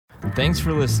Thanks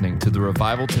for listening to the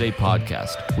Revival Today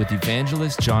podcast with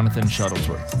evangelist Jonathan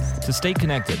Shuttlesworth. To stay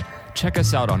connected, check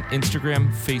us out on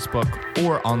Instagram, Facebook,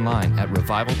 or online at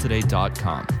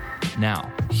revivaltoday.com.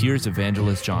 Now, here's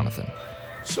evangelist Jonathan.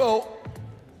 So,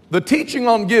 the teaching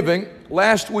on giving,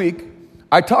 last week,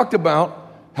 I talked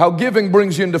about how giving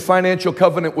brings you into financial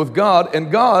covenant with God,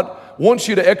 and God wants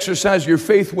you to exercise your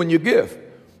faith when you give.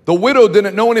 The widow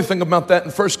didn't know anything about that in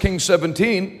 1 Kings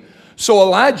 17, so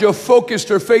Elijah focused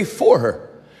her faith for her.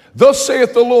 Thus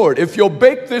saith the Lord, if you'll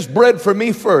bake this bread for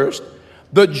me first,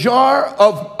 the jar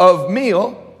of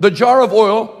meal, the jar of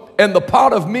oil, and the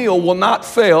pot of meal will not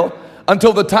fail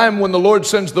until the time when the Lord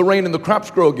sends the rain and the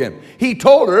crops grow again. He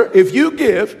told her, if you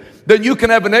give, then you can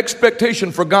have an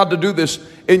expectation for God to do this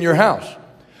in your house.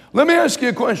 Let me ask you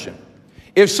a question.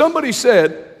 If somebody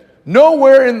said,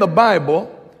 nowhere in the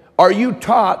Bible are you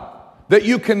taught that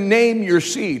you can name your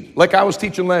seed? Like I was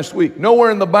teaching last week.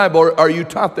 Nowhere in the Bible are you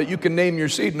taught that you can name your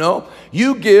seed. No,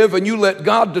 you give and you let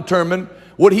God determine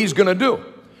what He's going to do.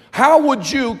 How would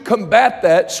you combat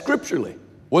that scripturally?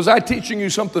 Was I teaching you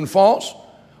something false,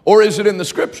 or is it in the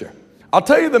scripture? I'll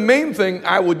tell you the main thing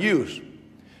I would use.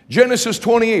 Genesis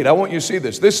 28, I want you to see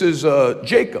this. This is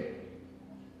Jacob.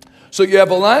 So you have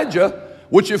Elijah,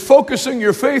 which if focusing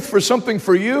your faith for something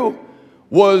for you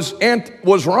was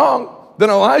wrong, then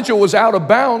Elijah was out of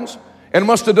bounds and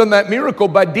must have done that miracle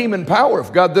by demon power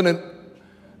if God didn't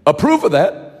approve of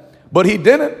that, but He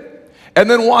didn't. And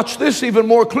then watch this even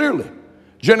more clearly.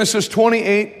 Genesis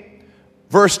 28,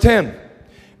 verse 10.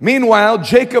 Meanwhile,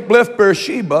 Jacob left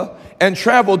Beersheba and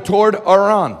traveled toward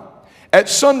Haran. At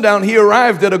sundown, he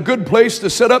arrived at a good place to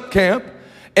set up camp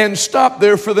and stopped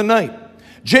there for the night.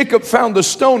 Jacob found a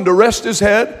stone to rest his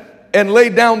head and lay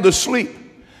down to sleep.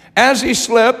 As he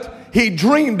slept, he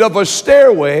dreamed of a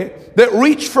stairway that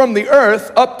reached from the earth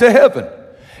up to heaven.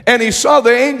 And he saw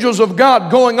the angels of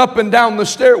God going up and down the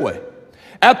stairway.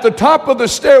 At the top of the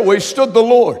stairway stood the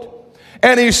Lord.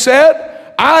 And He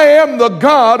said, I am the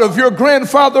God of your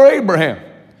grandfather Abraham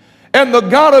and the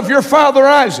God of your father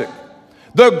Isaac.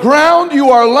 The ground you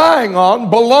are lying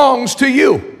on belongs to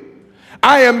you.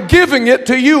 I am giving it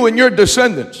to you and your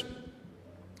descendants.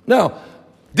 Now,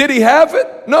 did he have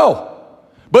it? No.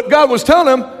 But God was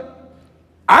telling him,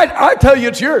 I tell you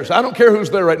it's yours. I don't care who's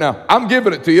there right now. I'm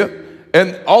giving it to you.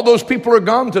 And all those people are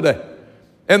gone today.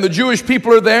 And the Jewish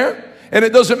people are there. And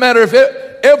it doesn't matter if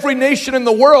every nation in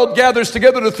the world gathers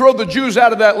together to throw the Jews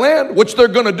out of that land, which they're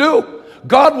going to do.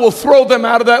 God will throw them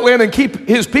out of that land and keep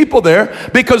His people there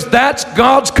because that's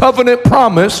God's covenant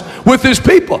promise with His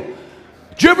people.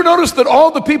 Do you ever notice that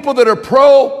all the people that are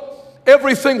pro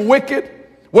everything wicked,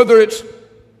 whether it's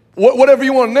whatever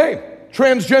you want to name,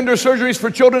 transgender surgeries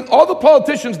for children, all the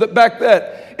politicians that back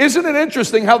that, isn't it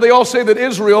interesting how they all say that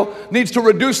Israel needs to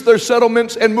reduce their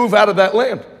settlements and move out of that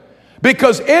land?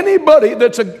 Because anybody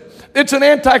it's an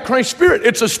antichrist spirit.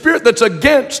 It's a spirit that's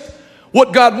against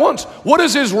what God wants. What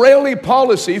does Israeli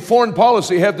policy, foreign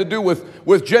policy, have to do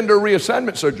with gender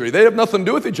reassignment surgery? They have nothing to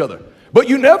do with each other. But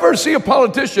you never see a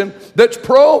politician that's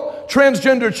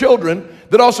pro-transgender children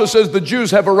that also says the Jews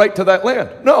have a right to that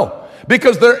land. No,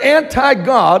 because they're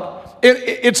anti-God.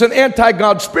 It's an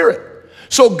anti-God spirit.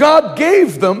 So God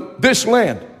gave them this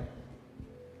land.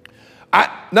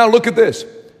 Now look at this.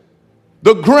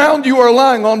 The ground you are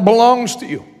lying on belongs to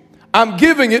you. I'm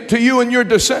giving it to you and your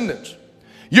descendants.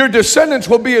 Your descendants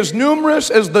will be as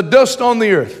numerous as the dust on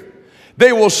the earth.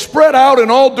 They will spread out in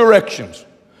all directions,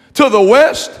 to the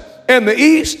west and the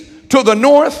east, to the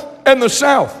north and the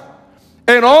south.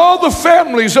 And all the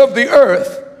families of the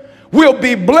earth will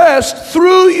be blessed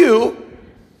through you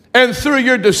and through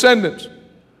your descendants.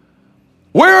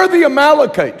 Where are the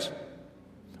Amalekites?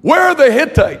 Where are the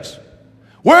Hittites?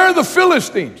 Where are the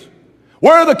Philistines?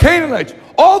 Where are the Canaanites?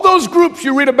 All those groups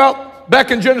you read about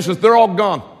back in Genesis, they're all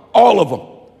gone. All of them.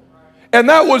 And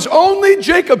that was only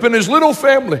Jacob and his little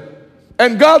family.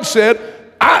 And God said,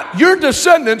 your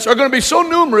descendants are going to be so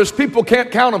numerous, people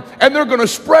can't count them. And they're going to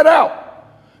spread out.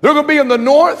 They're going to be in the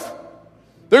north.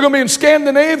 They're going to be in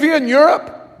Scandinavia and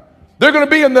Europe. They're going to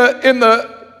be in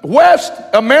the West,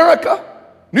 America,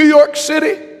 New York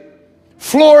City,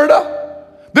 Florida.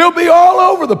 They'll be all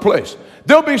over the place.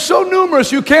 They'll be so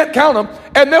numerous you can't count them,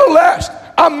 and they'll last.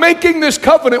 I'm making this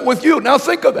covenant with you. Now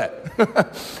think of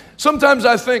that. Sometimes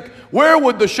I think, where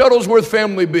would the Shuttlesworth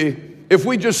family be if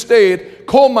we just stayed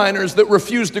coal miners that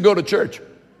refused to go to church?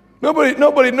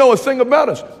 Nobody know a thing about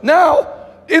us. Now,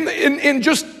 in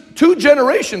just 2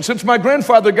 generations since my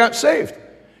grandfather got saved,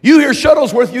 you hear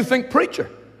Shuttlesworth, you think preacher.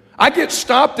 I get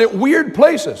stopped at weird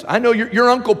places. I know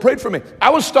your uncle prayed for me. I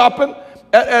was stopping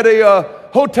at a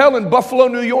hotel in Buffalo,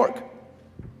 New York.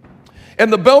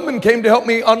 And the bellman came to help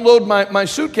me unload my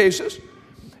suitcases.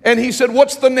 And he said,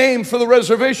 what's the name for the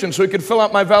reservation so he could fill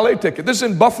out my valet ticket? This is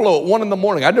in Buffalo at 1 in the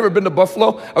morning. I'd never been to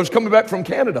Buffalo. I was coming back from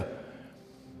Canada.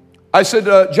 I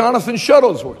said, Jonathan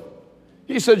Shuttlesworth.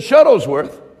 He said,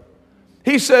 Shuttlesworth?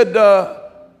 He said,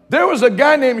 there was a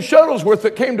guy named Shuttlesworth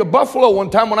that came to Buffalo one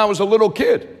time when I was a little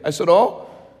kid. I said, oh?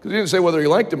 Because he didn't say whether he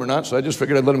liked him or not, so I just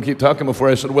figured I'd let him keep talking before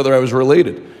I said whether I was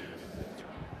related.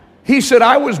 He said,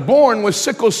 I was born with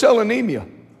sickle cell anemia.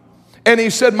 And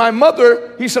he said, my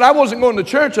mother, he said, I wasn't going to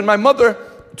church, and my mother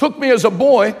took me as a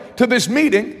boy to this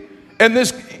meeting, and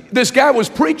this guy was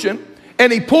preaching,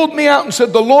 and he pulled me out and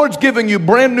said, the Lord's giving you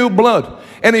brand new blood.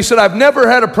 And he said, I've never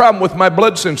had a problem with my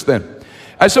blood since then.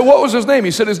 I said, what was his name? He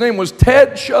said, his name was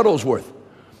Ted Shuttlesworth.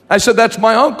 I said, that's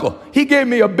my uncle. He gave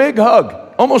me a big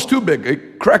hug, almost too big.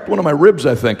 It cracked one of my ribs,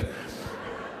 I think.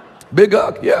 Big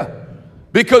hug, yeah.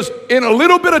 Because in a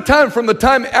little bit of time from the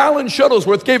time Alan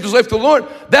Shuttlesworth gave his life to the Lord,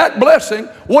 that blessing,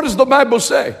 what does the Bible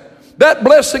say? That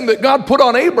blessing that God put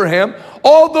on Abraham,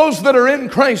 all those that are in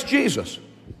Christ Jesus.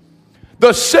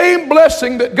 The same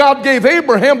blessing that God gave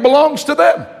Abraham belongs to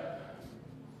them.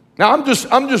 Now I'm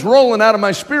just rolling out of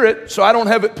my spirit, so I don't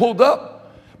have it pulled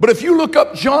up. But if you look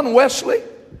up John Wesley,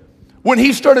 when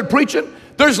he started preaching,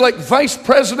 there's like vice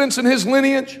presidents in his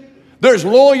lineage. There's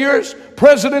lawyers,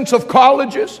 presidents of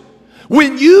colleges.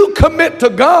 When you commit to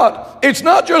God, it's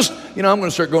not just, I'm going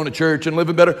to start going to church and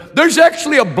living better. There's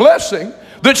actually a blessing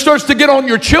that starts to get on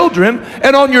your children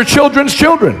and on your children's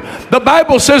children. The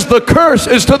Bible says the curse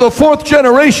is to the 4th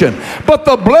generation, but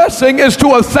the blessing is to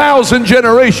 1,000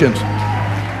 generations.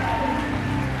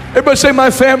 Everybody say,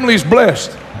 my family's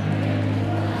blessed.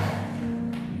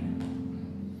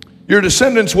 Your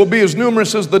descendants will be as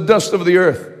numerous as the dust of the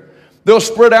earth. They'll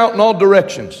spread out in all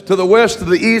directions, to the west, to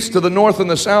the east, to the north, and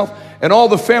the south, and all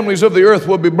the families of the earth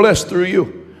will be blessed through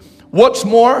you. What's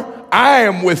more, I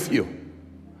am with you.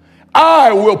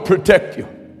 I will protect you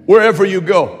wherever you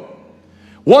go.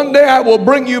 One day I will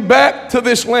bring you back to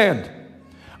this land.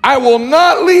 I will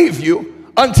not leave you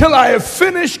until I have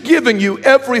finished giving you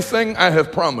everything I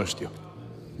have promised you.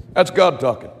 That's God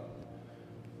talking.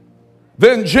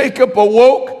 Then Jacob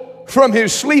awoke from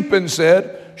his sleep and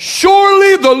said,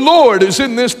 surely the Lord is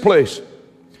in this place.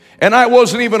 And I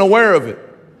wasn't even aware of it.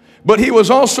 But he was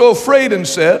also afraid and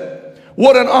said,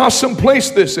 what an awesome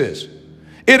place this is.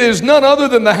 It is none other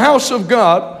than the house of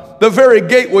God, the very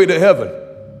gateway to heaven.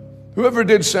 Whoever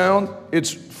did sound,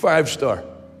 it's 5-star.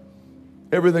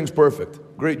 Everything's perfect.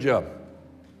 Great job.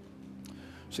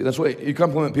 See, that's why you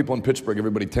compliment people in Pittsburgh,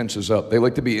 everybody tenses up. They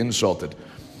like to be insulted.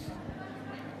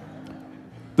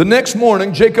 The next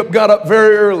morning, Jacob got up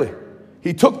very early.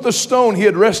 He took the stone he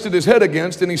had rested his head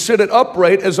against and he set it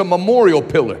upright as a memorial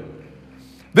pillar.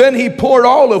 Then he poured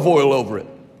olive oil over it.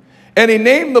 And he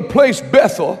named the place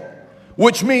Bethel,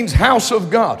 which means house of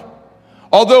God,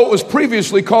 although it was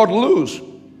previously called Luz.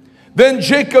 Then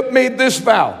Jacob made this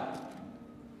vow.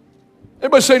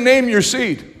 Everybody say, name your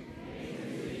seed.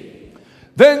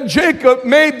 Then Jacob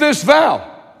made this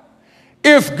vow.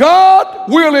 If God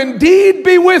will indeed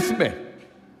be with me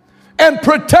and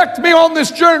protect me on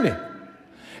this journey,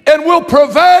 and will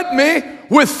provide me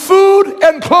with food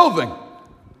and clothing.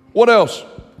 What else?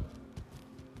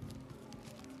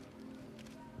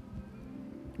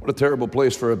 What a terrible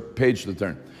place for a page to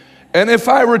turn. And if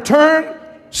I return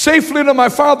safely to my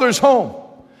father's home,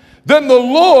 then the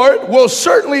Lord will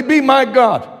certainly be my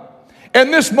God.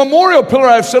 And this memorial pillar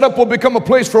I've set up will become a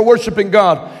place for worshiping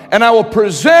God. And I will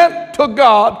present to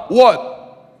God what?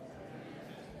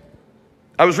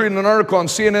 I was reading an article on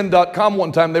CNN.com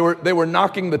one time. They were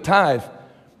knocking the tithe.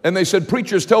 And they said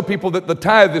preachers tell people that the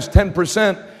tithe is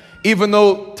 10%, even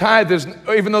though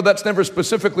that's never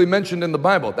specifically mentioned in the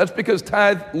Bible. That's because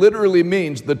tithe literally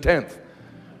means the 10th.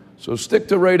 So stick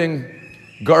to writing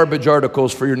garbage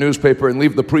articles for your newspaper and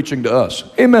leave the preaching to us.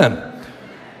 Amen.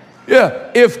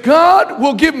 Yeah, if God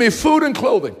will give me food and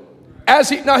clothing,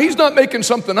 now he's not making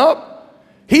something up.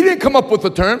 He didn't come up with the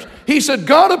terms. He said,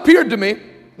 God appeared to me.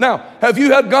 Now, have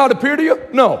you had God appear to you?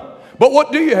 No. But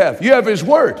what do you have? You have his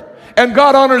word. And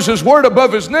God honors his word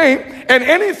above his name. And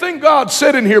anything God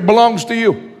said in here belongs to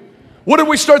you. What did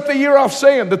we start the year off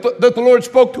saying that the Lord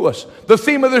spoke to us? The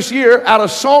theme of this year out of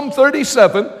Psalm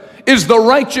 37 is the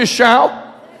righteous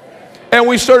shall. And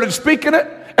we started speaking it.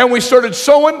 And we started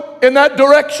sowing in that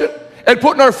direction. And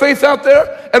putting our faith out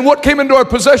there. And what came into our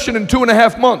possession in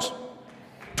 2.5 months?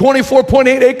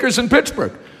 24.8 acres in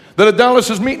Pittsburgh. That Adalis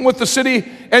is meeting with the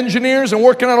city engineers and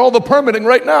working out all the permitting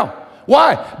right now.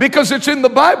 Why? Because it's in the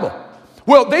Bible.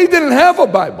 Well, they didn't have a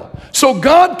Bible. So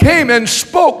God came and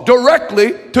spoke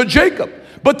directly to Jacob.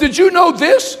 But did you know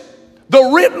this? The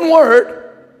written word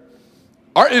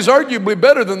is arguably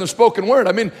better than the spoken word.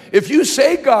 I mean, if you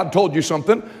say God told you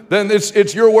something, then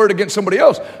it's your word against somebody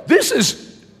else. This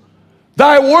is,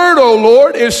 thy word, O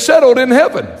Lord, is settled in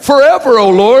heaven. Forever, O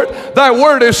Lord, thy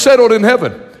word is settled in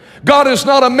heaven. God is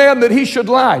not a man that he should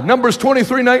lie. Numbers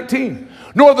 23:19.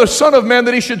 Nor the son of man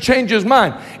that he should change his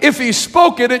mind. If he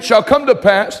spoke it, it shall come to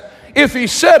pass. If he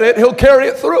said it, he'll carry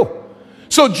it through.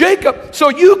 So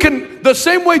you can, the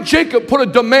same way Jacob put a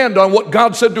demand on what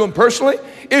God said to him personally,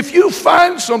 if you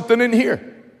find something in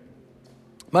here,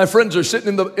 my friends are sitting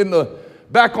in the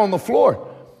back on the floor,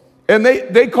 and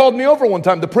they called me over one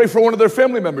time to pray for one of their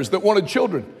family members that wanted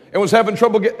children and was having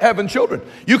trouble having children.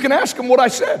 You can ask them what I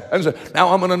said. I said,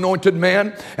 now I'm an anointed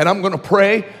man, and I'm going to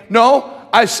pray. No,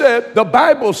 I said, the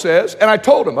Bible says, and I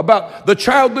told him about the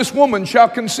childless woman shall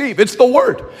conceive. It's the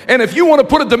word. And if you want to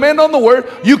put a demand on the word,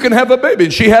 you can have a baby.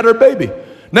 And she had her baby.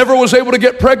 Never was able to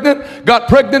get pregnant, got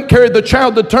pregnant, carried the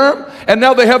child to term, and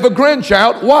now they have a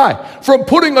grandchild. Why? From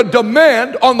putting a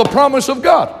demand on the promise of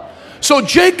God. So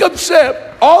Jacob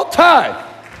said, I'll tithe.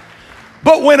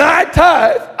 But when I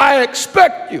tithe, I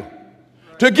expect you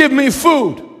to give me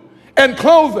food and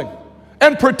clothing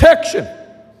and protection.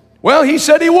 Well, he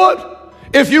said he would.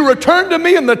 If you return to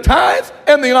me in the tithe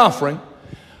and the offering,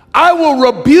 I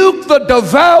will rebuke the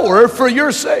devourer for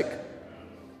your sake.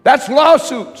 That's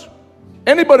lawsuits.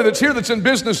 Anybody that's here that's in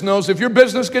business knows if your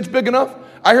business gets big enough,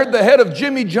 I heard the head of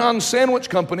Jimmy John's Sandwich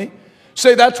Company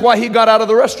say that's why he got out of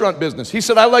the restaurant business. He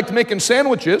said, I liked making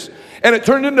sandwiches, and it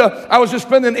turned into, I was just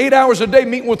spending 8 hours a day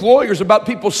meeting with lawyers about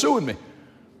people suing me.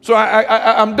 So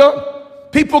I'm done.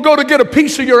 People go to get a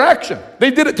piece of your action. They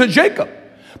did it to Jacob.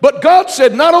 But God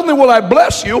said, not only will I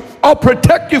bless you, I'll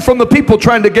protect you from the people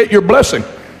trying to get your blessing.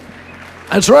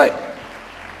 That's right.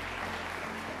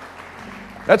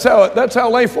 That's how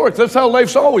life works. That's how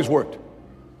life's always worked.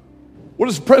 What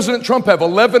does President Trump have?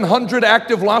 1,100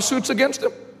 active lawsuits against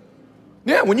him?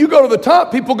 Yeah, when you go to the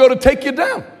top, people go to take you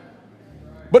down.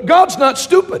 But God's not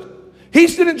stupid. He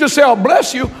didn't just say, I'll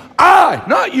bless you. I,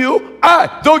 not you,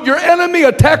 I. Though your enemy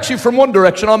attacks you from one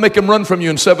direction, I'll make him run from you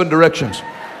in 7 directions.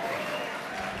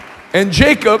 And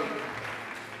Jacob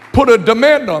put a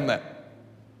demand on that.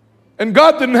 And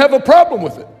God didn't have a problem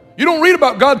with it. You don't read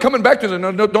about God coming back to him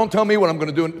and no, don't tell me what I'm going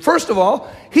to do. And first of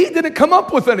all, he didn't come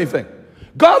up with anything.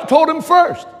 God told him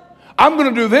first, I'm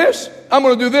going to do this, I'm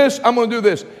going to do this, I'm going to do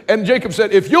this. And Jacob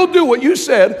said, if you'll do what you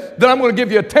said, then I'm going to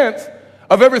give you 1/10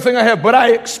 of everything I have. But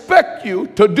I expect you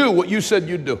to do what you said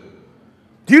you'd do.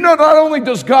 Do you know not only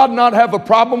does God not have a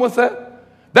problem with that?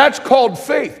 That's called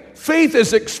faith. Faith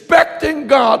is expecting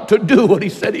God to do what he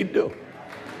said he'd do.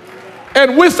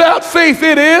 And without faith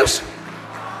it is.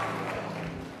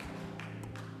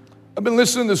 I've been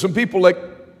listening to some people like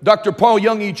Dr. Paul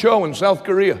Young-E Cho in South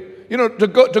Korea. You know, to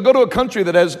go to a country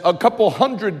that has a couple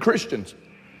hundred Christians,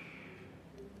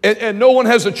 and no one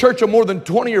has a church of more than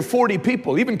 20 or 40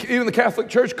 people. Even the Catholic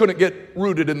Church couldn't get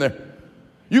rooted in there.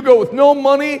 You go with no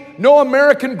money, no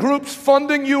American groups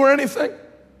funding you or anything.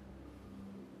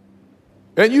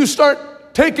 And you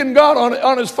start taking God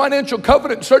on his financial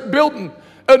covenant and start building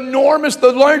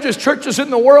the largest churches in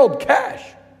the world, cash,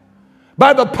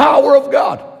 by the power of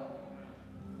God.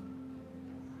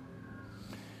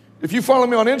 If you follow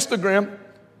me on Instagram,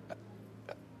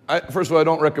 first of all, I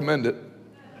don't recommend it.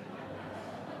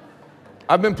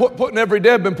 I've been putting every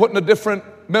day, I've been putting a different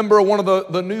member of one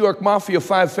of the New York Mafia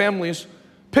 5 families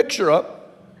picture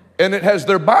up, and it has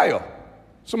their bio.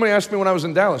 Somebody asked me when I was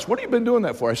in Dallas, what have you been doing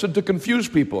that for? I said, to confuse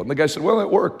people. And the guy said, well, it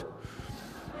worked.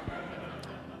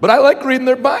 But I like reading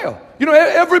their bio. You know,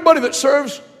 everybody that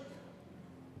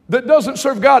doesn't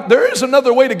serve God, there is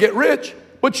another way to get rich,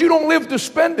 but you don't live to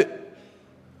spend it.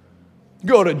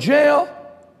 Go to jail,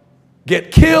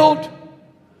 get killed.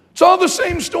 It's all the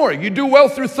same story. You do well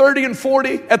through 30 and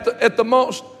 40 at the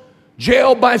most.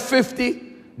 Jail by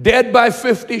 50, dead by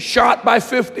 50, shot by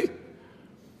 50.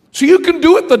 So you can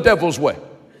do it the devil's way.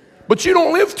 But you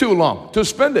don't live too long to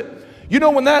spend it. You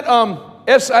know when that,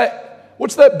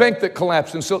 what's that bank that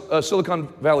collapsed in Silicon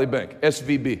Valley Bank?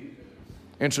 SVB.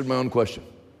 Answered my own question.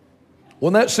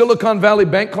 When that Silicon Valley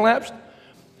Bank collapsed,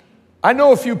 I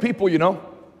know a few people, you know.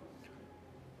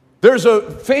 There's a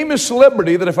famous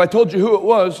celebrity that if I told you who it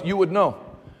was, you would know.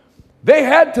 They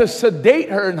had to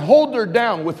sedate her and hold her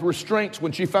down with restraints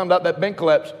when she found out that bank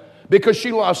collapsed because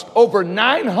she lost over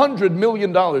 $900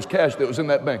 million cash that was in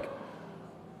that bank.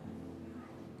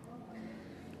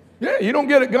 Yeah, you don't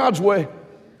get it God's way.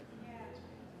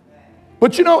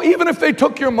 But you know, even if they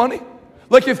took your money,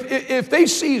 like if they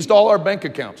seized all our bank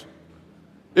accounts,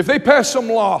 if they passed some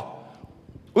law,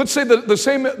 let's say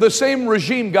the same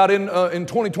regime got in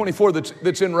 2024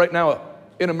 that's in right now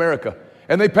in America,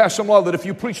 and they pass some law that if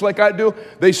you preach like I do,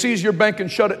 they seize your bank and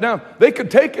shut it down. They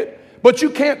could take it, but you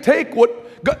can't take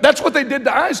that's what they did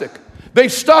to Isaac. They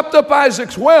stopped up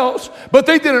Isaac's wells, but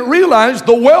they didn't realize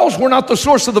the wells were not the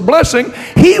source of the blessing.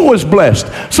 He was blessed.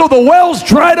 So the wells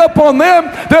dried up on them,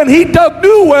 then he dug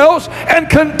new wells and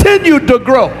continued to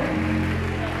grow.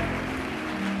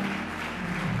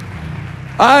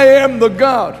 I am the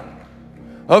God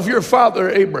of your father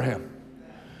Abraham,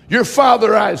 your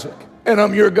father Isaac, and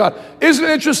I'm your God. Isn't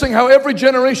it interesting how every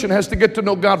generation has to get to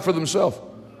know God for themselves?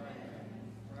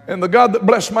 And the God that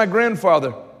blessed my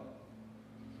grandfather.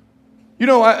 You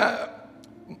know,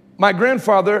 my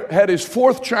grandfather had his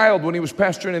fourth child when he was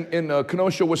pastoring in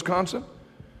Kenosha, Wisconsin.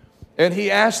 And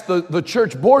he asked the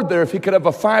church board there if he could have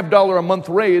a $5 a month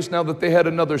raise now that they had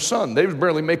another son. They was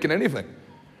barely making anything.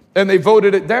 And they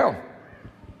voted it down.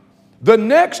 The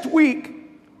next week,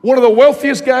 one of the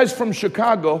wealthiest guys from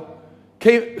Chicago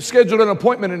scheduled an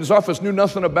appointment in his office, knew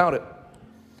nothing about it.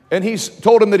 And he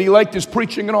told him that he liked his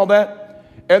preaching and all that,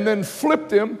 and then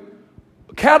flipped him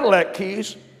Cadillac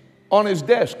keys on his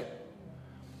desk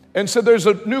and said, there's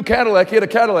a new Cadillac. He had a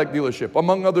Cadillac dealership,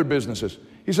 among other businesses.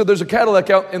 He said, there's a Cadillac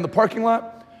out in the parking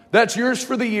lot. That's yours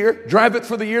for the year. Drive it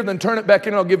for the year, then turn it back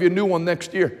in, and I'll give you a new one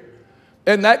next year.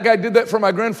 And that guy did that for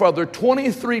my grandfather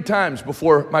 23 times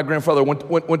before my grandfather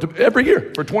went to every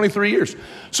year for 23 years.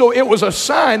 So it was a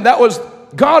sign. That was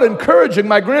God encouraging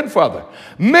my grandfather.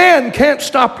 Man can't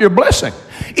stop your blessing.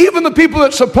 Even the people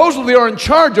that supposedly are in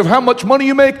charge of how much money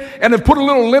you make and have put a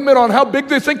little limit on how big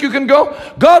they think you can go,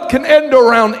 God can end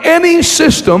around any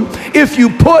system if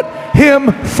you put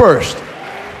Him first.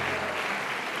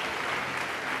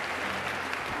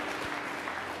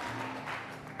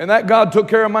 And that God took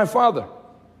care of my father.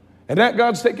 And that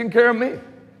God's taking care of me.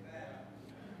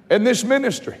 And this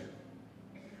ministry.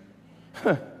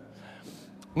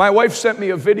 My wife sent me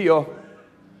a video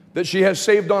that she has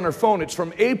saved on her phone. It's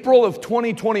from April of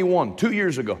 2021, 2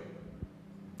 years ago.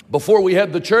 Before we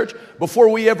had the church, before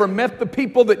we ever met the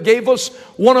people that gave us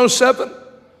 107.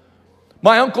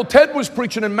 My Uncle Ted was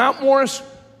preaching in Mount Morris,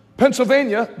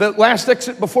 Pennsylvania, the last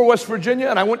exit before West Virginia,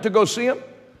 and I went to go see him.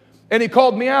 And he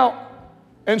called me out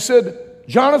and said,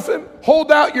 Jonathan,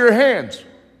 hold out your hands.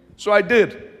 So I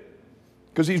did,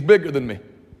 because he's bigger than me.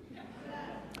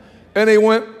 And he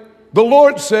went, the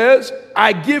Lord says,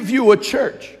 I give you a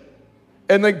church.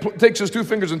 And then takes his two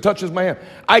fingers and touches my hand.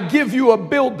 I give you a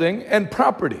building and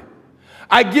property.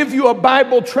 I give you a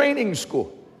Bible training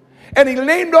school. And he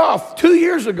named off 2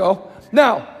 years ago.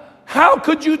 Now, how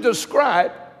could you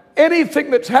describe anything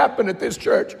that's happened at this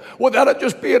church without it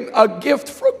just being a gift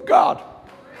from God?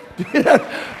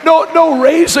 No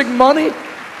raising money.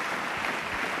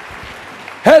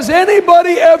 Has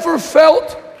anybody ever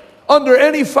felt under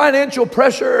any financial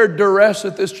pressure or duress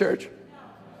at this church?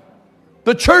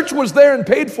 The church was there and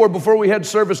paid for before we had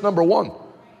service number 1.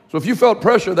 So if you felt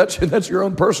pressure, that's your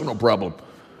own personal problem.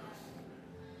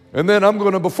 And then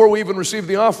before we even receive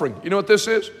the offering, you know what this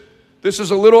is? This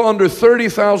is a little under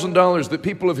 $30,000 that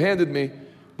people have handed me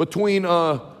between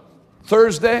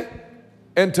Thursday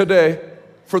and today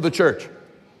for the church.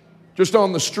 Just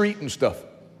on the street and stuff.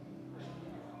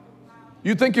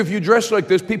 You'd think if you dress like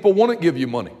this, people wouldn't give you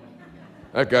money.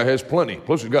 That guy has plenty.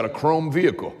 Plus he's got a chrome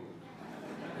vehicle.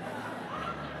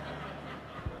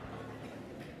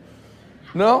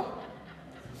 No.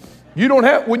 You don't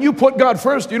have, when you put God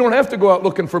first, you don't have to go out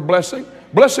looking for blessing.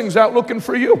 Blessing's out looking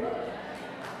for you.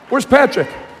 Where's Patrick?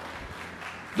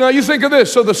 Now you think of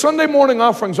this. So the Sunday morning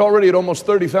offering's already at almost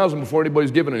 $30,000 before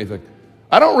anybody's given anything.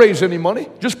 I don't raise any money.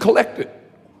 Just collect it.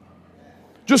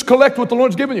 Just collect what the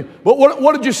Lord's given you. But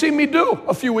what did you see me do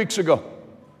a few weeks ago?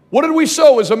 What did we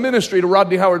sow as a ministry to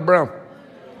Rodney Howard Brown?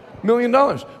 $1 million.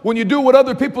 When you do what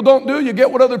other people don't do, you get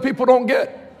what other people don't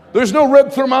get. There's no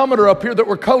red thermometer up here that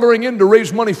we're coloring in to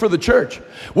raise money for the church.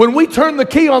 When we turn the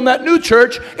key on that new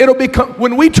church, it'll be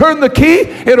completely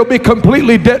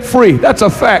debt-free. That's a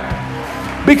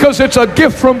fact. Because it's a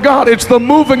gift from God. It's the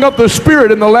moving of the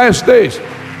Spirit in the last days.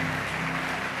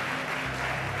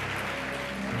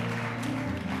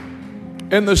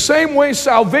 In the same way,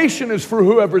 salvation is for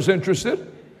whoever's interested,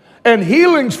 and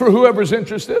healing's for whoever's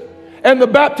interested, and the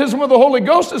baptism of the Holy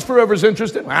Ghost is for whoever's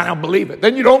interested. I don't believe it.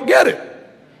 Then you don't get it.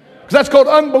 Because that's called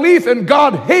unbelief, and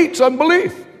God hates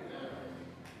unbelief.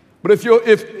 But if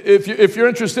you're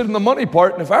interested in the money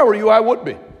part, and if I were you, I would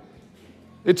be.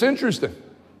 It's interesting.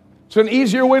 It's an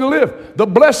easier way to live. The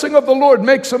blessing of the Lord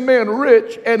makes a man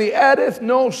rich, and he addeth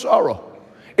no sorrow.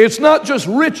 It's not just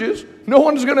riches. No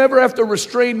one's going to ever have to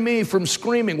restrain me from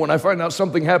screaming when I find out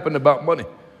something happened about money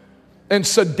and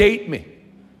sedate me.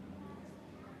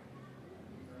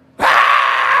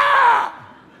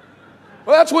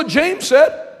 Well, that's what James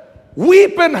said.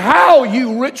 Weep and howl,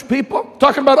 you rich people.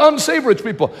 Talking about unsaved rich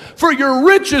people. For your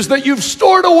riches that you've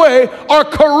stored away are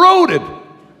corroded.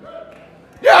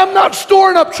 Yeah, I'm not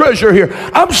storing up treasure here.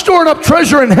 I'm storing up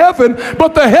treasure in heaven,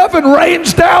 but the heaven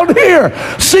rains down here.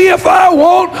 See if I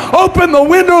won't open the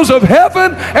windows of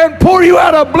heaven and pour you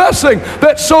out a blessing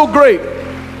that's so great.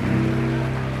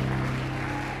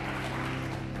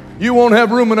 You won't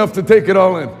have room enough to take it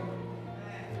all in.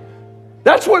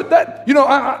 That's what that, you know,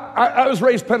 I was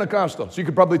raised Pentecostal, so you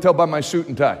could probably tell by my suit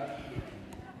and tie.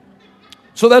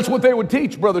 So that's what they would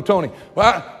teach, Brother Tony.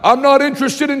 Well, I'm not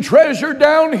interested in treasure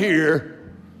down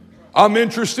here. I'm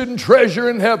interested in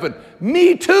treasure in heaven.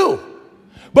 Me too.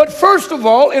 But first of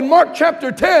all, in Mark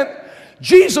chapter 10,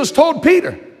 Jesus told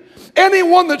Peter,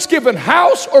 anyone that's given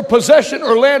house or possession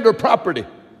or land or property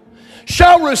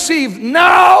shall receive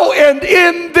now and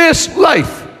in this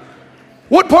life.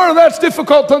 What part of that's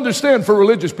difficult to understand for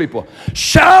religious people?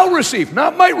 Shall receive,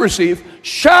 not might receive,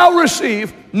 shall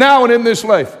receive now and in this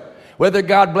life. Whether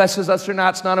God blesses us or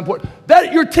not, it's not important.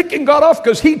 That you're ticking God off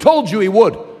because He told you He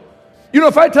would. You know,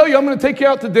 if I tell you I'm going to take you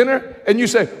out to dinner and you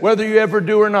say, whether you ever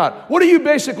do or not, what are you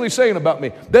basically saying about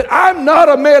me? That I'm not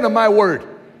a man of my word.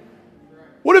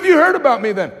 What have you heard about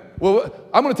me then? Well,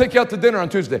 I'm going to take you out to dinner on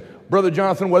Tuesday. Brother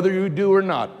Jonathan, whether you do or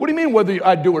not. What do you mean whether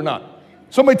I do or not?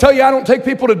 Somebody tell you I don't take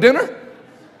people to dinner?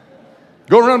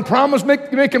 Go around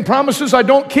making promises I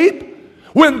don't keep?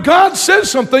 When God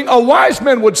says something, a wise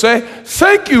man would say,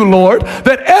 thank you, Lord,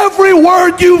 that every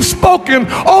word you've spoken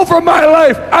over my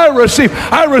life, I receive.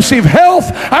 I receive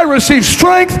health. I receive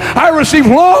strength. I receive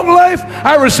long life.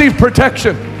 I receive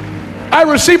protection. I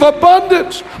receive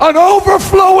abundance, an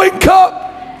overflowing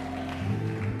cup.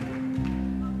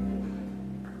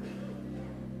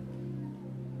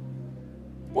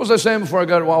 What was I saying before I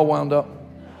got it all wound up?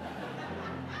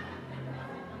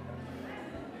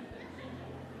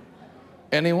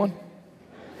 Anyone?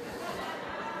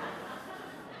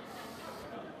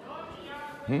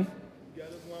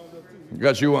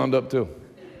 Got you wound up too.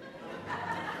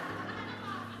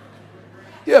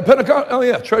 Yeah, Pentecost. Oh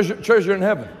yeah, treasure in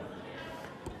heaven.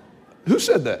 Who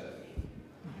said that?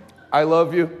 I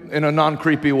love you in a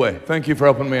non-creepy way. Thank you for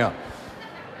helping me out.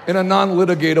 In a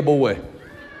non-litigatable way.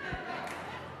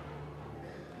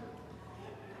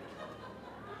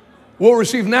 We'll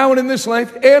receive now and in this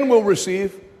life, and we'll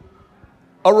receive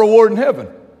a reward in heaven.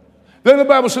 Then the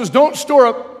Bible says, don't store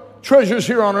up treasures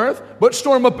here on earth, but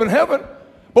store them up in heaven.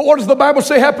 But what does the Bible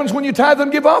say happens when you tithe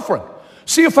and give offering?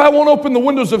 See if I won't open the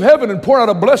windows of heaven and pour out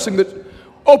a blessing that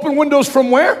open windows from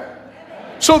where?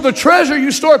 So the treasure you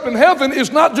store up in heaven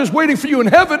is not just waiting for you in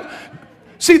heaven.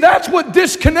 See, that's what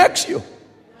disconnects you.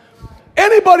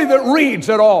 Anybody that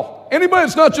reads at all, anybody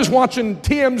that's not just watching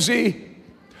TMZ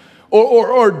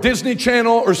or Disney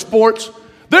Channel or sports,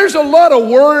 there's a lot of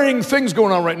worrying things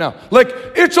going on right now. Like,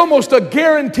 it's almost a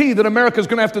guarantee that America's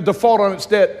going to have to default on its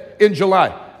debt in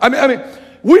July. I mean,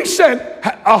 we sent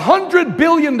 $100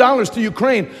 billion to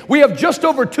Ukraine. We have just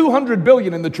over $200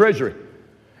 billion in the treasury.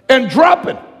 And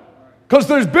dropping, because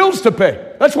there's bills to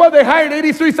pay. That's why they hired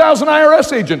 83,000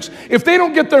 IRS agents. If they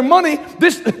don't get their money,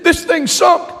 this thing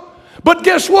sunk. But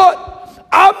guess what?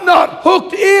 I'm not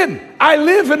hooked in. I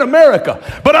live in America,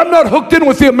 but I'm not hooked in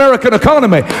with the American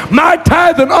economy. My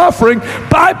tithe and offering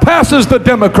bypasses the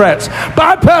Democrats,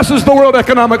 bypasses the World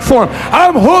Economic Forum.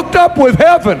 I'm hooked up with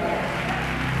heaven.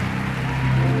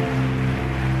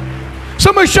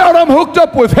 Somebody shout, I'm hooked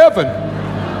up with heaven.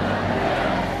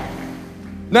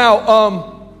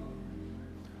 Now,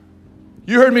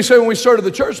 you heard me say when we started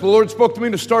the church, the Lord spoke to me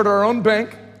to start our own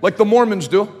bank, like the Mormons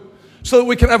do, so that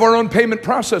we can have our own payment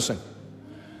processing.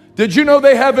 Did you know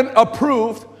they haven't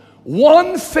approved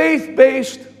one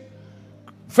faith-based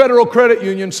federal credit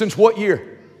union since what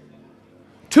year?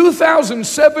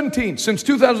 2017, since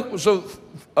 2000, so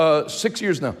 6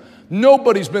 years now.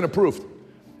 Nobody's been approved.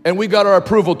 And we got our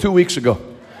approval 2 weeks ago.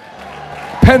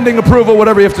 Pending approval,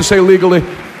 whatever you have to say legally.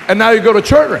 And now you go to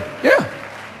chartering. Yeah,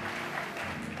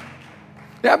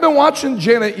 I've been watching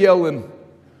Janet Yellen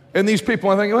and these people.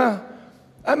 I'm thinking, well,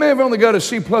 I may have only got a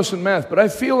C+ in math, but I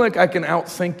feel like I can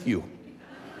outthink you.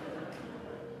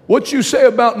 What you say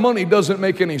about money doesn't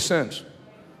make any sense.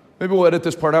 Maybe we'll edit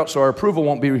this part out so our approval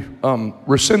won't be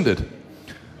rescinded.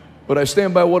 But I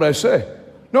stand by what I say.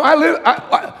 No,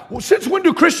 since when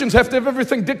do Christians have to have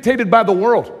everything dictated by the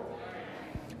world?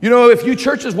 You know, if you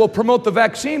churches will promote the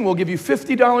vaccine, we'll give you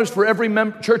 $50 for every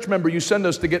church member you send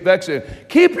us to get vaccinated.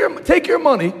 Take your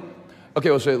money. Okay,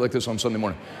 we'll say it like this on Sunday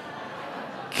morning.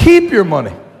 Keep your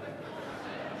money.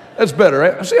 That's better,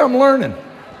 right? See, I'm learning.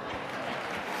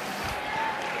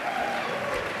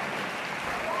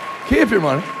 Keep your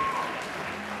money.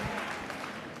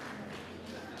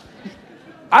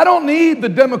 I don't need the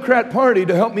Democrat Party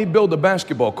to help me build a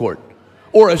basketball court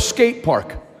or a skate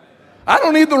park. I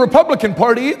don't need the Republican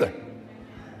Party either.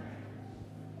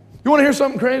 You want to hear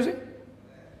something crazy?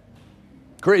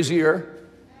 Crazier.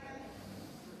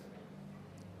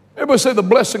 Everybody say the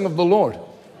blessing of the Lord.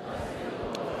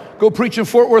 Go preach in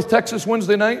Fort Worth, Texas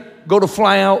Wednesday night. Go to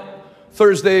Fly Out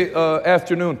Thursday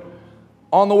afternoon.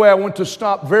 On the way, I went to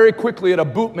stop very quickly at a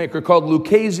boot maker called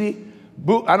Lucchese.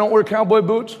 I don't wear cowboy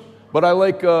boots, but I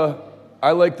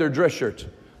like their dress shirts.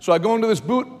 So I go into this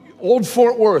boot, Old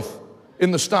Fort Worth,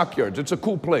 in the stockyards. It's a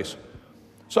cool place.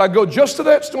 So I go just to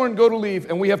that store and go to leave,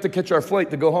 and we have to catch our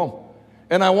flight to go home.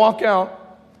 And I walk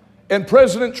out, and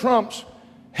President Trump's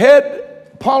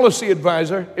head policy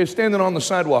advisor is standing on the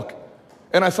sidewalk.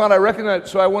 And I thought I recognized it,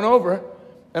 so I went over,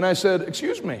 and I said,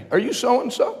 "Excuse me, are you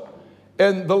so-and-so?"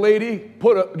 And the lady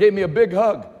gave me a big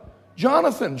hug.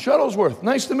 "Jonathan Shuttlesworth,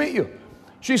 nice to meet you."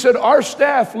 She said, "Our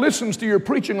staff listens to your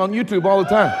preaching on YouTube all the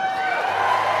time."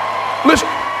 Listen,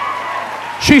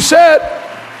 she said,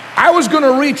 "I was going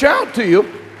to reach out to you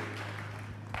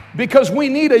because we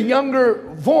need a younger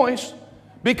voice,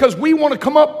 because we want to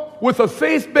come up with a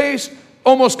faith-based,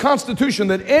 almost constitution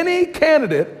that any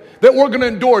candidate that we're going to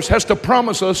endorse has to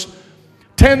promise us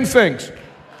 10 things.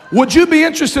 Would you be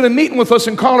interested in meeting with us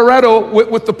in Colorado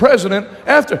with the president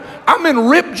after?" I'm in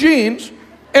ripped jeans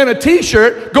and a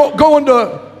t-shirt going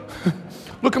to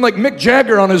looking like Mick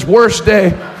Jagger on his worst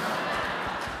day.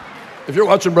 If you're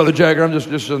watching Brother Jagger, I'm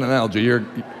just an analogy. You're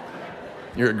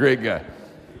a great guy.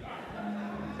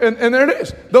 And there it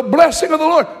is. The blessing of the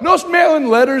Lord. No mailing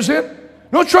letters in.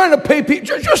 No trying to pay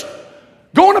people. Just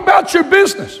going about your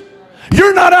business.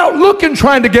 You're not out looking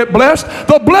trying to get blessed.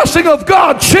 The blessing of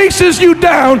God chases you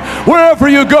down wherever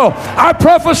you go. I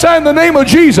prophesy in the name of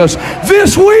Jesus.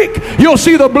 This week, you'll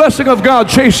see the blessing of God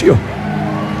chase you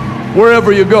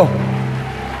wherever you go.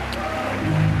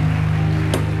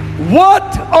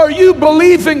 What are you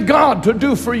believing God to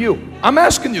do for you? I'm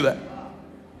asking you that.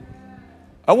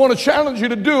 I want to challenge you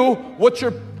to do what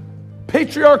your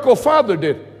patriarchal father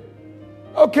did.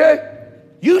 Okay?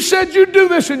 You said you'd do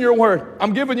this in your word.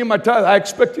 I'm giving you my tithe. I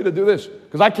expect you to do this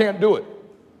because I can't do it.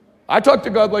 I talk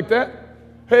to God like that.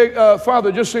 "Hey,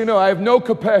 Father, just so you know, I have no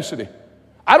capacity.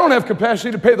 I don't have capacity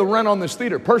to pay the rent on this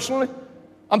theater personally.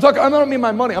 I don't mean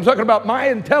my money. I'm talking about my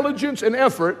intelligence and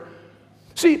effort."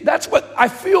 See, that's what I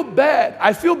feel bad.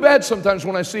 I feel bad sometimes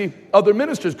when I see other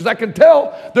ministers because I can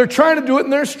tell they're trying to do it in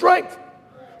their strength.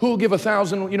 Who will give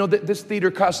 $1,000? This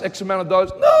theater costs X amount of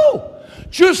dollars. No,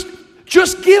 just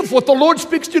give what the Lord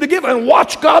speaks to you to give and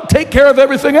watch God take care of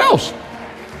everything else.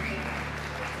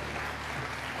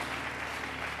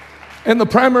 And the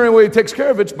primary way He takes care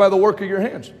of it is by the work of your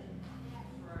hands.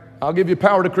 I'll give you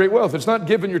power to create wealth. It's not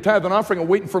giving your tithe and offering and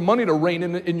waiting for money to rain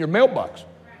in your mailbox.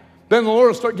 Then the Lord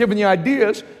will start giving you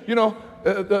ideas.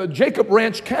 Jacob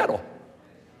ranched cattle.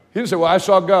 He didn't say, "Well, I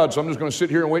saw God, so I'm just going to sit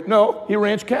here and wait." No, he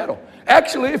ranched cattle.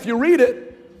 Actually, if you read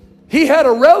it, he had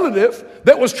a relative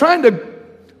that was trying to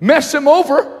mess him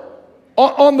over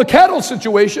on the cattle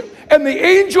situation, and the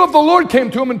angel of the Lord came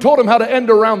to him and told him how to end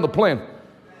around the plan.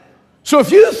 So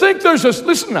if you think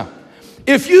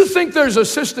if you think there's a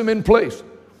system in place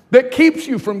that keeps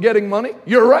you from getting money,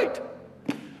 you're right.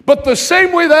 But the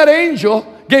same way that angel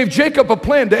gave Jacob a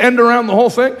plan to end around the whole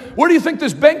thing, where do you think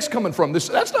this bank's coming from?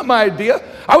 That's not my idea.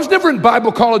 I was never in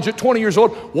Bible college at 20 years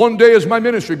old. One day as my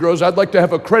ministry grows, I'd like to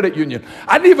have a credit union.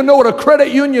 I didn't even know what a credit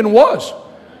union was.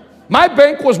 My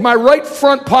bank was my right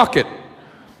front pocket.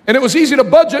 And it was easy to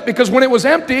budget because when it was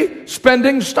empty,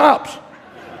 spending stops.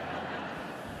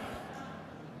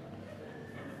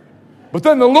 But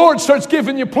then the Lord starts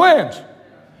giving you plans.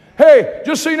 Hey,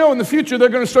 just so you know, in the future, they're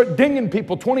going to start dinging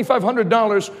people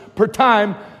 $2,500 per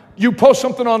time you post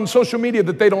something on social media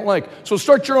that they don't like. So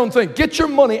start your own thing. Get your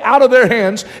money out of their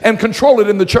hands and control it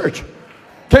in the church.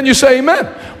 Can you say amen?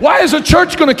 Why is a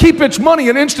church going to keep its money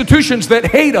in institutions that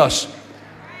hate us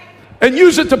and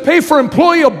use it to pay for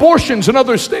employee abortions in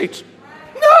other states?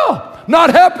 No,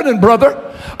 not happening, brother.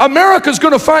 America's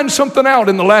going to find something out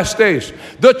in the last days.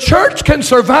 The church can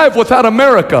survive without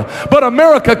America, but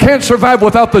America can't survive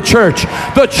without the church.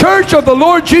 The church of the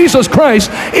Lord Jesus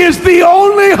Christ is the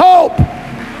only hope.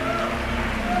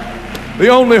 The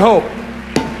only hope.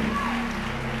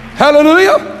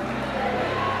 Hallelujah.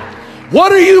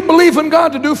 What are you believing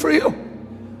God to do for you?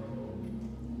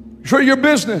 For your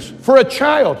business, for a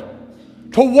child,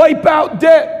 to wipe out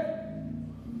debt.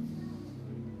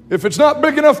 If it's not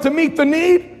big enough to meet the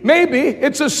need, maybe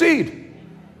it's a seed.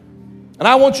 And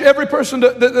I want you, every person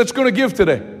that's going to give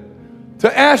today,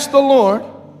 to ask the Lord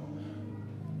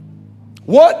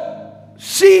what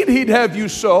seed He'd have you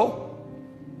sow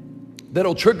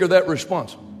that'll trigger that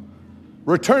response.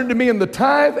 Return to me in the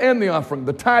tithe and the offering.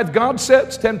 The tithe God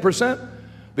sets, 10%.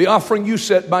 The offering you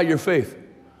set by your faith.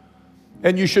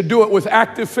 And you should do it with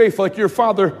active faith like your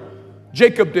father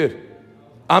Jacob did.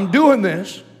 I'm doing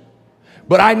this,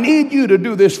 but I need you to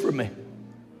do this for me.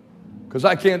 Because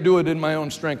I can't do it in my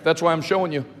own strength. That's why I'm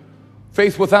showing you.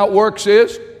 Faith without works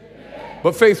is,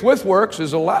 but faith with works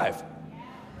is alive.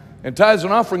 And tithes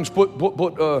and offerings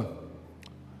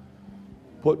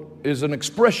is an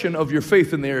expression of your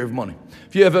faith in the area of money.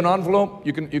 If you have an envelope,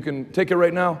 you can take it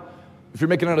right now. If you're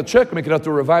making out a check, make it out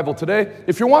to Revival Today.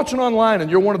 If you're watching online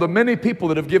and you're one of the many people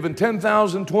that have given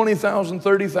 10,000, 20,000,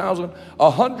 30,000,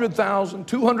 100,000,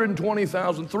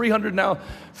 220,000, 300 now,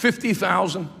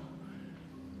 50,000,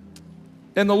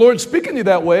 and the Lord's speaking to you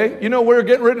that way, you know, we're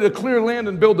getting ready to clear land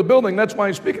and build a building. That's why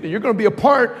He's speaking to you. You're going to be a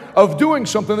part of doing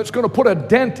something that's going to put a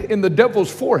dent in the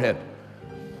devil's forehead.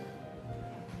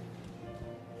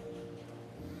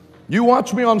 You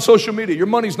watch me on social media. Your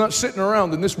money's not sitting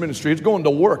around in this ministry. It's going to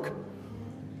work.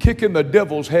 Kicking the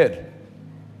devil's head.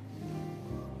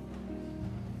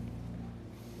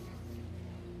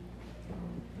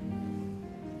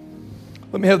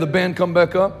 Let me have the band come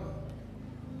back up.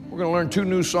 We're going to learn 2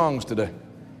 new songs today.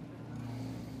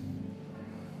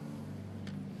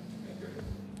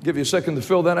 Give you a second to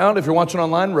fill that out. If you're watching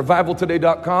online,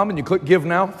 revivaltoday.com, and you click Give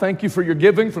Now. Thank you for your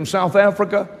giving from South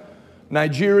Africa,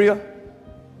 Nigeria,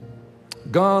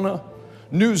 Ghana,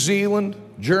 New Zealand,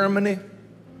 Germany,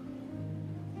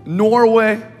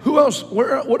 Norway. Who else?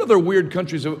 What other weird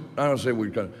countries? I don't say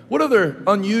weird countries. What other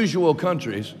unusual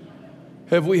countries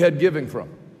have we had giving from?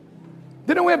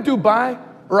 Didn't we have Dubai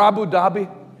or Abu Dhabi?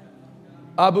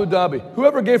 Abu Dhabi.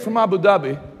 Whoever gave from Abu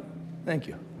Dhabi, thank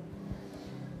you.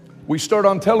 We start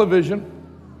on television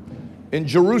in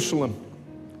Jerusalem,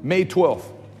 May 12th,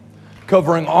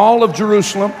 covering all of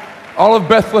Jerusalem, all of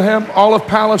Bethlehem, all of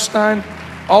Palestine,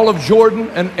 all of Jordan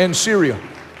and Syria.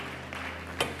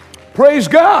 Praise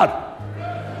God.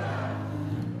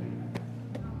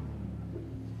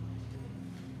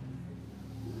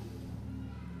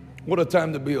 What a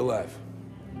time to be alive.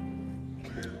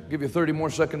 Give you 30 more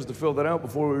seconds to fill that out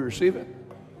before we receive it.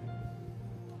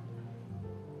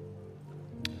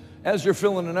 As you're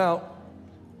filling it out,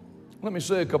 let me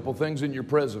say a couple things in your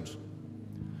presence.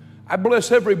 I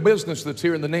bless every business that's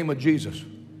here in the name of Jesus.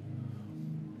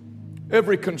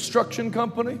 Every construction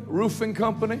company, roofing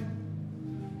company,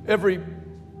 I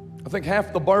think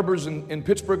half the barbers in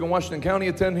Pittsburgh and Washington County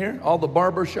attend here, all the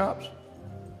barber shops.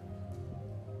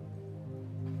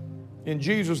 In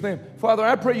Jesus' name. Father,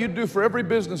 I pray you'd do for every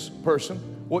business person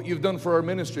what you've done for our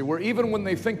ministry, where even when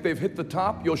they think they've hit the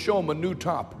top, you'll show them a new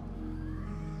top.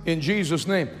 In Jesus'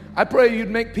 name. I pray you'd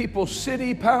make people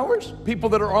city powers, people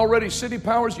that are already city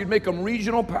powers, you'd make them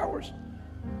regional powers.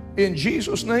 In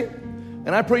Jesus' name.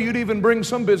 And I pray you'd even bring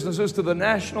some businesses to the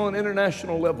national and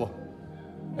international level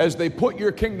as they put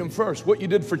your kingdom first. What you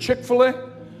did for Chick-fil-A,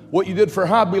 what you did for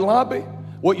Hobby Lobby,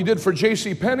 what you did for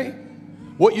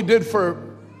JCPenney, what you did for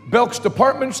Belk's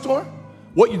department store,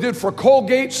 what you did for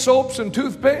Colgate soaps and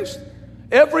toothpaste.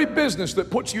 Every business that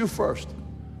puts you first,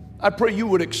 I pray you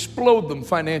would explode them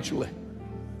financially.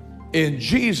 In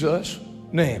Jesus'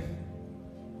 name.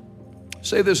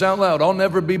 Say this out loud. I'll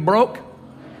never be broke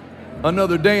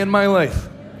another day in my life.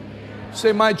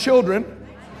 Say, my children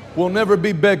will never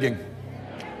be begging.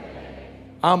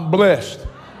 I'm blessed.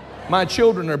 My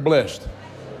children are blessed.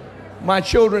 My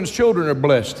children's children are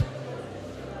blessed.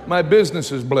 My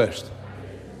business is blessed.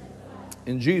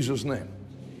 In Jesus' name.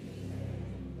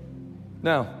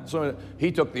 Now, so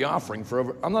he took the offering for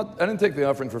over, I didn't take the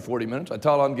offering for 40 minutes. I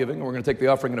taught on giving, and we're going to take the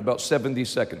offering in about 70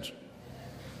 seconds.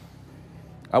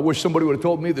 I wish somebody would have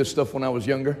told me this stuff when I was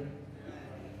younger.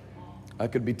 I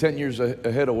could be 10 years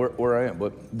ahead of where I am,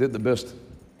 but did the best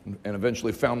and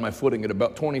eventually found my footing at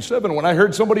about 27 when I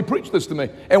heard somebody preach this to me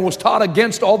and was taught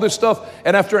against all this stuff.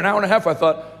 And after an hour and a half, I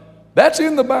thought, that's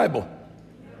in the Bible.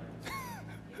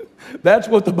 That's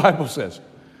what the Bible says.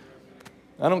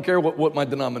 I don't care what my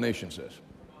denomination says.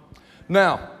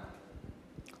 Now,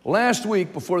 last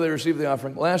week, before they received the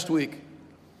offering, last week,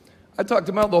 I talked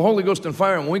about the Holy Ghost and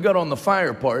fire, and when we got on the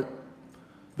fire part,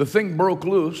 the thing broke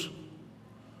loose,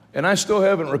 and I still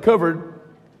haven't recovered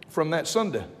from that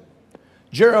Sunday.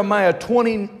 Jeremiah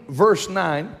 20, verse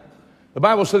 9, the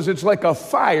Bible says it's like a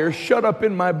fire shut up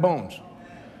in my bones.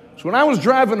 So when I was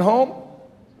driving home,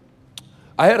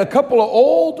 I had a couple of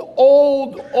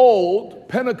old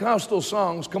Pentecostal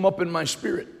songs come up in my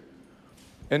spirit.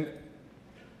 And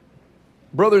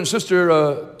brother and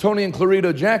sister Tony and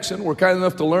Clarita Jackson were kind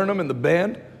enough to learn them in the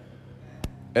band.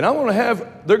 And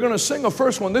they're going to sing a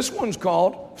first one. This one's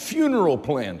called Funeral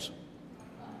Plans.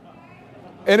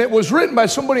 And it was written by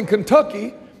somebody in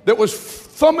Kentucky that was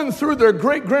thumbing through their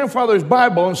great-grandfather's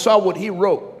Bible and saw what he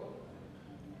wrote.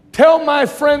 Tell my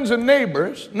friends and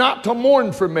neighbors not to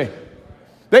mourn for me.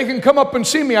 They can come up and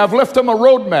see me. I've left them a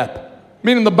roadmap,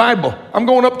 meaning the Bible. I'm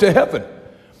going up to heaven.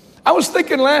 I was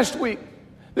thinking last week,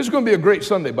 this is going to be a great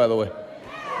Sunday, by the way.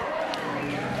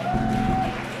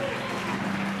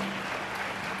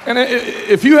 And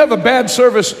if you have a bad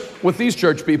service with these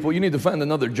church people, you need to find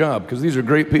another job, because these are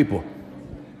great people.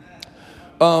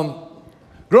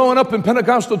 Growing up in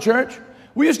Pentecostal church,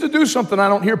 we used to do something I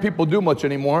don't hear people do much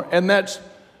anymore, and that's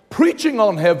preaching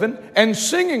on heaven and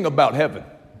singing about heaven.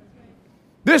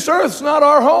 This earth's not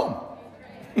our home.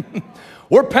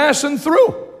 We're passing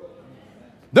through.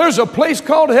 There's a place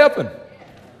called heaven.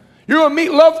 You're going to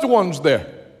meet loved ones there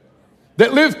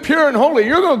that live pure and holy.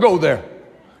 You're going to go there.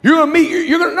 You're going to meet,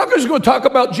 you're not just going to talk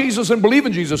about Jesus and believe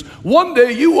in Jesus. One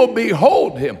day you will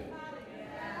behold him.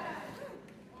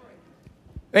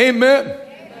 Amen.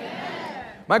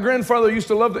 My grandfather used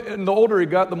to love it, and the older he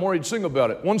got, the more he'd sing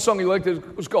about it. One song he liked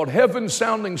was called Heaven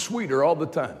Sounding Sweeter All the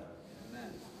Time.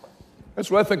 That's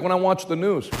what I think when I watch the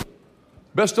news.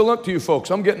 Best of luck to you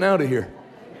folks. I'm getting out of here.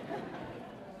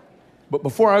 But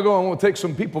before I go, I'm going to take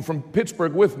some people from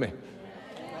Pittsburgh with me.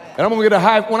 And I'm going to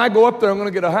get when I go up there, I'm going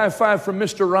to get a high five from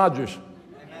Mr. Rogers.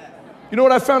 You know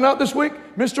what I found out this week?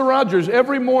 Mr. Rogers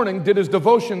every morning did his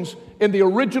devotions in the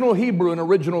original Hebrew and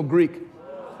original Greek.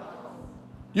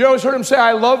 You always heard him say,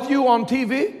 I love you on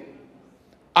TV.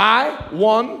 I,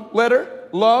 1 letter.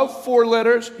 Love, 4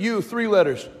 letters. You, 3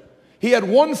 letters. He had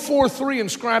 143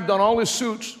 inscribed on all his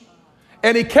suits.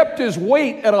 And he kept his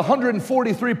weight at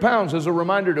 143 pounds as a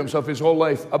reminder to himself his whole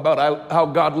life about how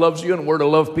God loves you and where to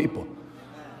love people.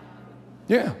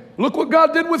 Yeah. Look what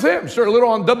God did with him. Started a little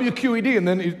on WQED and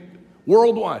then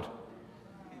worldwide.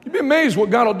 You'd be amazed what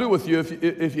God will do with you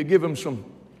if you give him some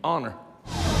honor.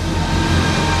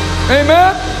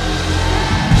 Amen?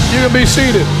 You can be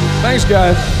seated. Thanks,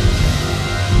 guys.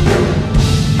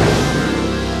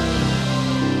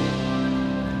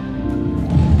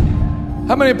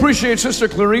 How many appreciate Sister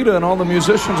Clarita and all the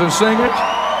musicians and singers?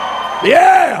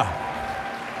 Yeah!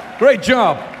 Great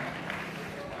job.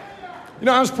 You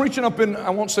know, I was preaching up in,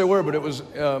 I won't say where, but it was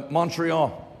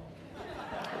Montreal.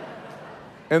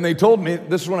 And they told me,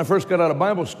 this is when I first got out of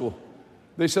Bible school.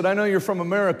 They said, I know you're from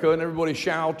America, and everybody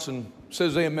shouts and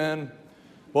says amen,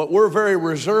 but we're very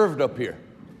reserved up here.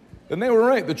 And they were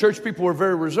right. The church people were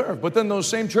very reserved. But then those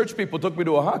same church people took me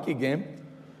to a hockey game.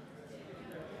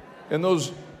 And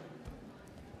those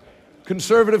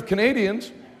conservative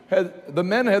Canadians, the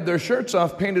men had their shirts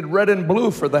off painted red and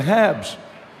blue for the Habs,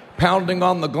 pounding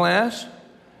on the glass,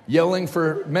 yelling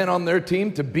for men on their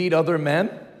team to beat other men.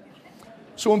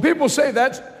 So when people say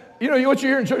that's, you know, what you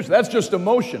hear in church, that's just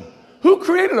emotion. Who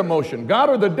created emotion, God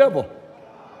or the devil?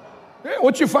 Yeah,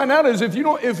 what you find out is if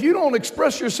you don't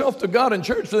express yourself to God in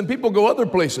church, then people go other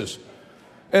places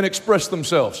and express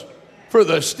themselves. For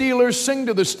the Steelers, sing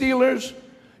to the Steelers,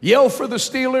 yell for the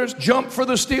Steelers, jump for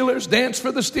the Steelers, dance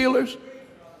for the Steelers,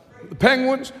 the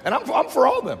Penguins, and I'm for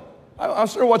all of them. I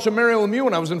started watching Mario Lemieux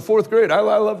when I was in 4th grade. I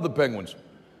love the Penguins.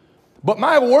 But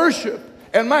my worship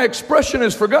and my expression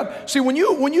is for God. See, when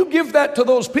you give that to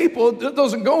those people, it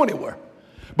doesn't go anywhere.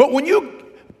 But when you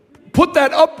put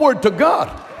that upward to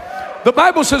God, the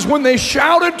Bible says when they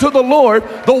shouted to the Lord,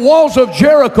 the walls of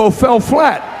Jericho fell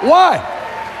flat.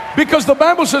 Why? Because the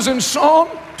Bible says in Psalm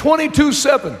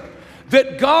 22:7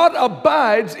 that God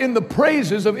abides in the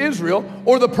praises of Israel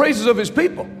or the praises of his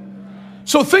people.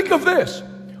 So think of this.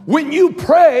 When you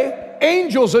pray,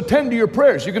 angels attend to your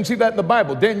prayers. You can see that in the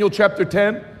Bible. Daniel chapter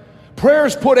 10.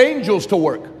 Prayers put angels to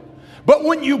work. But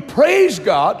when you praise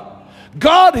God,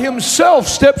 God himself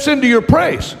steps into your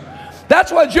praise.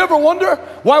 That's why, did you ever wonder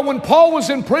why when Paul was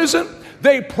in prison,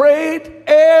 they prayed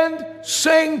and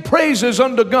sang praises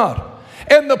unto God?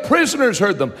 And the prisoners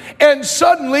heard them. And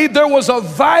suddenly there was a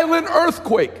violent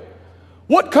earthquake.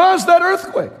 What caused that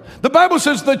earthquake? The Bible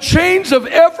says the chains of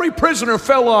every prisoner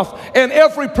fell off and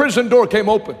every prison door came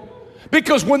open.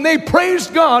 Because when they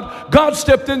praised God, God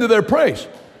stepped into their praise.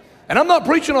 And I'm not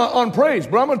preaching on praise,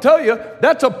 but I'm going to tell you,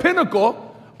 that's a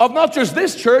pinnacle of not just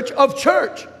this church, of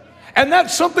church. And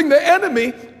that's something the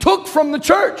enemy took from the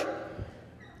church.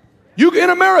 In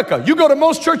America, you go to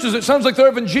most churches, it sounds like they're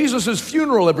having Jesus'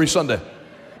 funeral every Sunday.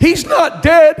 He's not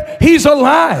dead, he's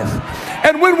alive.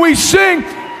 And when we sing,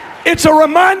 it's a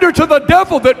reminder to the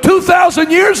devil that 2,000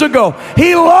 years ago,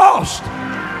 he lost.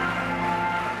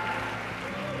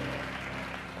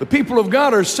 The people of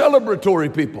God are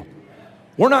celebratory people.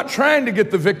 We're not trying to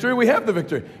get the victory, we have the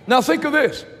victory. Now think of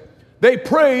this. They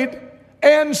prayed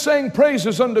and sang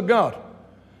praises unto God.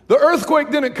 The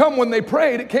earthquake didn't come when they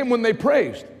prayed, it came when they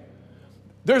praised.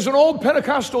 There's an old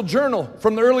Pentecostal journal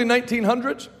from the early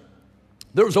 1900s.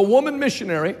 There was a woman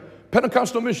missionary,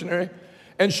 Pentecostal missionary,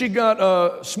 and she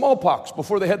got smallpox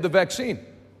before they had the vaccine.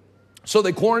 So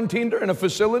they quarantined her in a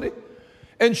facility,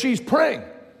 and she's praying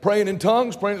in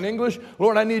tongues, praying in English.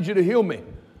 Lord, I need you to heal me.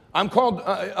 I'm called.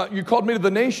 You called me to the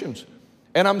nations,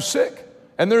 and I'm sick,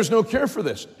 and there's no cure for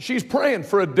this. She's praying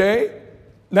for a day,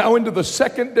 now into the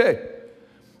second day.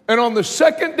 And on the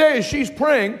second day she's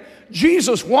praying,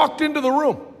 Jesus walked into the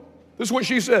room. This is what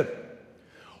she said.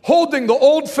 Holding the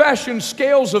old-fashioned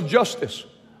scales of justice.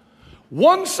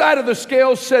 One side of the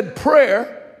scale said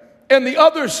prayer, and the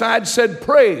other side said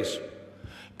praise.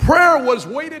 Prayer was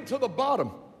weighted to the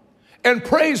bottom, and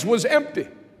praise was empty.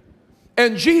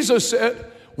 And Jesus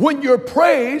said, when your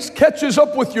praise catches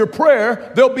up with your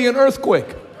prayer, there'll be an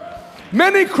earthquake.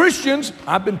 Many Christians,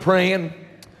 I've been praying,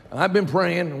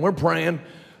 and we're praying,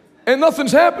 and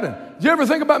nothing's happening. Do you ever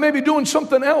think about maybe doing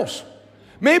something else?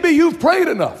 Maybe you've prayed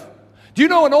enough. Do you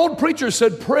know an old preacher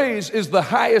said praise is the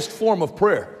highest form of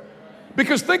prayer?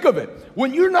 Because think of it,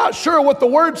 when you're not sure what the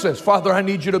word says, Father, I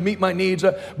need you to meet my needs,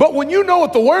 but when you know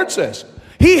what the word says,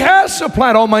 He has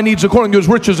supplied all my needs according to His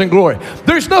riches and glory.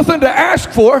 There's nothing to ask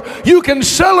for. You can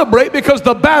celebrate because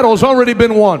the battle's already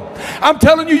been won. I'm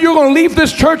telling you, you're going to leave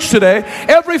this church today.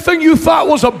 Everything you thought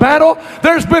was a battle,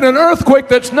 there's been an earthquake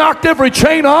that's knocked every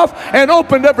chain off and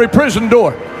opened every prison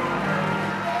door.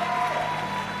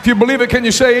 If you believe it, can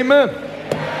you say amen?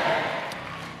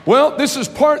 Well, this is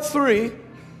part 3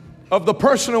 of the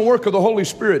personal work of the Holy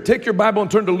Spirit. Take your Bible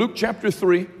and turn to Luke chapter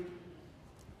 3.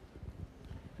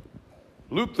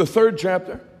 Luke, the 3rd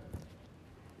chapter.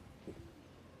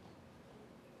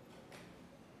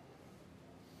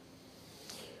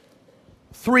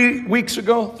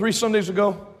 Three Sundays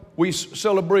ago, we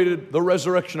celebrated the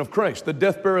resurrection of Christ, the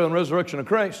death, burial, and resurrection of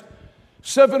Christ.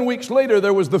 7 weeks later,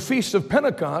 there was the Feast of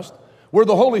Pentecost, where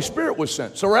the Holy Spirit was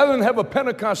sent. So rather than have a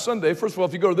Pentecost Sunday, first of all,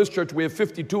 if you go to this church, we have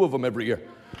 52 of them every year.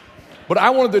 But I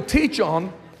wanted to teach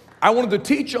on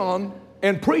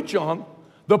and preach on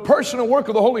the personal work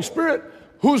of the Holy Spirit,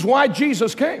 who's why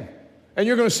Jesus came. And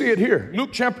you're going to see it here. Luke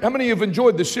chapter, how many of you have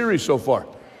enjoyed this series so far?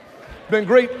 Been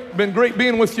great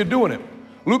being with you doing it.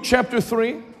 Luke chapter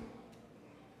 3,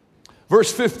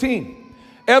 verse 15.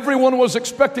 Everyone was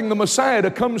expecting the Messiah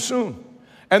to come soon,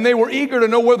 and they were eager to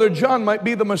know whether John might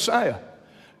be the Messiah.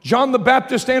 John the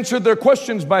Baptist answered their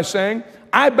questions by saying,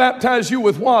 I baptize you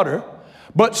with water,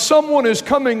 but someone is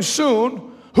coming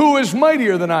soon who is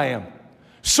mightier than I am.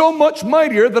 So much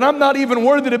mightier that I'm not even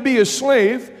worthy to be his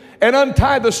slave and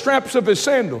untie the straps of his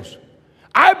sandals.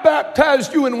 I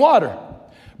baptized you in water,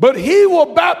 but he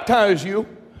will baptize you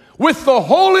with the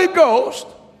Holy Ghost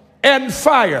and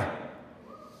fire.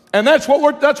 And that's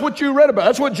what you read about.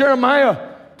 That's what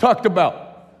Jeremiah talked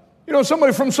about. You know,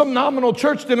 somebody from some nominal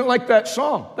church didn't like that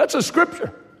song. That's a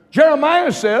scripture.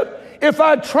 Jeremiah said, if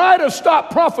I try to stop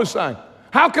prophesying,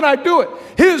 how can I do it?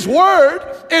 His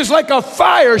word is like a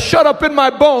fire shut up in my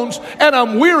bones, and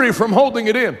I'm weary from holding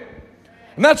it in.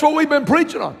 And that's what we've been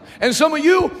preaching on. And some of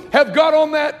you have got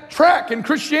on that track in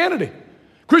Christianity.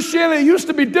 Christianity used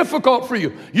to be difficult for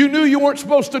you. You knew you weren't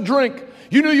supposed to drink.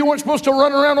 You knew you weren't supposed to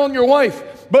run around on your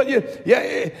wife. But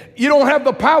you don't have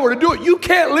the power to do it. You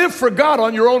can't live for God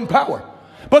on your own power.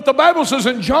 But the Bible says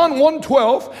in John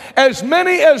 1:12, as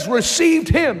many as received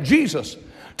him, Jesus,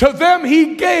 to them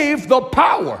he gave the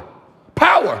power.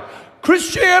 Power.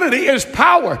 Christianity is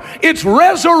power. It's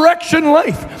resurrection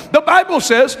life. The Bible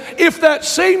says, if that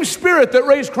same Spirit that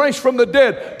raised Christ from the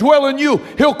dead dwell in you,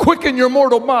 he'll quicken your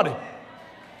mortal body.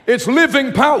 It's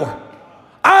living power.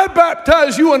 I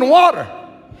baptize you in water,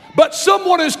 but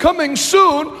someone is coming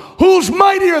soon who's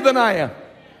mightier than I am.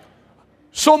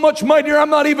 So much mightier, I'm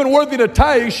not even worthy to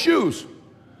tie his shoes.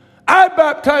 I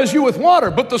baptize you with water,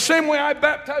 but the same way I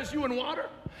baptize you in water,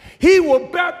 he will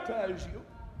baptize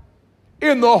you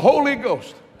in the Holy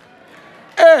Ghost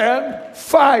and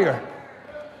fire.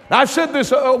 Now, I've said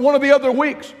this one of the other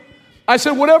weeks. I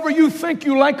said, whatever you think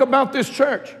you like about this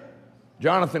church,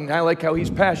 Jonathan, I like how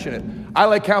he's passionate. I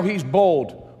like how he's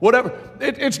bold. Whatever.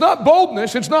 It's not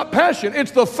boldness. It's not passion. It's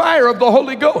the fire of the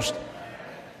Holy Ghost.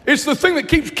 It's the thing that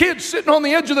keeps kids sitting on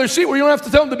the edge of their seat where you don't have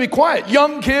to tell them to be quiet.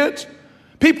 Young kids,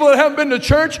 people that haven't been to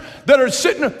church, that are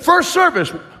sitting first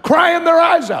service, crying their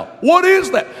eyes out. What is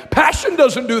that? Passion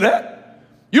doesn't do that.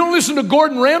 You don't listen to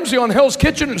Gordon Ramsay on Hell's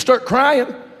Kitchen and start crying.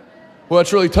 Well,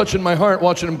 that's really touching my heart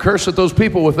watching him curse at those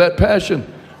people with that passion.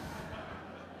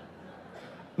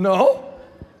 No.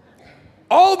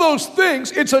 All those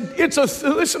things,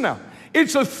 listen now,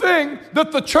 it's a thing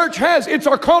that the church has. It's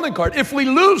our calling card. If we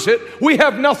lose it, we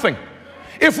have nothing.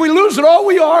 If we lose it, all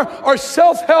we are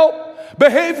self-help,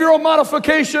 behavioral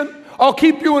modification. I'll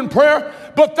keep you in prayer.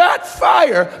 But that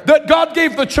fire that God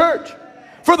gave the church,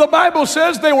 for the Bible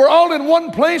says they were all in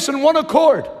one place in one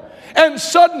accord. And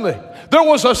suddenly there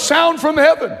was a sound from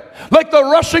heaven, like the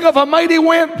rushing of a mighty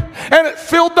wind, and it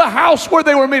filled the house where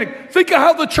they were meeting. Think of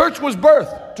how the church was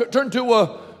birthed.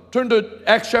 Turn to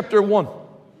Acts chapter 1.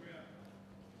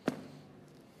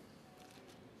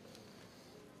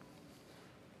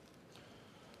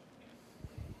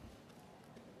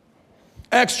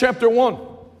 Acts chapter 1.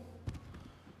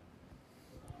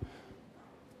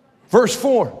 Verse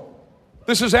 4.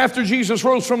 This is after Jesus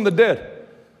rose from the dead.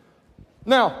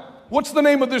 Now, what's the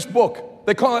name of this book?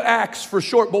 They call it Acts for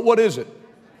short, but what is it?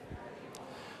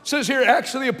 It says here,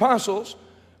 Acts of the Apostles,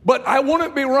 but I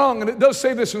wouldn't be wrong, and it does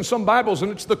say this in some Bibles,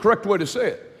 and it's the correct way to say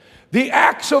it. The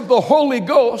acts of the Holy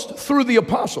Ghost through the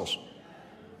apostles.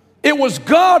 It was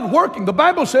God working. The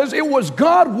Bible says it was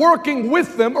God working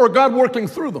with them or God working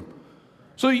through them.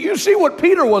 So you see what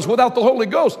Peter was without the Holy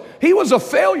Ghost. He was a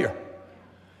failure.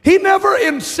 He never,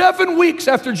 in 7 weeks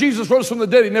after Jesus rose from the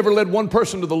dead, he never led one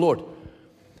person to the Lord.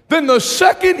 Then the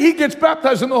second he gets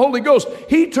baptized in the Holy Ghost,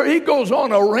 he goes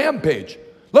on a rampage,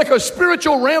 like a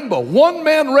spiritual Rambo,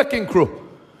 one-man wrecking crew,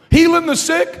 healing the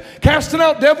sick, casting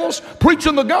out devils,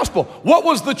 preaching the gospel. What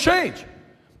was the change?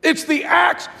 It's the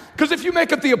Acts, because if you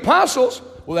make it the apostles,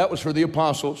 well, that was for the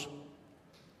apostles,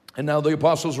 and now the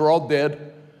apostles are all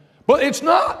dead. But it's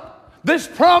not. This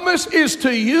promise is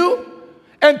to you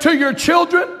and to your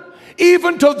children,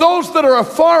 even to those that are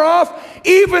afar off,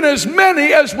 even as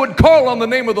many as would call on the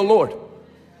name of the Lord.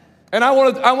 And I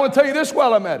want to tell you this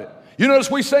while I'm at it. You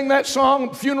notice we sang that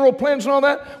song, funeral plans and all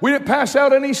that. We didn't pass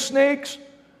out any snakes.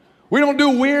 We don't do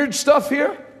weird stuff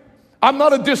here. I'm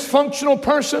not a dysfunctional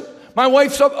person. My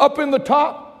wife's up in the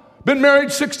top. Been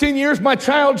married 16 years. My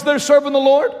child's there serving the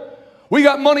Lord. We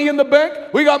got money in the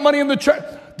bank. We got money in the church.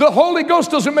 The Holy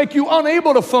Ghost doesn't make you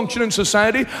unable to function in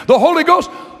society. The Holy Ghost,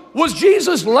 was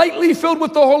Jesus lightly filled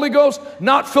with the Holy Ghost,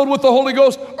 not filled with the Holy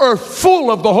Ghost, or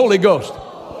full of the Holy Ghost?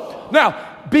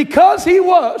 Now, because he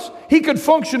could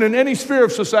function in any sphere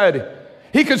of society.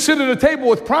 He could sit at a table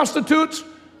with prostitutes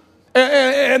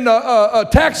and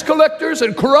tax collectors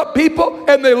and corrupt people,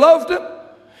 and they loved him.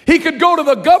 He could go to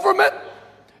the government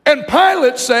and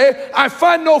Pilate say, I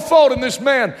find no fault in this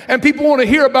man, and people want to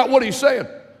hear about what he's saying.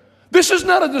 This is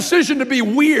not a decision to be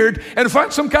weird and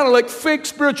find some kind of like fake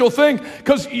spiritual thing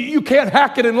because you can't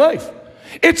hack it in life.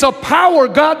 It's a power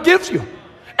God gives you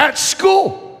at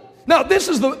school. Now, this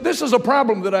is a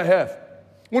problem that I have.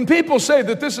 When people say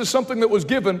that this is something that was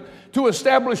given to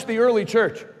establish the early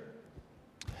church,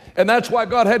 and that's why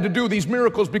God had to do these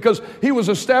miracles, because he was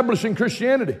establishing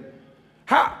Christianity.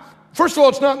 How? First of all,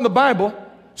 it's not in the Bible.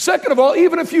 Second of all,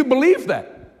 even if you believe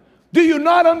that, do you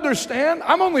not understand?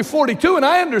 I'm only 42 and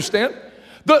I understand.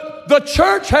 The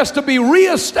church has to be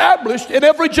reestablished in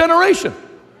every generation.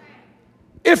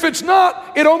 If it's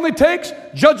not, it only takes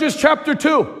Judges chapter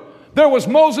 2. There was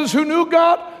Moses who knew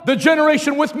God, the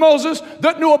generation with Moses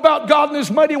that knew about God and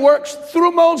his mighty works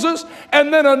through Moses,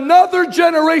 and then another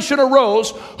generation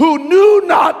arose who knew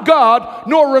not God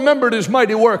nor remembered his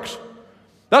mighty works.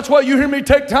 That's why you hear me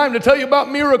take time to tell you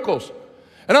about miracles.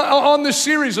 And on this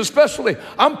series especially,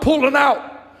 I'm pulling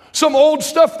out some old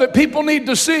stuff that people need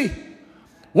to see.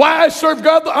 Why I serve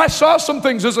God, I saw some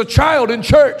things as a child in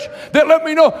church that let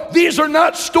me know these are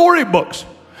not storybooks.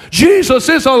 Jesus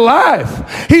is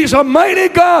alive. He's a mighty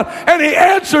God, and he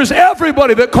answers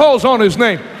everybody that calls on his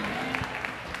name.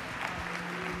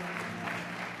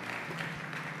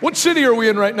 What city are we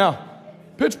in right now?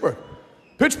 Pittsburgh.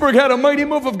 Pittsburgh had a mighty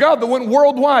move of God that went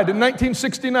worldwide in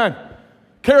 1969.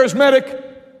 Charismatic.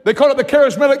 They call it the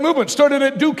charismatic movement. Started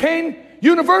at Duquesne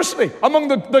University among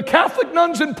the Catholic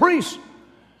nuns and priests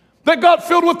that got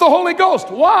filled with the Holy Ghost.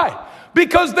 Why?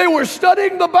 Because they were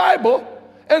studying the Bible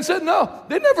and said, no,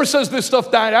 it never says this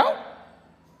stuff died out.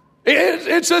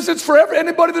 It says it's for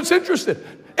anybody that's interested.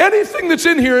 Anything that's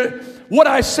in here, what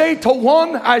I say to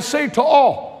one, I say to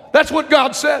all. That's what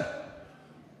God said.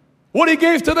 What he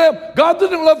gave to them. God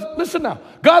didn't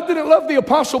love the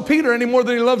Apostle Peter any more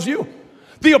than he loves you.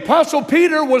 The Apostle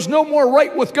Peter was no more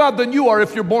right with God than you are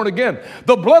if you're born again.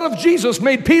 The blood of Jesus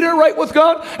made Peter right with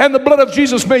God, and the blood of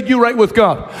Jesus made you right with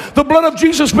God. The blood of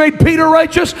Jesus made Peter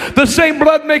righteous. The same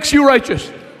blood makes you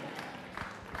righteous.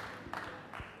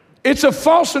 It's a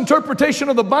false interpretation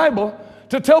of the Bible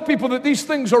to tell people that these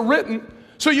things are written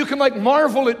so you can like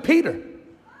marvel at Peter,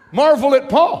 marvel at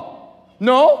Paul.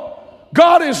 No,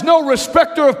 God is no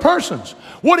respecter of persons.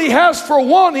 What he has for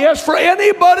one, he has for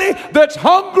anybody that's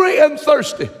hungry and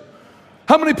thirsty.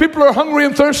 How many people are hungry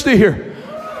and thirsty here?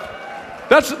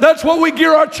 That's what we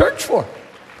gear our church for.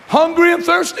 Hungry and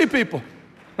thirsty people.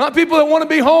 Not people that want to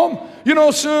be home,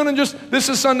 soon and just, this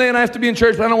is Sunday and I have to be in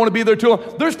church, but I don't want to be there too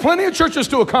long. There's plenty of churches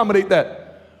to accommodate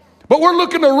that. But we're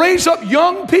looking to raise up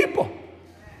young people.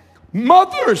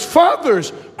 Mothers,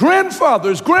 fathers,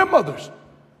 grandfathers, grandmothers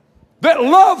that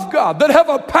love God, that have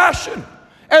a passion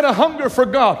and a hunger for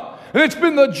God. And it's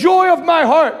been the joy of my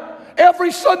heart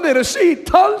every Sunday to see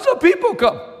tons of people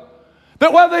come.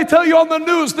 That while they tell you on the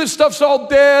news, this stuff's all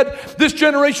dead, this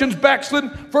generation's backslidden.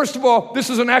 First of all,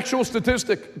 this is an actual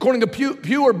statistic, according to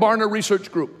Pew or Barna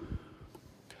Research Group.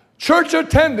 Church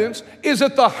attendance is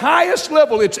at the highest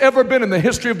level it's ever been in the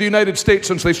history of the United States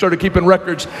since they started keeping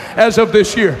records as of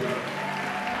this year.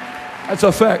 That's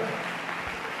a fact.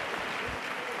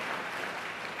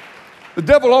 The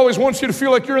devil always wants you to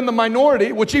feel like you're in the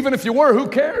minority, which even if you were, who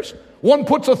cares? One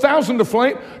puts 1,000 to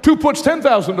flight, two puts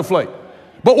 10,000 to flight.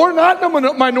 But we're not in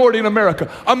a minority in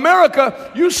America.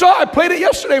 America, you saw, I played it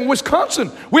yesterday in Wisconsin.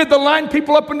 We had to line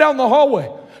people up and down the hallway.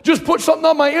 Just put something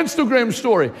on my Instagram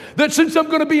story that since I'm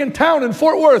going to be in town in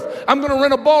Fort Worth, I'm going to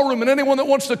rent a ballroom and anyone that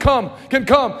wants to come can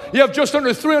come. You have just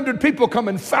under 300 people come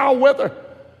in foul weather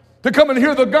to come and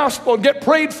hear the gospel and get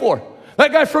prayed for.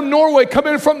 That guy from Norway come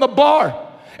in from the bar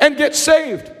and get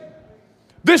saved.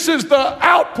 This is the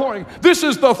outpouring. This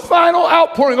is the final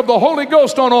outpouring of the Holy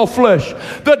Ghost on all flesh.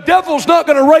 The devil's not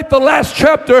going to write the last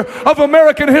chapter of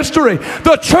American history.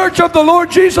 The church of the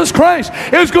Lord Jesus Christ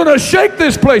is going to shake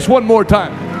this place one more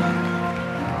time.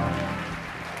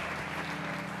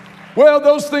 Well,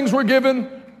 those things were given,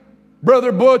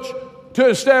 Brother Butch, to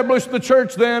establish the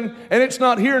church then, and it's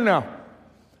not here now.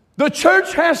 The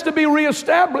church has to be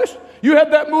reestablished. You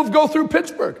had that move go through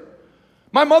Pittsburgh.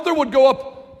 My mother would go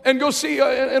up and go see,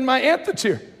 and my aunt that's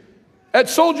here, at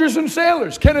Soldiers and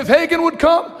Sailors. Kenneth Hagin would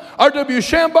come. R.W.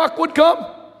 Shambach would come.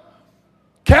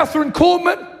 Catherine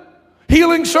Kuhlman,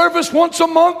 healing service once a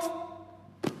month.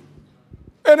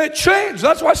 And it changed.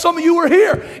 That's why some of you were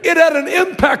here. It had an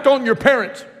impact on your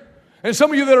parents. And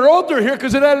some of you that are older are here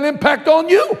because it had an impact on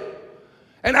you.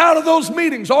 And out of those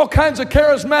meetings, all kinds of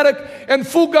charismatic and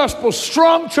full gospel,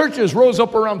 strong churches rose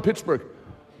up around Pittsburgh.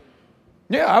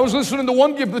 Yeah, I was listening to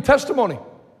one give the testimony.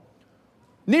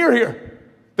 Near here,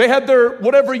 they had their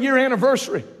whatever year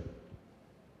anniversary.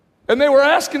 And they were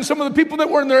asking some of the people that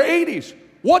were in their 80s,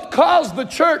 what caused the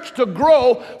church to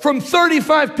grow from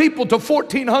 35 people to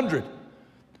 1,400?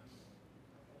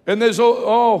 And there's,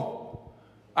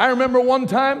 I remember one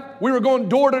time we were going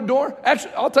door to door.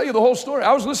 Actually, I'll tell you the whole story.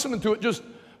 I was listening to it, just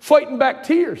fighting back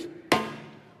tears.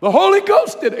 The Holy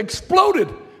Ghost exploded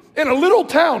in a little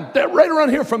town that right around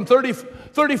here from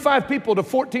 35 people to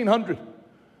 1,400.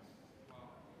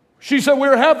 She said we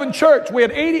were having church. We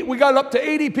got up to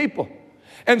 80 people.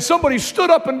 And somebody stood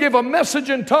up and gave a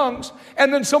message in tongues,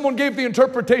 and then someone gave the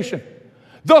interpretation.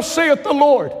 Thus saith the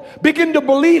Lord, begin to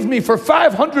believe me for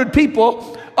 500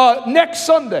 people next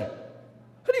Sunday.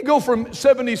 How do you go from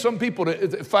 70 some people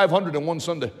to 500 in one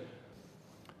Sunday?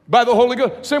 By the Holy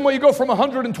Ghost. Same way you go from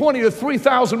 120 to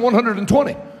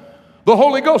 3,120. The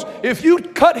Holy Ghost. If you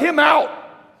cut him out,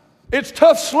 it's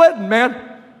tough sledding, man.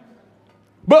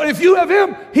 But if you have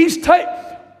him, he's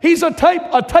a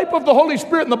type of the Holy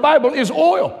Spirit in the Bible is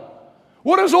oil.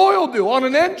 What does oil do on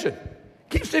an engine?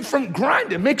 Keeps it from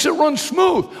grinding, makes it run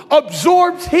smooth,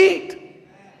 absorbs heat.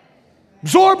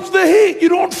 Absorbs the heat, you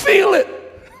don't feel it.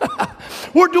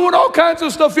 We're doing all kinds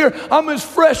of stuff here. I'm as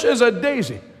fresh as a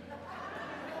daisy.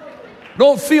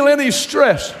 Don't feel any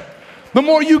stress. The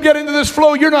more you get into this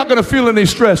flow, you're not going to feel any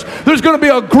stress. There's going to be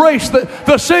a grace,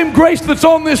 the same grace that's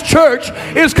on this church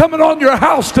is coming on your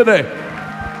house today.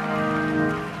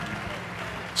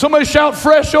 Somebody shout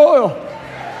fresh oil.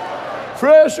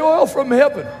 Fresh oil from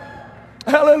heaven.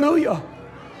 Hallelujah.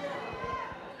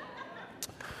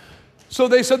 So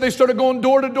they said they started going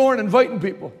door to door and inviting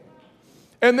people.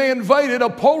 And they invited a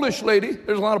Polish lady.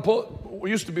 There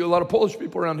used to be a lot of Polish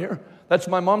people around here. That's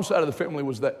my mom's side of the family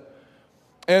was that.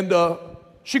 And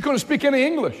she couldn't speak any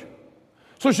English.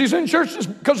 So she's in church just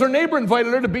because her neighbor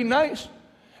invited her to be nice.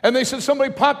 And they said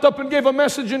somebody popped up and gave a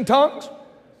message in tongues.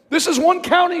 This is one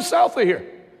county south of here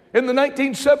in the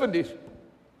 1970s.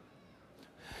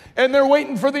 And they're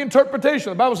waiting for the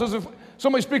interpretation. The Bible says if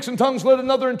somebody speaks in tongues, let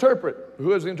another interpret.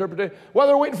 Who has the interpretation? While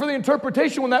they're waiting for the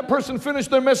interpretation, when that person finished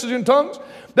their message in tongues,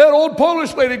 that old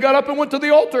Polish lady got up and went to the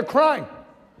altar crying.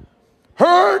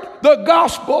 Heard the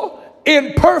gospel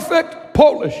in perfect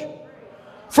Polish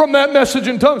from that message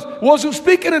in tongues. Wasn't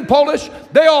speaking in Polish.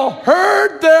 They all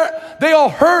heard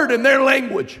in their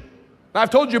language. I've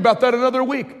told you about that another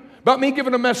week. About me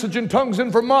giving a message in tongues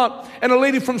in Vermont and a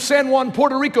lady from San Juan,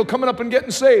 Puerto Rico coming up and getting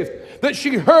saved. That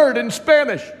she heard in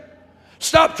Spanish.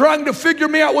 Stop trying to figure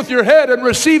me out with your head and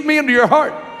receive me into your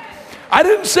heart. I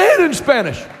didn't say it in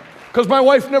Spanish because my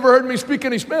wife never heard me speak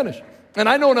any Spanish. And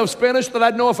I know enough Spanish that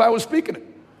I'd know if I was speaking it.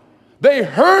 They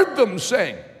heard them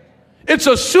saying, it's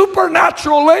a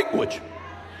supernatural language.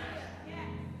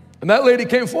 And that lady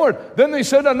came forward. Then they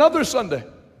said another Sunday,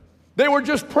 they were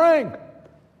just praying.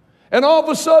 And all of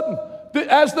a sudden,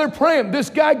 as they're praying, this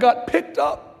guy got picked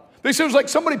up. They said it was like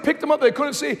somebody picked him up they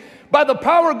couldn't see by the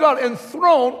power of God and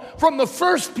thrown from the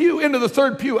first pew into the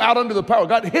third pew out under the power.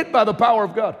 Got hit by the power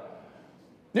of God.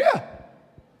 Yeah.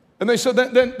 And they said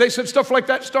then they said stuff like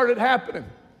that started happening.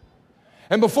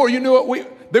 And before you knew it,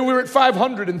 we were at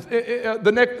 500. And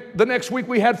the next week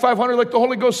we had 500 like the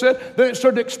Holy Ghost said. Then it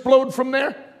started to explode from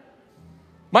there.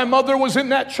 My mother was in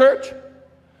that church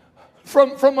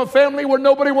from a family where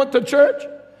nobody went to church.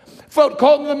 Felt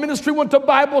called in the ministry, went to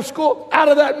Bible school. Out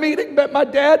of that meeting, met my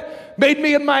dad, made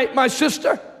me and my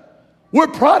sister. We're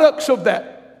products of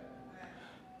that.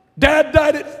 Dad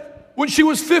died when she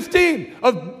was 15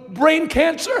 of brain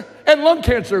cancer and lung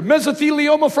cancer,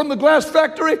 mesothelioma from the glass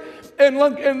factory,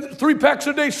 and 3 packs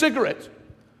a day cigarettes.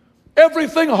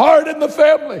 Everything hard in the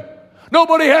family.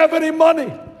 Nobody have any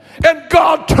money. And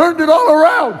God turned it all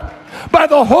around by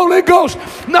the Holy Ghost.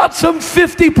 Not some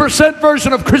 50%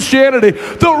 version of Christianity.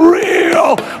 The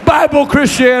real Bible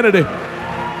Christianity.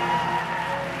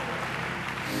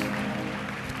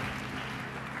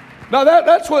 Now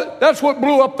that's what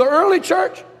blew up the early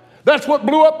church. That's what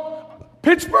blew up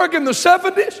Pittsburgh in the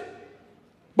 70s.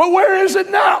 But where is it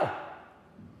now?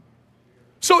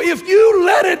 So if you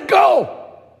let it go,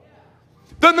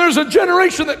 then there's a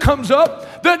generation that comes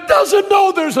up that doesn't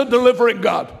know there's a delivering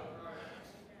God.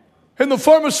 And the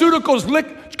pharmaceuticals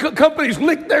companies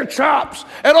lick their chops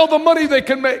at all the money they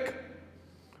can make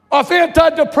off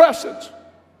antidepressants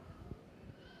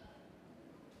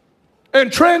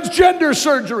and transgender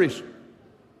surgeries. $1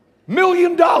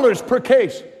 million per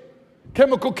case.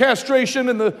 Chemical castration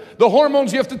and the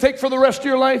hormones you have to take for the rest of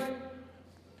your life.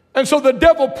 And so the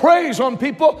devil preys on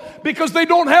people because they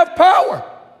don't have power.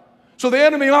 So the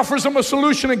enemy offers them a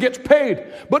solution and gets paid.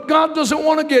 But God doesn't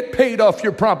want to get paid off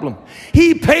your problem.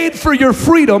 He paid for your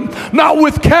freedom, not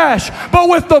with cash, but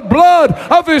with the blood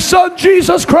of His Son,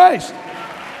 Jesus Christ.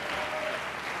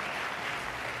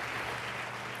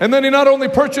 And then He not only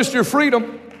purchased your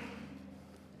freedom,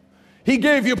 He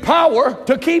gave you power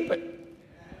to keep it.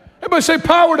 Everybody say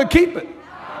power to keep it.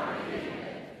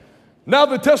 Now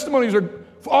the testimonies are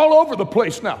all over the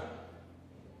place now.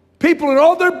 People in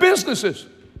all their businesses.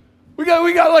 We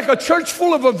got like a church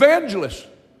full of evangelists.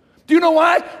 Do you know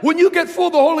why? When you get full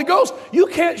of the Holy Ghost, you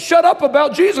can't shut up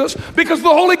about Jesus because the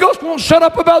Holy Ghost won't shut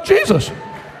up about Jesus.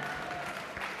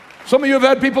 Some of you have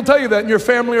had people tell you that in your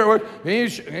family or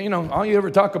you know, all you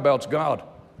ever talk about is God.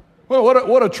 Well,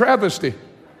 what a travesty.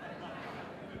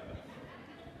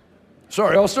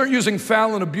 Sorry, I'll start using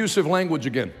foul and abusive language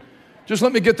again. Just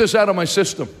let me get this out of my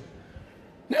system.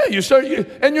 Yeah,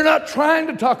 and you're not trying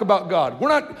to talk about God. We're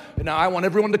not, now I want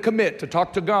everyone to commit to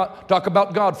talk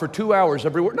about God for 2 hours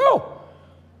every word. No.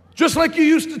 Just like you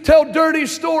used to tell dirty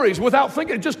stories without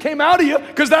thinking, it just came out of you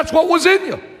because that's what was in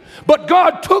you. But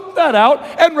God took that out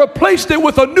and replaced it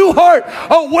with a new heart,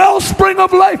 a wellspring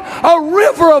of life, a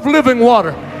river of living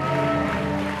water.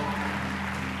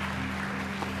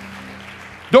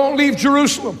 Don't leave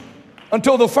Jerusalem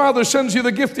until the Father sends you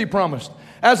the gift He promised.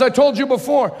 As I told you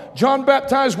before, John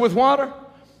baptized with water,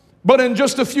 but in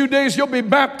just a few days you'll be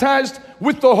baptized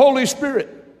with the Holy Spirit.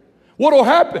 What will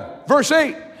happen? Verse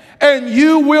 8, and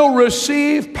you will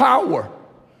receive power.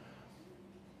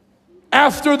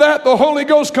 After that, the Holy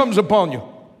Ghost comes upon you.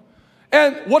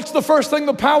 And what's the first thing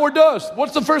the power does?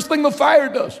 What's the first thing the fire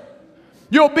does?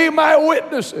 You'll be my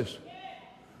witnesses.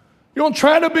 You don't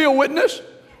try to be a witness.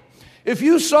 If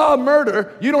you saw a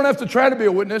murder, you don't have to try to be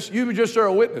a witness. You just are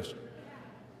a witness.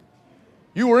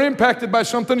 You were impacted by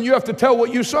something and you have to tell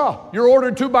what you saw. You're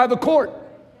ordered to by the court.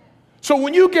 So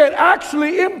when you get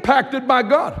actually impacted by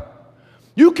God,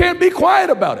 you can't be quiet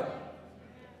about it.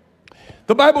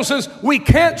 The Bible says we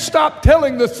can't stop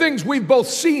telling the things we've both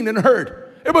seen and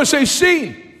heard. Everybody say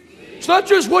seen. It's not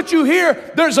just what you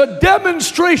hear. There's a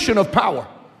demonstration of power.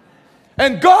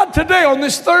 And God today on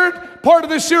this third part of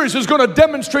this series is going to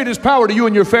demonstrate His power to you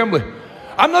and your family.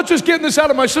 I'm not just getting this out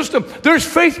of my system. There's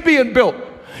faith being built.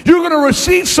 You're going to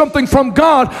receive something from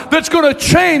God that's going to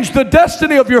change the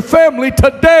destiny of your family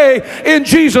today in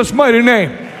Jesus' mighty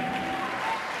name.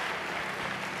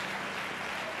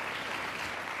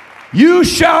 You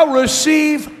shall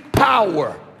receive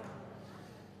power.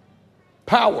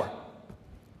 Power.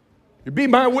 You'll be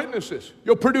my witnesses.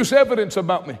 You'll produce evidence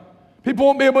about me. People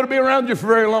won't be able to be around you for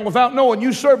very long without knowing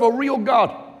you serve a real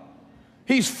God.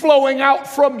 He's flowing out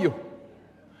from you,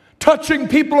 touching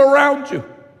people around you.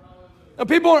 Now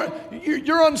people are,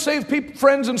 your unsaved people,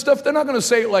 friends and stuff, they're not going to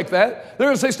say it like that. They're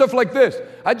going to say stuff like this: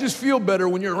 I just feel better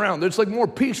when you're around. It's like more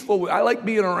peaceful. I like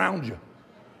being around you.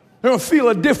 They're going to feel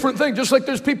a different thing, just like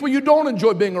there's people you don't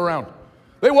enjoy being around.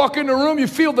 They walk in the room, you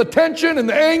feel the tension and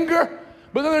the anger,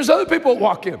 but then there's other people that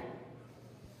walk in.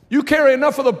 You carry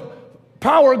enough of the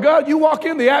power of God, you walk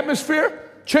in, the atmosphere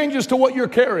changes to what you're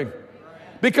carrying.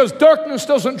 Because darkness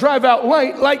doesn't drive out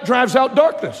light, light drives out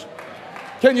darkness.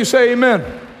 Can you say amen?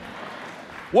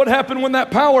 What happened when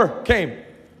that power came?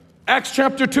 Acts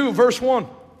chapter 2, verse 1.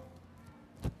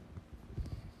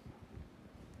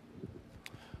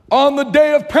 On the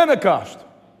day of Pentecost,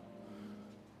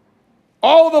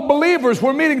 all the believers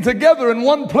were meeting together in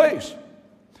one place.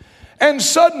 And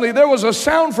suddenly there was a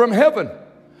sound from heaven,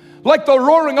 like the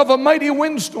roaring of a mighty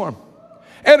windstorm.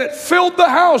 And it filled the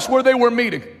house where they were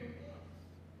meeting.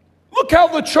 Look how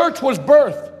the church was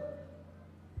birthed.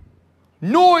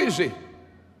 Noisy.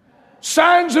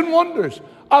 Signs and wonders.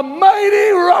 A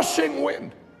mighty rushing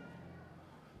wind.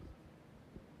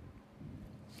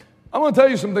 I'm going to tell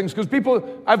you some things, because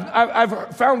people,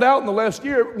 I've found out in the last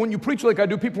year, when you preach like I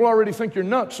do, people already think you're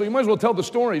nuts. So you might as well tell the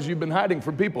stories you've been hiding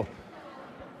from people.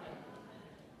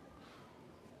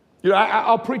 You know,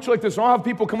 I'll preach like this, and I'll have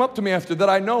people come up to me after that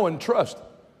I know and trust.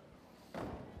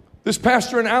 This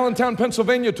pastor in Allentown,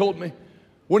 Pennsylvania told me,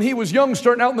 when he was young,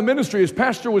 starting out in the ministry, his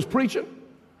pastor was preaching,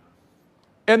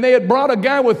 and they had brought a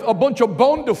guy with a bunch of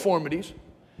bone deformities.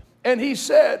 And he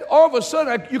said, all of a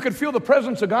sudden, you could feel the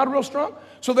presence of God real strong.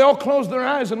 So they all closed their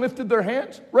eyes and lifted their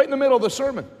hands right in the middle of the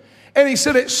sermon. And he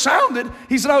said,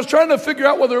 he said, I was trying to figure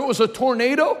out whether it was a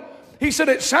tornado. He said,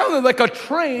 it sounded like a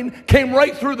train came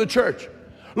right through the church.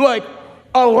 Like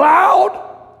a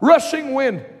loud, rushing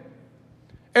wind.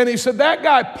 And he said, that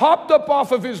guy popped up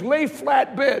off of his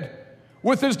lay-flat bed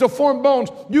with his deformed bones.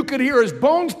 You could hear his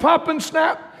bones pop and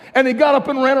snap. And he got up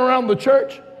and ran around the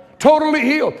church. Totally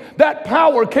healed. That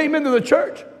power came into the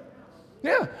church.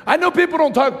 Yeah, I know people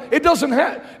don't talk. It doesn't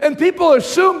happen. And people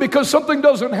assume because something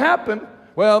doesn't happen,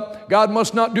 well, God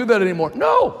must not do that anymore.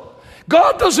 No,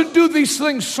 God doesn't do these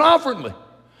things sovereignly.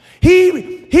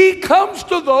 He comes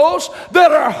to those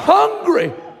that are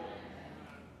hungry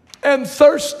and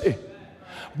thirsty.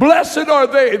 Blessed are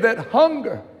they that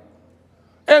hunger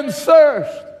and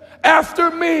thirst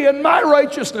after me and my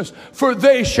righteousness, for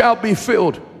they shall be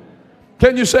filled.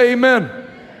 Can you say amen?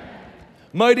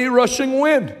 Mighty rushing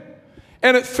wind.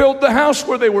 And it filled the house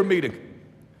where they were meeting.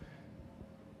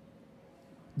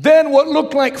 Then what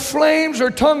looked like flames or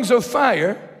tongues of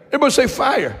fire, everybody say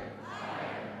fire,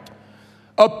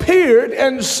 appeared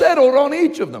and settled on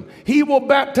each of them. He will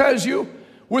baptize you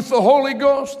with the Holy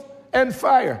Ghost and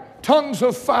fire. Tongues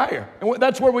of fire. And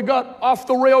that's where we got off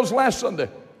the rails last Sunday.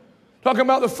 Talking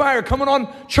about the fire coming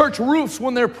on church roofs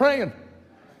when they're praying.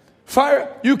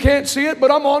 Fire, you can't see it, but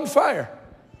I'm on fire.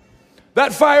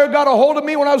 That fire got a hold of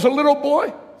me when I was a little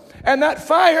boy, and that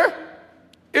fire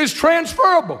is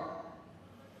transferable.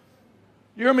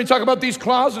 You hear me talk about these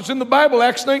claws? It's in the Bible,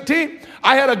 Acts 19.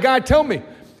 I had a guy tell me,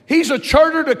 he's a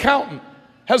chartered accountant,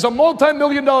 has a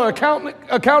multi-million-dollar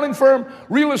accounting firm,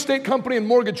 real estate company, and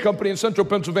mortgage company in central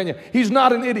Pennsylvania. He's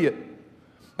not an idiot.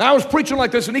 Now, I was preaching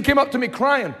like this, and he came up to me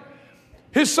crying.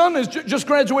 His son has just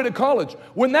graduated college.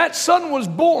 When that son was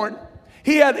born,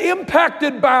 he had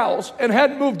impacted bowels and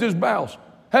hadn't moved his bowels.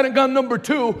 Hadn't gone number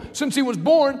 2 since he was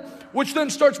born, which then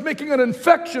starts making an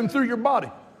infection through your body.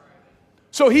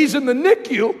 So he's in the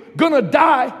NICU, gonna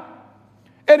die,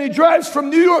 and he drives from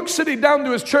New York City down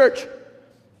to his church,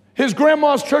 his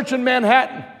grandma's church in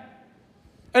Manhattan,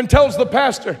 and tells the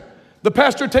pastor. The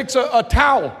pastor takes a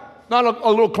towel, not a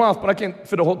little cloth, but I can't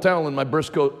fit a whole towel in my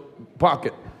Briscoe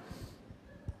pocket.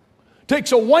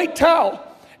 Takes a white towel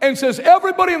and says,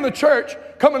 everybody in the church,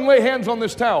 come and lay hands on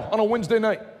this towel on a Wednesday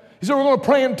night. He said, we're going to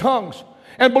pray in tongues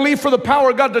and believe for the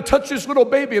power of God to touch this little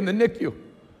baby in the NICU.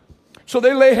 So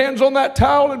they lay hands on that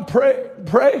towel and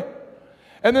pray.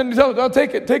 And then he tells them,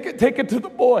 take it to the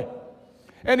boy.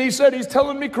 And he said, he's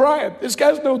telling me crying. This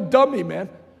guy's no dummy, man.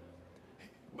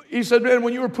 He said, man,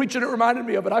 when you were preaching, it reminded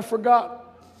me of it. I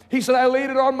forgot. He said, I laid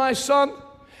it on my son.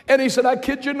 And he said, I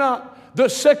kid you not. The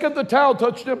second the towel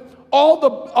touched him,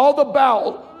 all the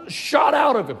bowel shot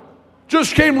out of him.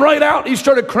 Just came right out. He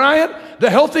started crying. The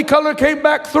healthy color came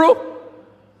back through.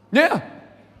 Yeah.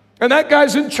 And that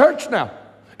guy's in church now.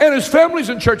 And his family's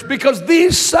in church because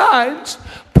these signs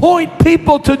point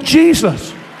people to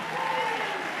Jesus.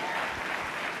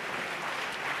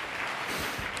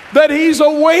 That he's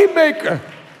a way maker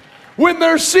when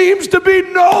there seems to be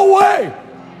no way.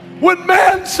 When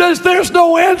man says there's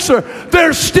no answer,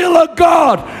 there's still a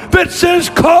God that says,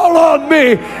 call on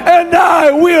me and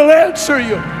I will answer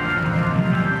you.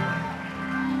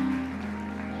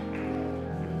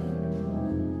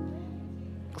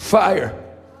 Fire.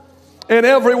 And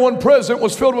everyone present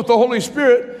was filled with the Holy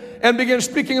Spirit and began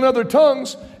speaking in other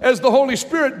tongues as the Holy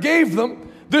Spirit gave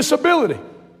them this ability.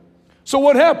 So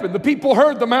what happened? The people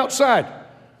heard them outside.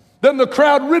 Then the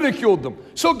crowd ridiculed them.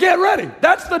 So get ready.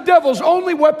 That's the devil's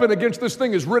only weapon against this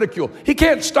thing is ridicule. He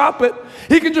can't stop it.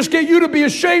 He can just get you to be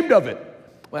ashamed of it.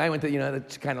 Well, I went to,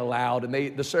 it's kind of loud, and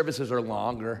the services are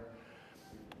longer.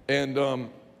 And,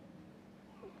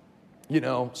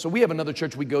 so we have another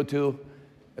church we go to,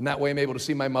 and that way I'm able to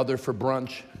see my mother for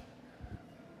brunch.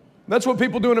 That's what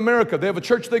people do in America. They have a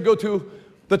church they go to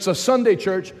that's a Sunday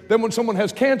church. Then when someone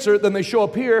has cancer, then they show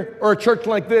up here, or a church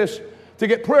like this, to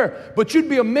get prayer. But you'd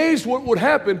be amazed what would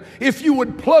happen if you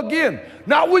would plug in,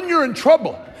 not when you're in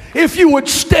trouble, if you would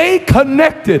stay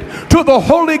connected to the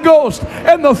Holy Ghost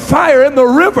and the fire and the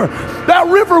river. That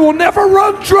river will never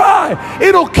run dry.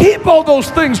 It'll keep all those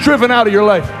things driven out of your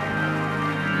life.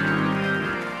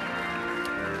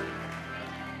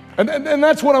 And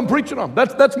that's what I'm preaching on.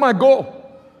 That's my goal.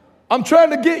 I'm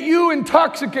trying to get you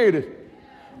intoxicated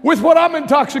with what I'm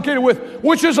intoxicated with,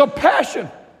 which is a passion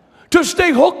to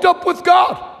stay hooked up with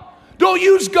God. Don't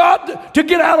use God to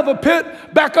get out of a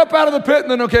pit, back up out of the pit, and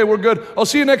then, okay, we're good. I'll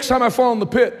see you next time I fall in the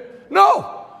pit.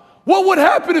 No. What would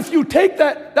happen if you take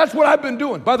that? That's what I've been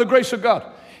doing, by the grace of God.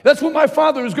 That's what my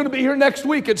father is going to be here next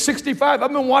week at 65.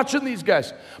 I've been watching these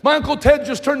guys. My Uncle Ted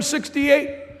just turned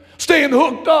 68, staying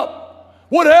hooked up.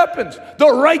 What happens? The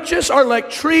righteous are like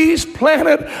trees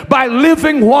planted by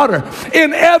living water.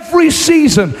 In every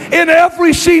season,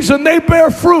 they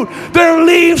bear fruit. Their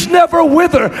leaves never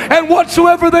wither, and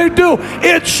whatsoever they do,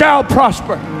 it shall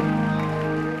prosper.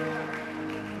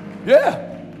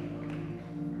 Yeah.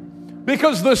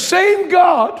 Because the same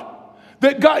God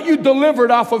that got you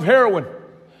delivered off of heroin,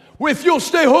 if you'll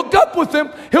stay hooked up with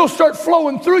him, he'll start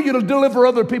flowing through you to deliver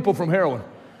other people from heroin.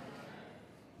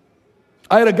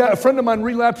 I had a friend of mine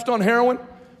relapsed on heroin,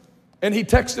 and he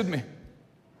texted me,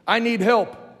 I need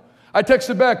help. I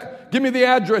texted back, give me the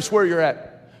address where you're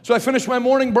at. So I finished my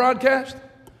morning broadcast,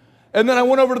 and then I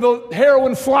went over to the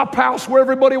heroin flop house where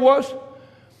everybody was.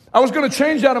 I was going to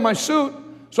change out of my suit,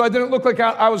 so I didn't look like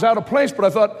I was out of place, but I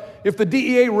thought, if the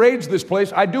DEA raids this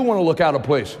place, I do want to look out of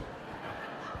place.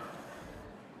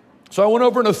 So I went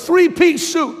over in a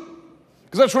 3-piece suit,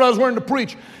 because that's what I was wearing to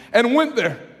preach, and went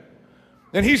there.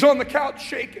 And he's on the couch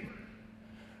shaking.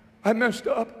 I messed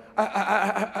up.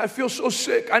 I feel so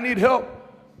sick. I need help.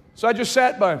 So I just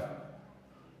sat by him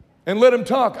and let him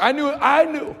talk. I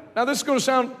knew. Now this is going to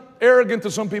sound arrogant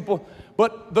to some people,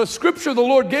 but the scripture the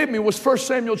Lord gave me was 1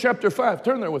 Samuel chapter 5.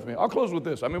 Turn there with me. I'll close with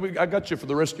this. I got you for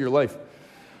the rest of your life.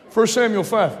 1 Samuel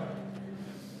 5.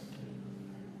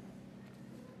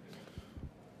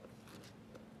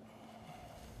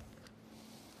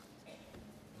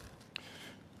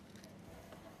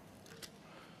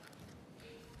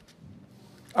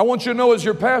 I want you to know as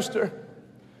your pastor,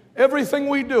 everything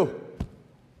we do,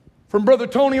 from Brother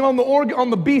Tony on the organ, on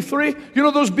the B3, you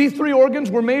know those B3 organs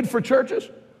were made for churches?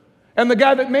 And the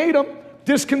guy that made them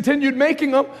discontinued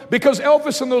making them because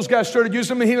Elvis and those guys started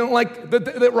using them, and he didn't like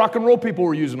that rock and roll people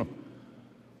were using them.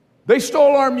 They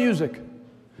stole our music.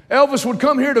 Elvis would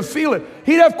come here to feel it.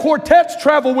 He'd have quartets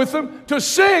travel with him to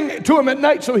sing to him at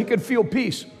night so he could feel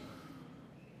peace. And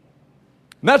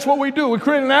that's what we do. We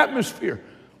create an atmosphere.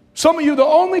 Some of you, the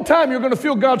only time you're going to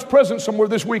feel God's presence somewhere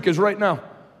this week is right now.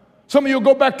 Some of you will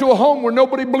go back to a home where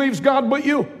nobody believes God but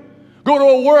you. Go to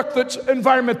a work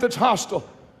environment that's hostile.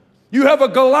 You have a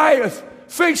Goliath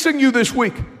facing you this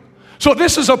week. So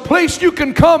this is a place you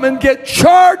can come and get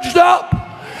charged up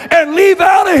and leave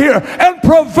out of here and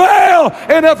prevail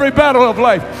in every battle of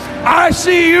life. I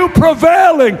see you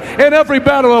prevailing in every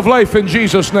battle of life in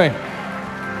Jesus' name.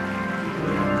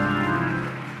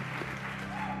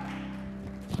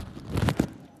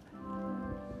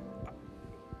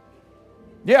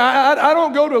 Yeah, I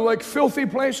don't go to like filthy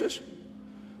places,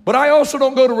 but I also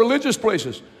don't go to religious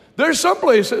places. There's some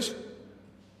places,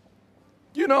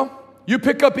 you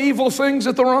pick up evil things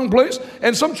at the wrong place,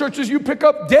 and some churches you pick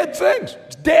up dead things.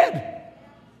 It's dead.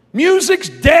 Music's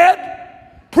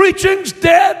dead. Preaching's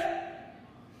dead.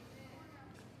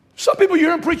 Some people you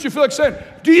hear him preach, you feel like saying,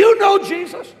 do you know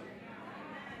Jesus?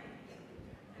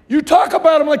 You talk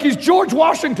about him like he's George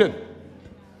Washington.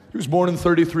 He was born in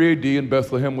 33 AD in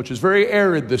Bethlehem, which is very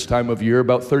arid this time of year,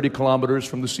 about 30 kilometers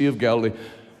from the Sea of Galilee.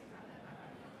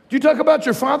 Do you talk about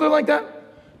your father like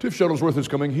that? Tiff Shuttlesworth is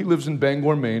coming. He lives in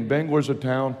Bangor, Maine. Bangor's a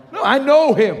town. No, I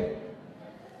know him.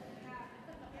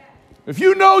 If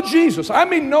you know Jesus, I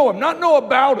mean know him, not know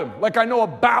about him, like I know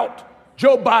about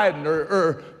Joe Biden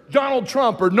or Donald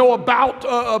Trump or know about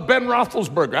Ben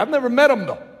Roethlisberger. I've never met him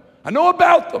though. I know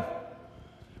about them.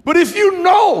 But if you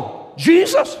know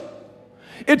Jesus,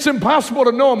 it's impossible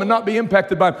to know him and not be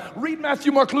impacted by him. Read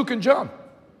Matthew, Mark, Luke, and John.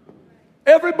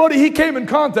 Everybody he came in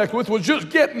contact with was just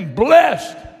getting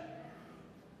blessed.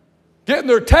 Getting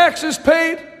their taxes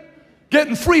paid,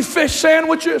 getting free fish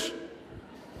sandwiches,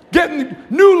 getting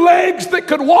new legs that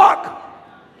could walk,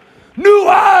 new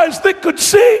eyes that could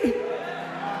see.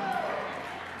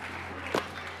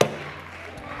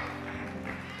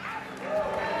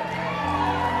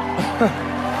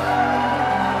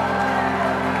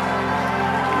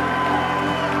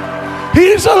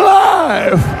 He's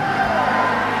alive.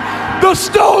 The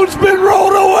stone's been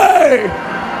rolled away.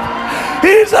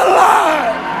 He's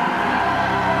alive.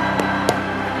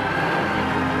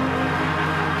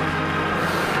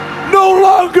 No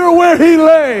longer where he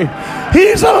lay.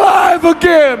 He's alive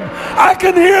again. I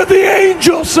can hear the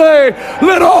angel say,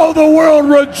 let all the world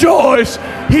rejoice.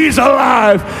 He's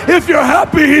alive. If you're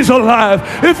happy, he's alive.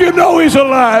 If you know he's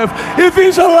alive. If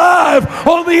he's alive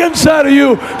on the inside of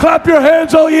you, clap your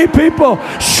hands, all ye people.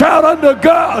 Shout unto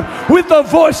God with the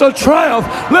voice of triumph.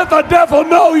 Let the devil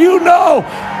know you know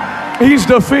he's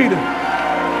defeated.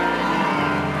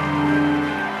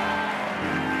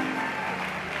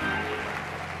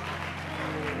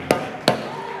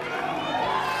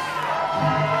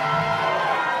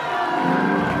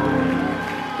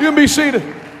 You can be seated.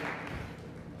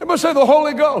 Everybody say the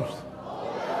Holy Ghost.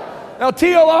 Now,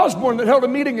 T.L. Osborne that held a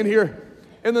meeting in here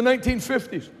in the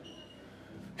 1950s,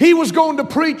 he was going to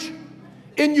preach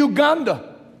in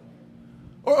Uganda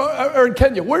or in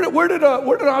Kenya. Where did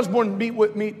Osborne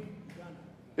meet?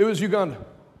 It was Uganda.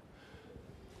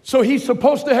 So he's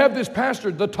supposed to have this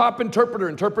pastor, the top interpreter,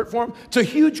 interpret for him. It's a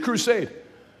huge crusade.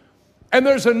 And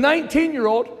there's a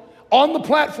 19-year-old on the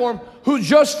platform who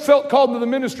just felt called to the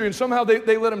ministry, and somehow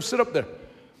they let him sit up there.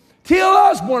 T.L.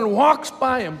 Osborne walks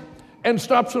by him and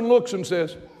stops and looks and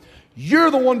says, you're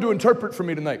the one to interpret for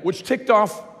me tonight, which ticked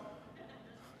off,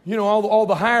 all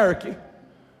the hierarchy.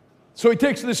 So he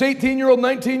takes this 18-year-old,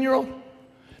 19-year-old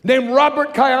named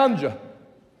Robert Kayanja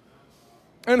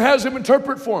and has him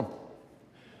interpret for him.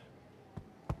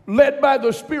 Led by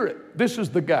the Spirit, this is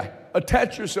the guy.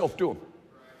 Attach yourself to him.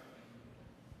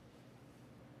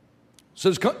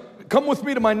 Says, come with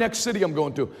me to my next city I'm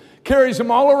going to. Carries him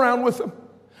all around with him.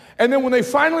 And then when they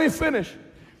finally finish,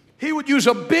 he would use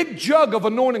a big jug of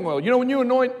anointing oil. You know, when you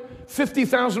anoint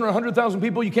 50,000 or 100,000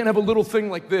 people, you can't have a little thing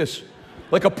like this,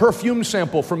 like a perfume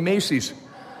sample from Macy's. So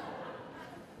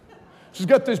he's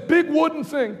got this big wooden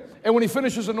thing, and when he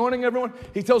finishes anointing everyone,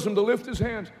 he tells them to lift his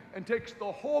hands and takes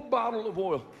the whole bottle of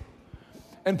oil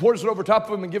and pours it over top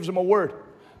of him and gives him a word.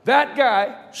 That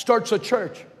guy starts a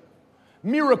church.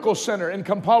 Miracle Center in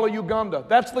Kampala, Uganda.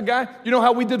 That's the guy. You know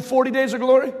how we did 40 Days of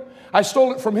Glory? I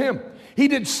stole it from him. He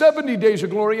did 70 Days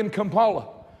of Glory in Kampala.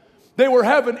 They were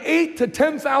having 8,000 to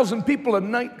 10,000 people a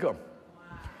night come.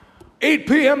 8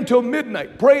 p.m. till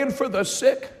midnight, praying for the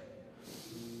sick.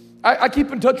 I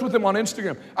keep in touch with him on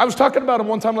Instagram. I was talking about him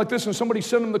one time like this, and somebody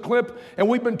sent him the clip, and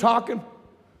we've been talking.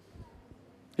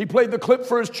 He played the clip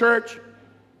for his church.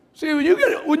 See,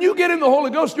 when you get in the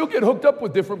Holy Ghost, you'll get hooked up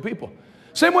with different people.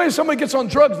 Same way as somebody gets on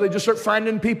drugs, they just start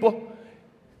finding people.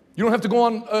 You don't have to go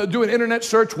on, do an internet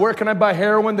search, where can I buy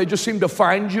heroin? They just seem to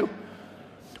find you.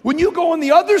 When you go on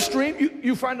the other stream,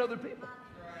 you find other people.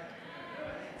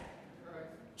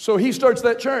 So he starts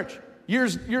that church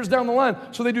years down the line.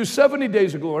 So they do 70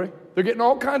 Days of Glory. They're getting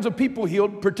all kinds of people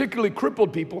healed, particularly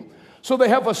crippled people. So they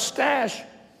have a stash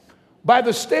by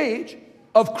the stage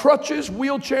of crutches,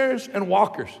 wheelchairs, and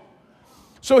walkers.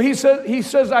 So he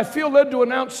says, I feel led to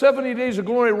announce 70 Days of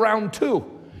Glory round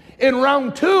 2. In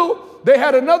round 2, they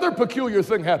had another peculiar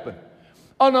thing happen.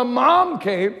 An imam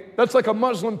came, that's like a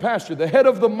Muslim pastor, the head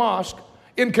of the mosque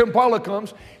in Kampala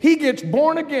comes. He gets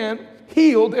born again,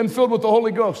 healed, and filled with the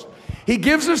Holy Ghost. He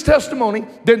gives his testimony,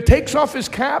 then takes off his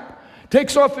cap,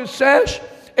 takes off his sash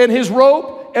and his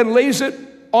robe, and lays it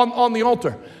on the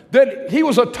altar. Then he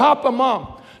was a top imam.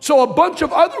 So a bunch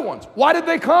of other ones. Why did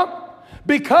they come?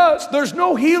 Because there's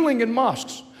no healing in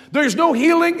mosques. There's no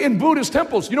healing in Buddhist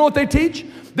temples. You know what they teach?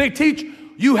 They teach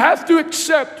you have to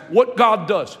accept what God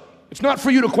does. It's not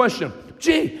for you to question.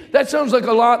 Gee, that sounds like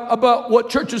a lot about what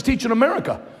churches teach in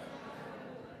America.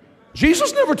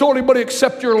 Jesus never told anybody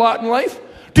accept your lot in life.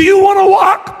 Do you want to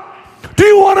walk? Do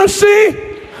you want to see?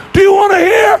 Do you want to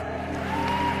hear?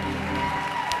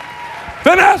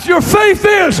 Then as your faith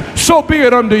is, so be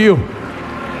it unto you.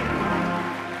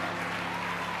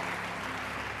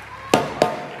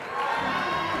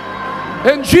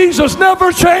 And Jesus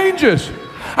never changes.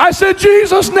 I said,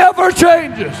 Jesus never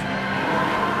changes.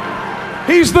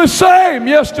 He's the same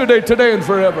yesterday, today, and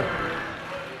forever.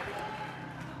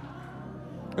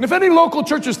 And if any local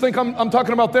churches think I'm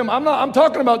talking about them, I'm not. I'm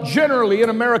talking about generally in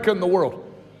America and the world.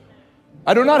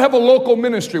 I do not have a local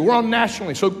ministry. We're on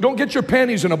nationally. So don't get your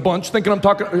panties in a bunch thinking I'm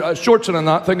talking, shorts in a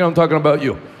knot, thinking I'm talking about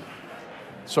you.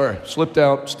 Sorry, slipped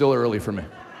out, still early for me.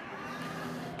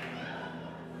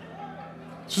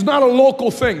 This is not a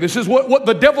local thing. This is what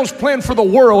the devil's plan for the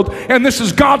world, and this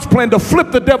is God's plan to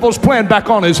flip the devil's plan back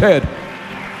on his head.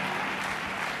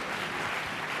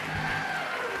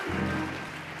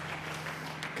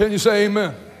 Can you say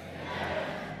amen?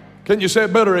 Can you say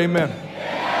it better, amen?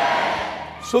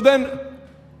 So then,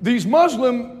 these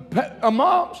Muslim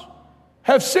imams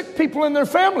have sick people in their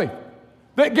family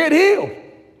that get healed.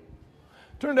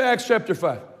 Turn to Acts chapter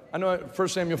 5. I know 1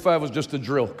 Samuel 5 was just a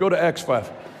drill. Go to Acts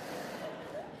 5.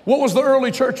 What was the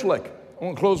early church like? I'm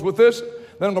going to close with this.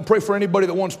 Then I'm going to pray for anybody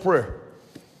that wants prayer.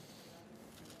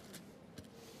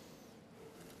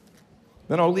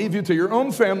 Then I'll leave you to your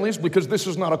own families because this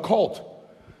is not a cult.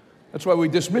 That's why we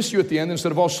dismiss you at the end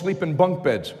instead of all sleep in bunk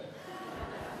beds.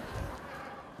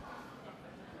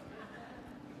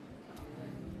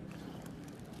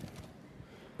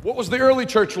 What was the early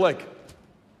church like?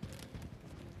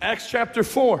 Acts chapter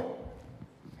 4.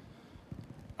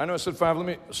 I know I said 5. Let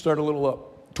me start a little up.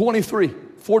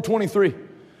 4:23.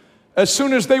 As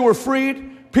soon as they were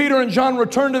freed, Peter and John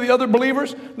returned to the other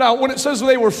believers. Now, when it says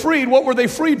they were freed, what were they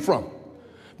freed from?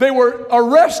 They were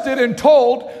arrested and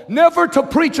told never to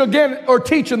preach again or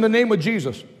teach in the name of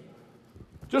Jesus.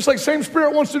 Just like same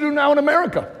spirit wants to do now in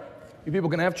America. You people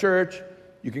can have church.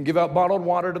 You can give out bottled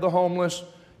water to the homeless.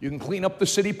 You can clean up the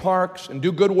city parks and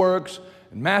do good works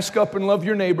and mask up and love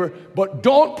your neighbor. But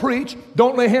don't preach.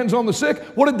 Don't lay hands on the sick.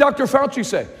 What did Dr. Fauci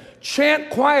say? Chant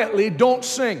quietly, don't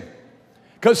sing.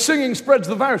 Because singing spreads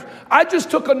the virus. I just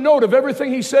took a note of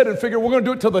everything he said and figured we're going to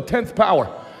do it to the 10th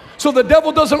power. So the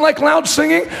devil doesn't like loud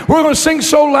singing. We're going to sing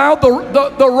so loud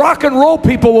the rock and roll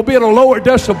people will be at a lower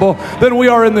decibel than we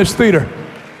are in this theater.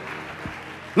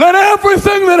 Let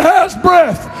everything that has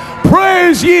breath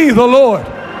praise ye the Lord.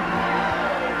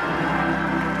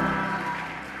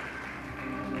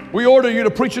 We order you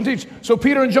to preach and teach. So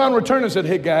Peter and John returned and said,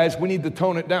 hey guys, we need to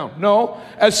tone it down. No,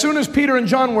 as soon as Peter and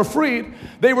John were freed,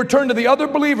 they returned to the other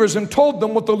believers and told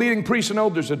them what the leading priests and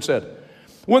elders had said.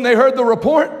 When they heard the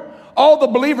report, all the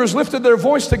believers lifted their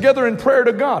voice together in prayer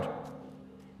to God.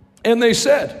 And they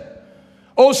said,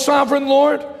 O sovereign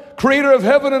Lord, creator of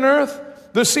heaven and earth,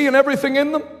 the sea and everything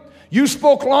in them, you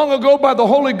spoke long ago by the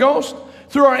Holy Ghost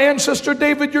through our ancestor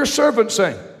David, your servant,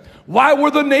 saying, why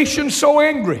were the nations so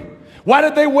angry? Why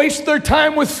did they waste their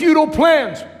time with futile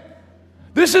plans?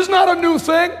 This is not a new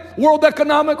thing. World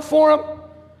Economic Forum,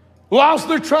 laws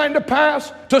they're trying to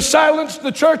pass to silence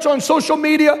the church on social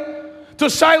media, to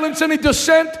silence any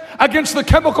dissent against the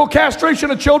chemical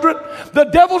castration of children. The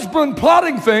devil's been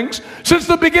plotting things since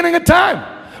the beginning of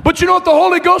time. But you know what the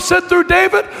Holy Ghost said through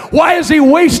David? Why is he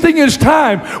wasting his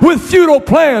time with futile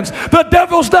plans? The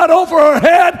devil's not over our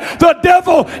head. The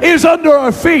devil is under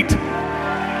our feet.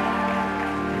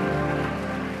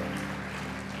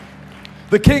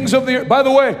 The kings of the earth. By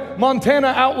the way, Montana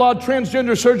outlawed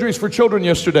transgender surgeries for children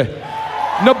yesterday.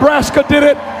 Nebraska did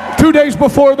it 2 days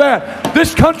before that.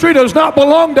 This country does not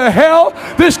belong to hell.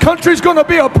 This country is going to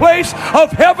be a place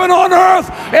of heaven on earth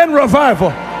and revival.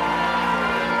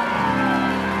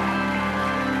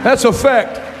 That's a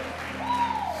fact.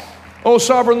 O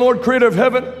sovereign Lord, creator of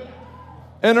heaven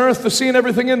and earth, the sea and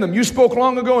everything in them. You spoke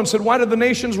long ago and said, why did the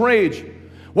nations rage?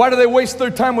 Why do they waste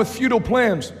their time with futile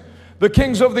plans? The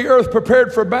kings of the earth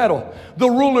prepared for battle. The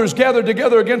rulers gathered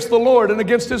together against the Lord and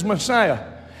against his Messiah.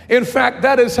 In fact,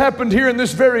 that has happened here in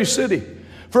this very city.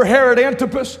 For Herod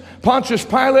Antipas, Pontius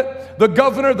Pilate, the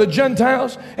governor, the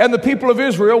Gentiles, and the people of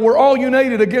Israel were all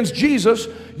united against Jesus,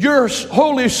 your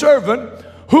holy servant,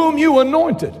 whom you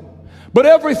anointed. But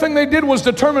everything they did was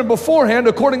determined beforehand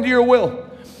according to your will.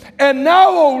 And now,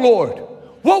 O Lord,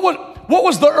 what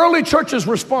was the early church's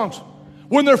response?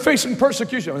 When they're facing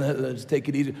persecution, let's take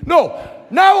it easy. No,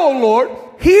 now, O Lord,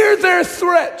 hear their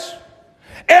threats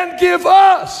and give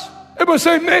us. Everybody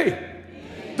say me.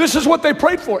 This is what they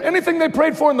prayed for. Anything they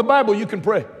prayed for in the Bible, you can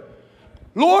pray.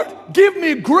 Lord, give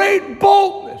me great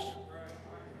boldness.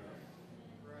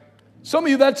 Some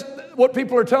of you, that's what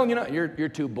people are telling you now. You're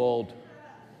too bold.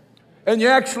 And you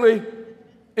actually,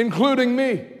 including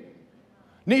me,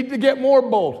 need to get more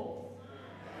bold.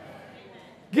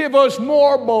 Give us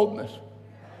more boldness.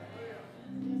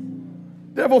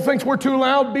 Devil thinks we're too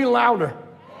loud, be louder.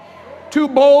 Too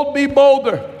bold, be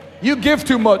bolder. You give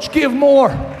too much, give more.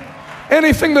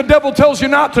 Anything the devil tells you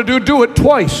not to do, do it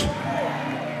twice.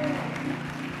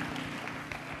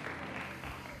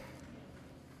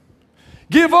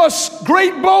 Give us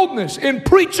great boldness in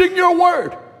preaching your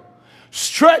word.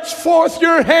 Stretch forth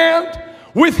your hand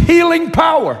with healing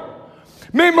power.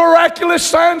 May miraculous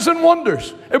signs and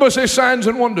wonders. Everybody say signs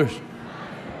and wonders.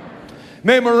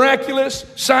 May miraculous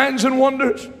signs and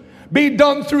wonders be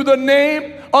done through the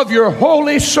name of your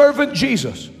holy servant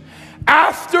Jesus.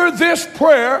 After this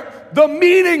prayer, the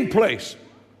meeting place.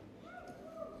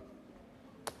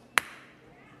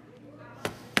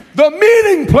 The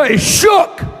meeting place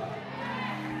shook.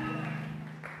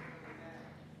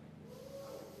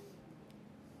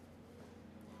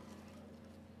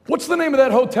 What's the name of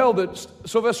that hotel that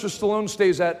Sylvester Stallone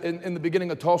stays at in the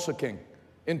beginning of Tulsa King?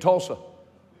 In Tulsa.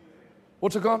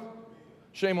 What's it called?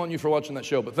 Shame on you for watching that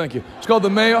show, but thank you. It's called the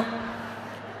Mayo.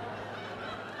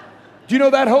 Do you know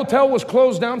that hotel was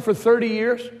closed down for 30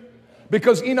 years?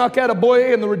 Because Enoch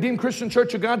Adeboye and the Redeemed Christian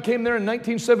Church of God came there in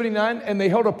 1979 and they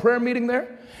held a prayer meeting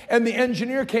there. And the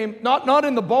engineer came, not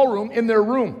in the ballroom, in their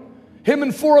room. Him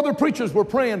and 4 other preachers were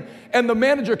praying, and the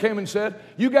manager came and said,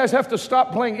 you guys have to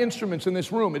stop playing instruments in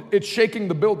this room. It's shaking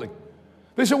the building.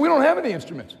 They said, we don't have any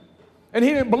instruments. And he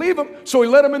didn't believe them, so he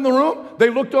let them in the room. They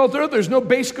looked out there. There's no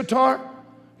bass guitar.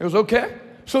 It was okay.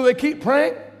 So they keep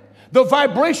praying. The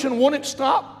vibration wouldn't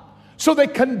stop, so they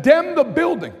condemned the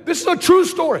building. This is a true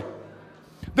story.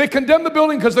 They condemned the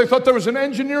building because they thought there was an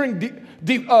engineering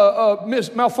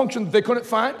malfunction that they couldn't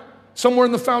find somewhere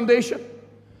in the foundation.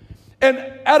 And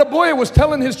Adeboye was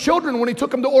telling his children when he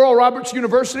took them to Oral Roberts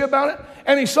University about it,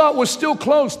 and he saw it was still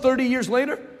closed 30 years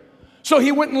later. So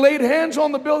he went and laid hands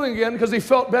on the building again because he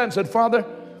felt bad and said, Father,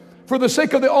 for the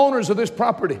sake of the owners of this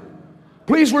property,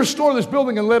 please restore this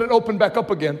building and let it open back up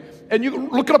again. And you can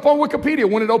look it up on Wikipedia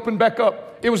when it opened back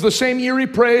up. It was the same year he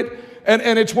prayed,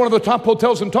 and it's one of the top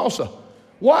hotels in Tulsa.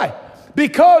 Why?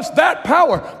 Because that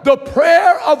power, the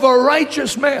prayer of a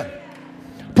righteous man,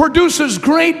 produces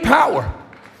great power.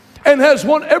 And has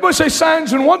one, everybody say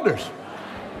signs and wonders.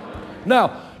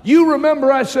 Now, you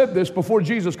remember I said this before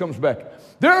Jesus comes back.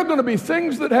 There are going to be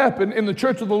things that happen in the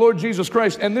church of the Lord Jesus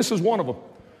Christ, and this is one of them,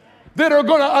 that are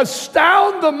going to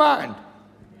astound the mind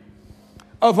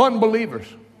of unbelievers.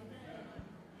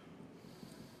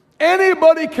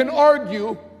 Anybody can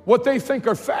argue what they think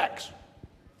are facts.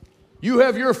 You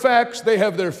have your facts, they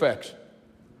have their facts.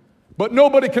 But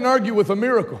nobody can argue with a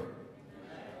miracle.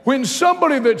 When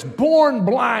somebody that's born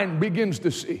blind begins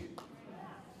to see.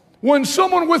 When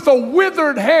someone with a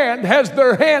withered hand has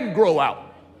their hand grow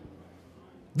out.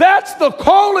 That's the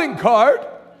calling card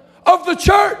of the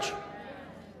church.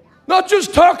 Not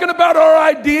just talking about our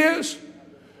ideas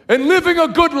and living a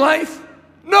good life.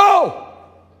 No,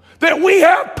 that we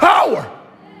have power.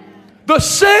 The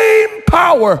same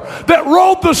power that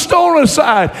rolled the stone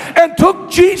aside and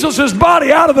took Jesus'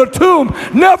 body out of the tomb,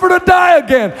 never to die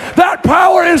again. That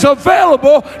power is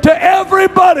available to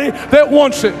everybody that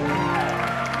wants it.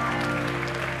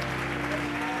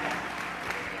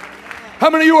 How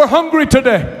many of you are hungry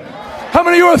today? How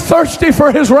many of you are thirsty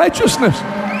for His righteousness?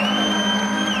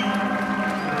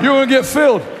 You're going to get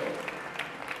filled.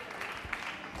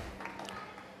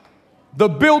 The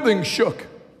building shook.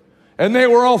 And they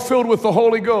were all filled with the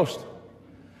Holy Ghost.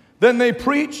 Then they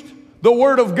preached the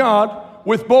word of God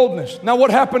with boldness. Now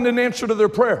what happened in answer to their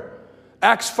prayer?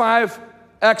 Acts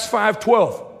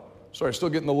 5:12. Sorry, still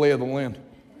getting the lay of the land.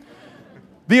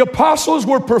 The apostles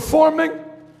were performing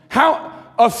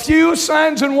a few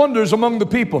signs and wonders among the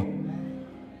people.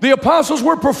 The apostles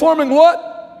were performing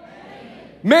what?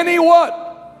 Many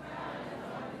what?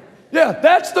 Yeah,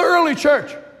 that's the early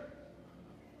church.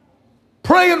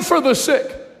 Praying for the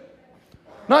sick.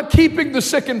 Not keeping the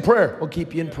sick in prayer. We'll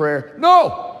keep you in prayer.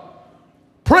 No.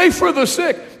 Pray for the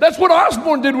sick. That's what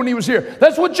Osborne did when he was here.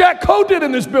 That's what Jack Coe did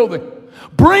in this building.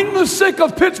 Bring the sick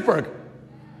of Pittsburgh.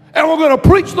 And we're going to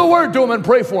preach the word to them and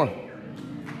pray for them.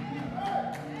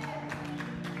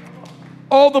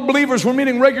 All the believers were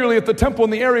meeting regularly at the temple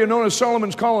in the area known as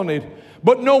Solomon's Colonnade.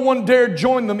 But no one dared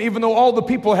join them, even though all the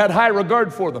people had high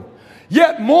regard for them.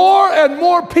 Yet more and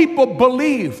more people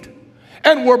believed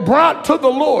and were brought to the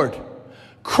Lord.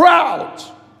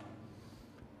 Crowds,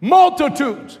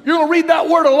 multitudes. You're going to read that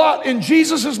word a lot in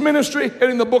Jesus' ministry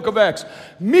and in the book of Acts.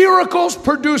 Miracles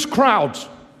produce crowds.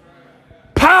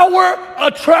 Power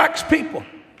attracts people.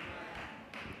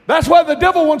 That's why the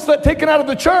devil wants that taken out of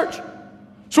the church.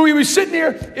 So we were sitting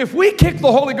here, if we kick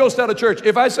the Holy Ghost out of church,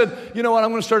 if I said, you know what,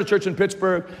 I'm going to start a church in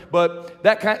Pittsburgh, but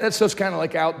that stuff's kind of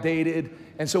like outdated,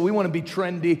 and so we want to be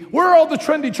trendy. Where are all the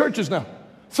trendy churches now?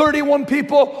 31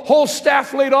 people, whole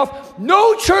staff laid off.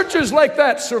 No churches like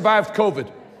that survived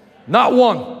COVID. Not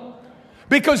one.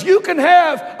 Because you can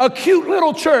have a cute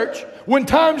little church when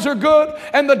times are good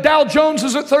and the Dow Jones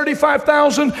is at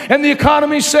 35,000 and the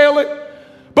economy's sailing.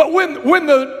 But when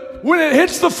it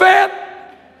hits the fan,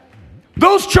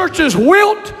 those churches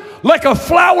wilt like a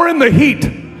flower in the heat.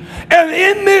 And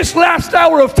in this last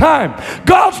hour of time,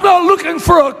 God's not looking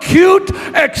for a cute,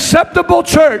 acceptable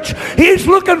church. He's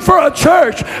looking for a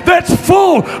church that's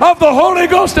full of the Holy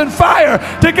Ghost and fire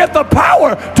to get the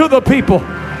power to the people.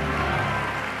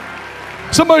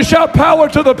 Somebody shout, power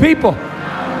to the people.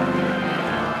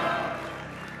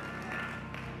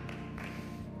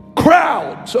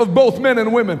 Crowds of both men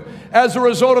and women. As a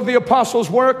result of the apostles'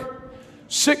 work,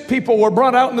 sick people were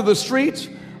brought out into the streets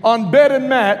on bed and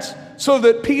mats so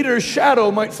that Peter's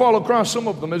shadow might fall across some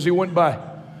of them as he went by.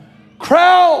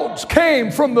 Crowds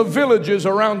came from the villages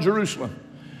around Jerusalem,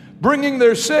 bringing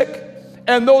their sick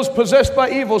and those possessed by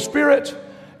evil spirits,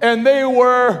 and they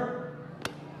were,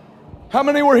 how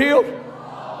many were healed?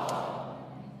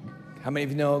 How many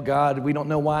of you know God, we don't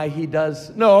know why He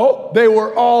does? No, they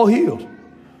were all healed.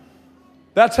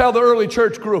 That's how the early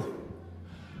church grew.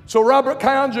 So Robert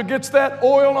Kayanja gets that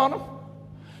oil on him,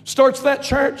 starts that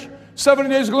church, 70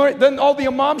 days of glory, then all the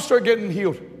imams start getting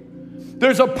healed.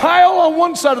 There's a pile on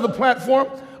one side of the platform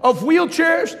of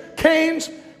wheelchairs, canes,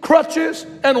 crutches,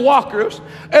 and walkers,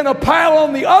 and a pile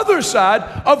on the other side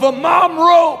of imam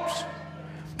robes.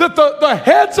 That the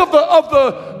heads of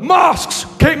the mosques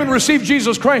came and received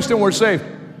Jesus Christ and were saved.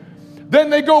 Then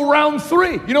they go round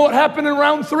 3. You know what happened in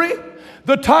round 3?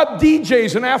 The top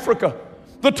DJs in Africa,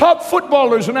 the top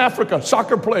footballers in Africa,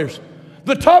 soccer players,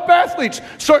 the top athletes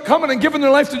start coming and giving their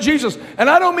life to Jesus. And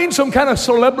I don't mean some kind of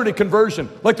celebrity conversion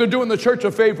like they're doing the church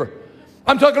a favor.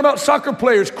 I'm talking about soccer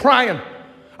players crying.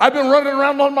 I've been running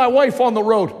around on my wife on the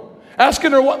road,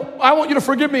 asking her, I want you to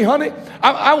forgive me, honey.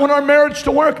 I want our marriage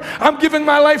to work. I'm giving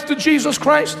my life to Jesus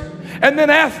Christ. And then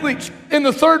athletes in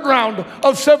the 3rd round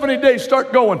of 70 days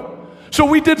start going. So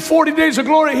we did 40 days of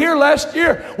glory here last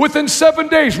year. Within 7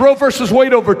 days, Roe versus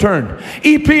Wade overturned.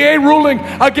 EPA ruling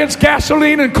against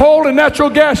gasoline and coal and natural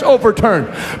gas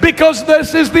overturned. Because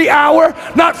this is the hour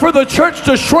not for the church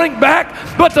to shrink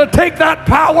back, but to take that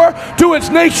power to its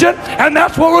nation. And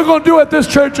that's what we're going to do at this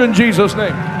church in Jesus'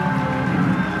 name.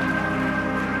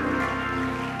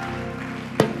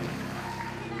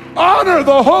 Honor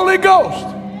the Holy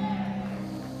Ghost.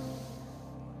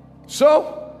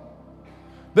 So,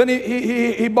 then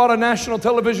he bought a national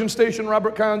television station.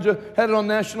 Robert Kayanja had it on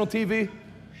national TV.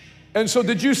 And so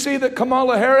did you see that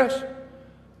Kamala Harris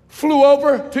flew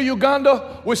over to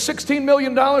Uganda with $16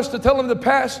 million to tell them to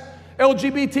pass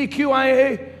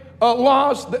LGBTQIA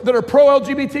laws that are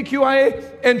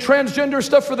pro-LGBTQIA and transgender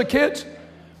stuff for the kids?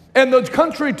 And the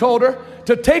country told her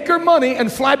to take her money and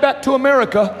fly back to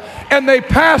America. And they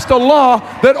passed a law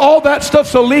that all that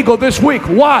stuff's illegal this week.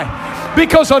 Why?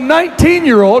 Because a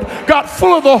 19-year-old got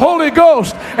full of the Holy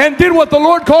Ghost and did what the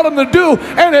Lord called him to do,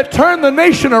 and it turned the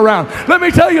nation around. Let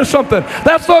me tell you something.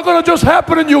 That's not going to just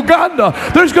happen in Uganda.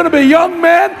 There's going to be young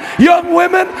men, young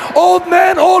women, old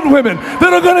men, old women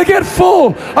that are going to get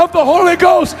full of the Holy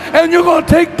Ghost, and you're going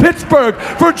to take Pittsburgh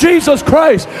for Jesus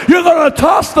Christ. You're going to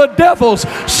toss the devil's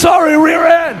sorry rear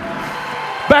end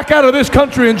back out of this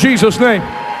country in Jesus' name.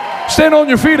 Stand on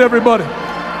your feet, everybody.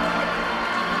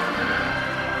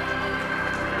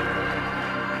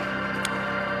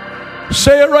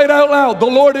 Say it right out loud. The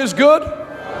Lord is good,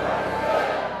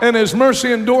 and His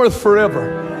mercy endureth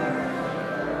forever.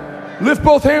 Lift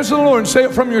both hands to the Lord and say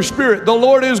it from your spirit. The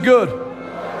Lord is good,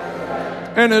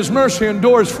 and His mercy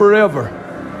endures forever.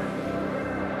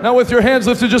 Now with your hands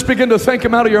lifted, just begin to thank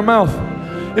Him out of your mouth.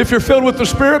 If you're filled with the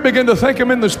Spirit, begin to thank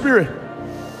Him in the Spirit.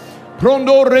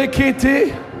 Brondo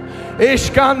rekete,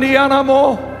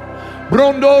 eshkandianamo,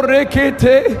 brondo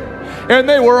rekete. And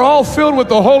they were all filled with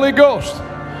the Holy Ghost.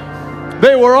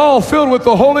 They were all filled with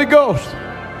the Holy Ghost.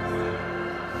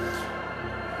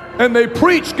 And they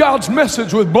preached God's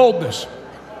message with boldness.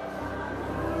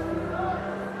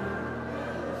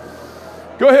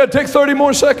 Go ahead, take 30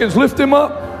 more seconds. Lift Him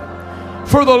up.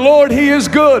 For the Lord, He is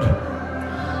good,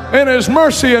 and His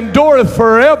mercy endureth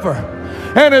forever.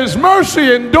 And His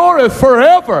mercy endureth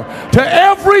forever to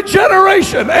every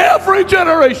generation. Every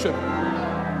generation.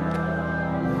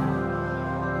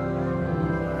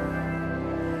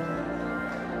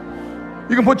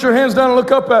 You can put your hands down and look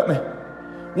up at me.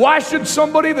 Why should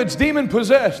somebody that's demon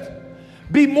possessed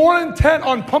be more intent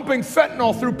on pumping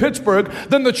fentanyl through Pittsburgh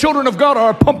than the children of God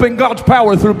are pumping God's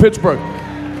power through Pittsburgh?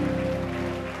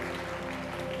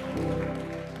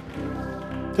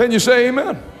 Can you say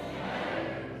amen?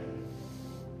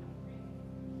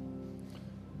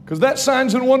 Because that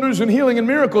signs and wonders and healing and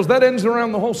miracles, that ends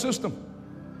around the whole system.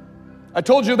 I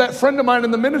told you that friend of mine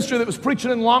in the ministry that was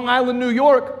preaching in Long Island, New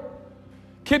York.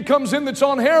 Kid comes in that's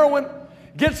on heroin,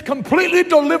 gets completely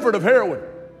delivered of heroin.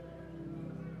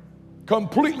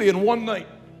 Completely in one night.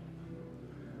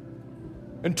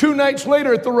 And 2 nights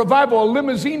later at the revival, a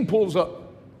limousine pulls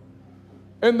up.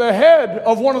 And the head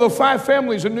of one of the 5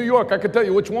 families in New York, I could tell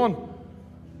you which one,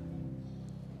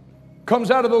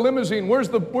 comes out of the limousine. Where's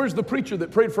the preacher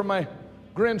that prayed for my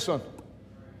grandson?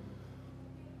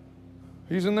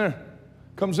 He's in there.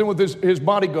 Comes in with his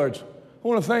bodyguards. I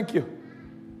want to thank you.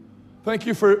 Thank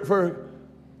you for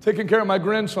taking care of my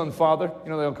grandson, Father. You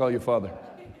know they don't call you Father.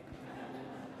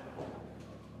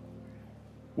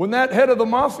 When that head of the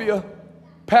mafia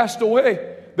passed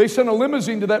away, they sent a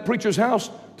limousine to that preacher's house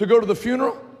to go to the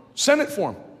funeral, sent it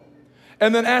for him,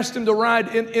 and then asked him to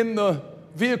ride in the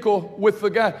vehicle with the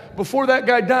guy. Before that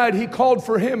guy died, he called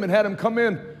for him and had him come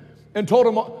in and told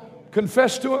him,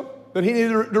 confessed to him that he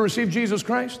needed to receive Jesus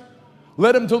Christ,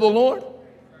 led him to the Lord.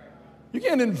 You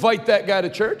can't invite that guy to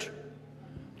church.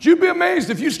 You'd be amazed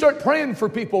if you start praying for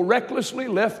people recklessly,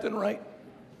 left and right.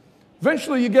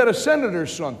 Eventually you get a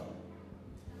senator's son.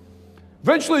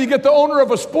 Eventually you get the owner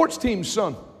of a sports team's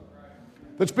son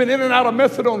that's been in and out of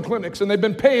methadone clinics, and they've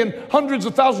been paying hundreds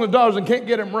of thousands of dollars and can't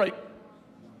get him right.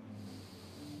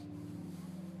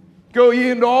 Go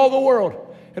ye into all the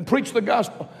world and preach the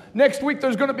gospel. Next week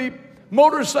there's going to be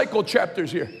motorcycle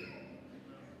chapters here.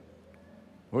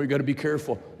 Well, you got to be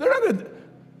careful.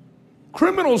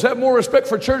 Criminals have more respect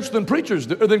for church than preachers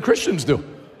do, or than Christians do.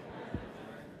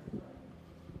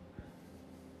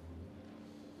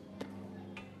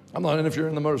 I'm not, and if you're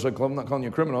in the motorcycle club, I'm not calling you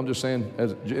a criminal. I'm just saying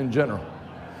as in general.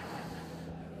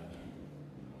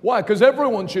 Why? Because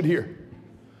everyone should hear.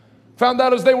 Found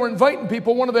out as they were inviting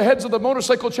people, one of the heads of the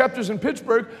motorcycle chapters in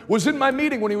Pittsburgh was in my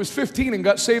meeting when he was 15 and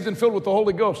got saved and filled with the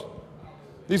Holy Ghost.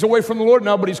 He's away from the Lord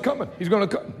now, but he's coming. He's going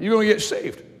to come. You're going to get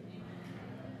saved.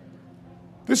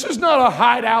 This is not a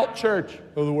hideout church.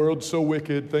 Oh, the world's so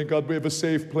wicked. Thank God we have a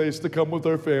safe place to come with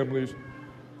our families.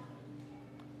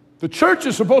 The church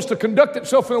is supposed to conduct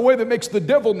itself in a way that makes the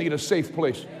devil need a safe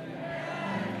place.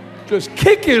 Just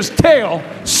kick his tail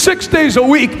 6 days a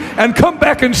week and come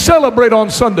back and celebrate on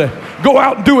Sunday. Go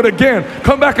out and do it again.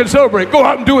 Come back and celebrate. Go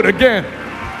out and do it again.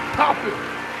 Pop it.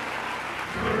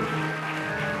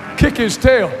 Kick his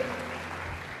tail.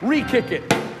 Re-kick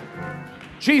it.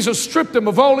 Jesus stripped him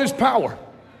of all his power.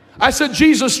 I said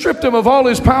Jesus stripped him of all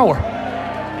his power.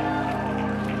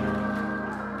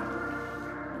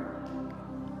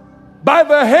 By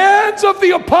the hands of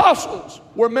the apostles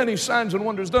were many signs and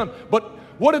wonders done. But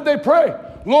what did they pray?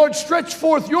 Lord, stretch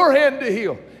forth your hand to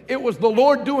heal. It was the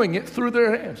Lord doing it through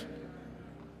their hands.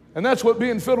 And that's what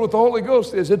being filled with the Holy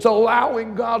Ghost is. It's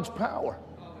allowing God's power.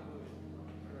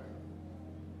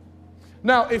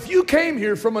 Now, if you came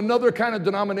here from another kind of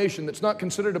denomination that's not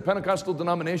considered a Pentecostal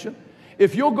denomination,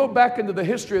 if you'll go back into the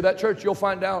history of that church, you'll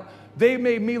find out they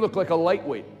made me look like a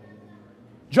lightweight.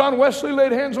 John Wesley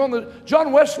laid hands on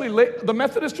the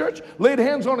Methodist church, laid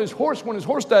hands on his horse when his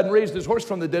horse died and raised his horse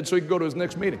from the dead so he could go to his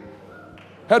next meeting.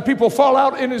 Had people fall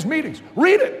out in his meetings.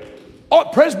 Read it.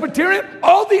 Presbyterian,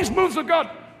 all these moves of God,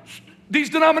 these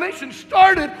denominations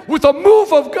started with a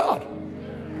move of God.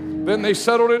 Then they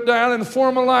settled it down and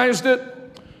formalized it.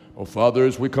 Oh, Father,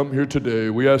 as we come here today,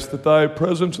 we ask that thy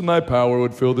presence and thy power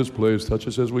would fill this place. Touch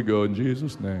us as we go in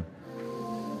Jesus' name.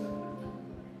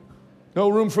 No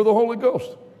room for the Holy Ghost.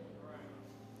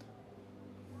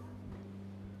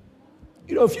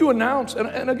 You know, if you announce,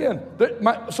 and again,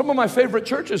 some of my favorite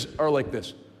churches are like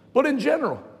this, but in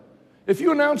general, if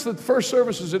you announce that the first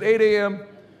service is at 8 a.m.,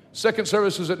 second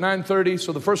service is at 9:30,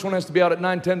 so the first one has to be out at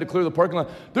 9:10 to clear the parking lot,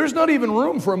 there's not even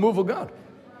room for a move of God.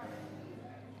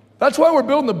 That's why we're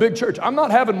building a big church. I'm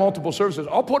not having multiple services.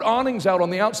 I'll put awnings out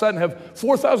on the outside and have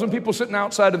 4,000 people sitting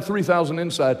outside and 3,000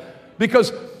 inside,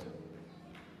 because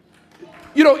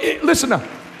you know, listen now,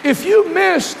 if you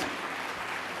missed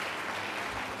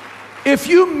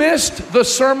the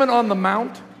Sermon on the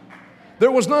Mount,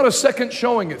 there was not a second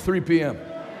showing at 3 p.m.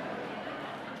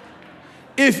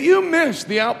 If you missed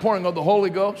the outpouring of the Holy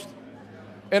Ghost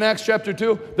in Acts chapter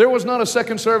 2, there was not a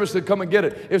second service to come and get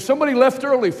it. If somebody left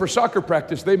early for soccer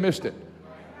practice, they missed it.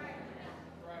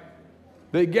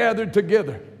 They gathered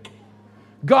together.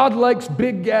 God likes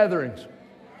big gatherings.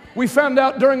 We found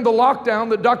out during the lockdown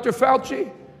that Dr. Fauci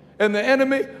and the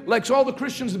enemy likes all the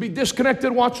Christians to be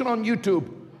disconnected watching on YouTube.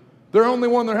 They're only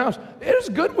one in their house. It is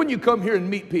good when you come here and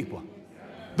meet people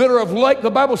that are of like,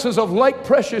 the Bible says, of like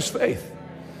precious faith.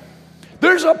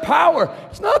 There's a power.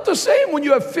 It's not the same when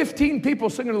you have 15 people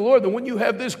singing to the Lord than when you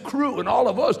have this crew and all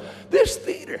of us, this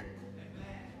theater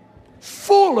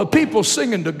full of people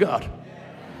singing to God.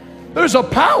 There's a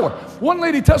power. One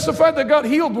lady testified that got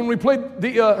healed when we played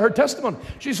her testimony.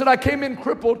 She said, I came in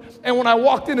crippled, and when I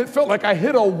walked in, it felt like I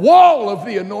hit a wall of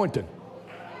the anointing.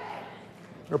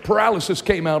 Her paralysis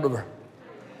came out of her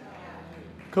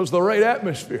because of the right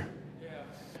atmosphere.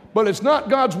 But it's not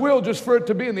God's will just for it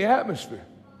to be in the atmosphere.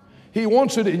 He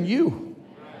wants it in you.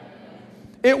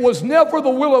 It was never the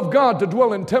will of God to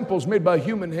dwell in temples made by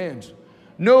human hands.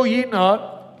 Know ye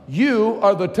not, you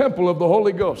are the temple of the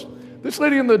Holy Ghost. This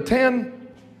lady in the tan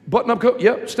button-up coat,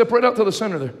 yep, step right out to the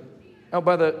center there, out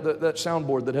by that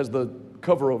soundboard that has the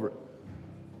cover over it.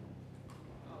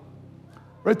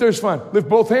 Right there's fine. Lift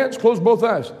both hands, close both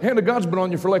eyes. Hand of God's been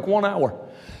on you for like 1 hour.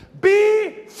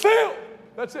 Be filled.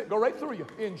 That's it. Go right through you.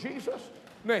 In Jesus'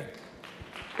 name.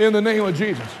 In the name of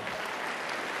Jesus.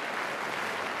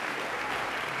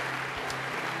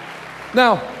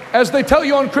 Now, as they tell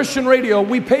you on Christian radio,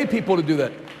 we pay people to do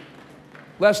that.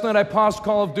 Last night I paused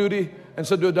Call of Duty and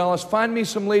said to Adalis, find me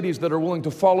some ladies that are willing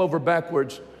to fall over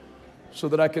backwards so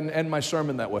that I can end my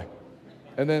sermon that way.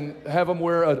 And then have them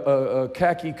wear a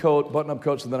khaki coat, button-up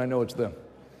coat, so that I know it's them.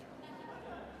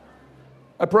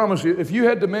 I promise you, if you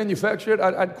had to manufacture it,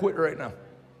 I'd quit right now.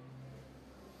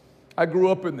 I grew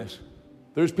up in this.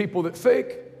 There's people that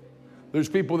fake. There's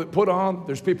people that put on.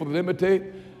 There's people that imitate.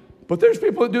 But there's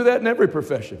people that do that in every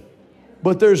profession.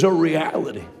 But there's a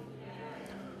reality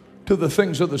to the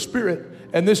things of the Spirit,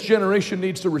 and this generation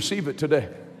needs to receive it today.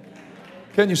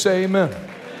 Can you say amen?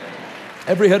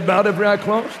 Every head bowed, every eye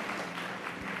closed.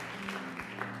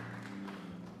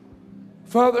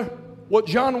 Father, what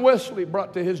John Wesley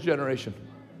brought to his generation,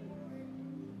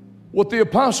 what the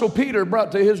Apostle Peter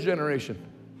brought to his generation,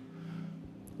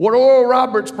 what Oral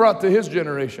Roberts brought to his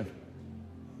generation,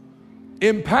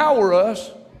 empower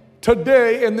us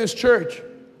today in this church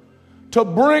to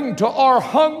bring to our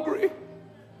hungry,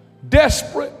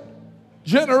 desperate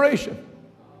generation.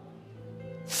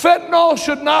 Fentanyl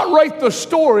should not write the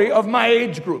story of my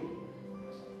age group.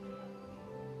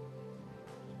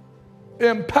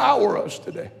 Empower us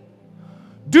today.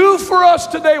 Do for us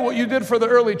today what you did for the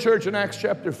early church in Acts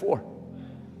chapter 4.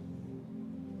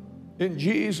 In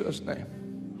Jesus' name.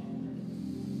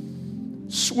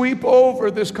 Sweep over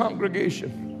this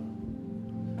congregation.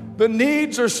 The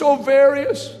needs are so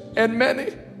various and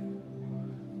many.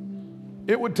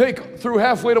 It would take through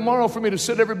halfway tomorrow for me to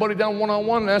sit everybody down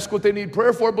one-on-one and ask what they need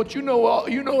prayer for, but you know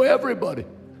everybody.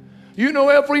 You know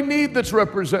every need that's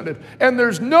represented. And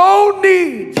there's no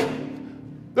need,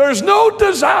 there's no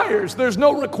desires, there's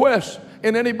no requests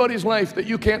in anybody's life that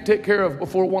you can't take care of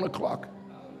before 1 o'clock.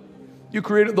 You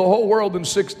created the whole world in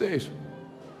 6 days.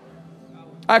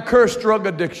 I curse drug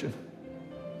addiction.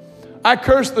 I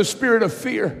curse the spirit of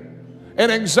fear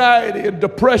and anxiety and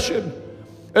depression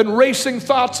and racing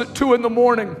thoughts at 2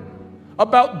 a.m.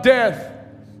 about death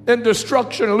and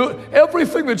destruction.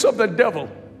 Everything that's of the devil,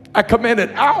 I command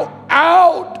it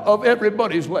out of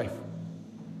everybody's life.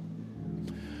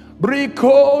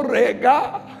 Briko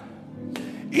rega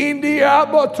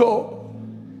indiabato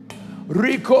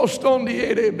riko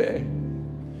stondierebe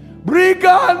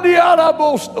brigandi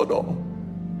arabostodo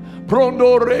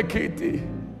prondo rekiti.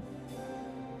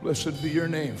 Blessed be your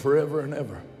name forever and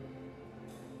ever.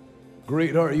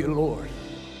 Great are you, Lord.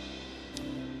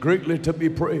 Greatly to be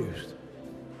praised.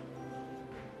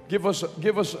 Give us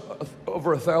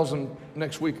over 1,000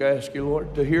 next week, I ask you,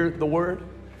 Lord, to hear the word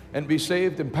and be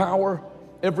saved. Empower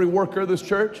every worker of this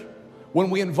church. When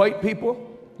we invite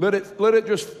people, let it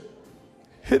just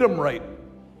hit them right.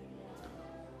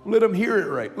 Let them hear it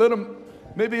right. Let them,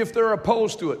 maybe if they're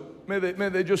opposed to it, may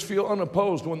they just feel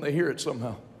unopposed when they hear it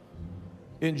somehow.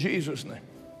 In Jesus' name.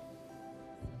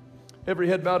 Every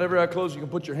head bowed, every eye closed, you can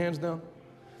put your hands down.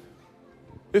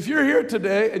 If you're here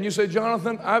today and you say,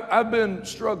 Jonathan, I've been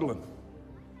struggling.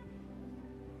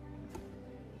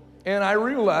 And I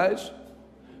realize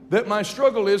that my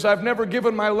struggle is I've never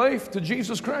given my life to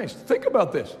Jesus Christ. Think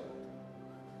about this.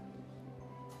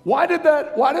 Why did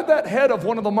that head of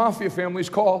one of the mafia families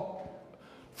call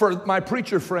for my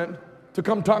preacher friend to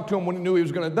come talk to him when he knew he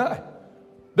was going to die?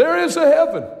 There is a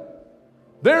heaven.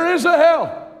 There is a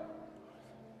hell.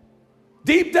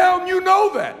 Deep down, you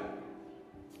know that.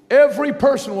 Every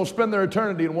person will spend their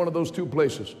eternity in one of those two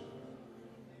places.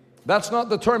 That's not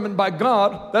determined by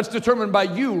God. That's determined by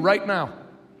you right now.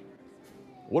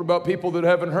 What about people that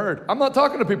haven't heard? I'm not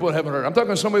talking to people that haven't heard. I'm talking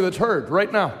to somebody that's heard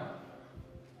right now.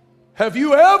 Have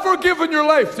you ever given your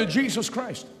life to Jesus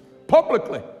Christ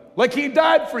publicly? Like He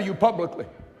died for you publicly?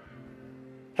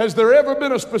 Has there ever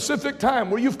been a specific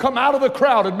time where you've come out of the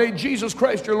crowd and made Jesus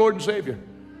Christ your Lord and Savior?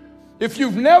 If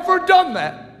you've never done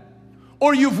that,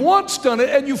 or you've once done it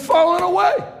and you've fallen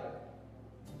away,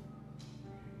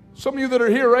 Some of you that are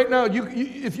here right now,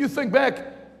 if you think back,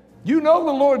 you know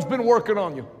the Lord's been working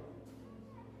on you.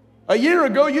 A year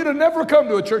ago, you'd have never come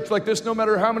to a church like this, no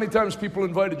matter how many times people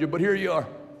invited you, but here you are.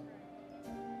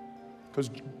 Because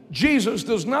Jesus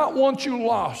does not want you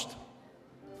lost.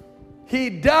 He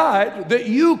died that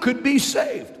you could be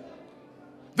saved.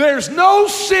 There's no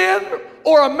sin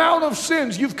or amount of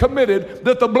sins you've committed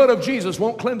that the blood of Jesus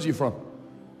won't cleanse you from.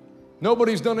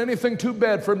 Nobody's done anything too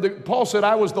bad for him. Paul said,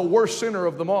 I was the worst sinner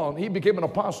of them all, and he became an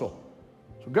apostle.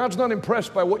 So God's not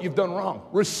impressed by what you've done wrong.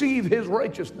 Receive his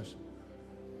righteousness.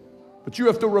 But you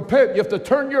have to repent. You have to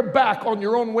turn your back on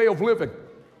your own way of living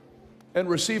and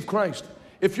receive Christ.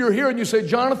 If you're here and you say,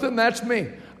 Jonathan, that's me.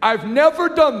 I've never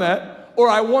done that, or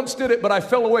I once did it, but I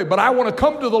fell away. But I want to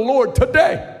come to the Lord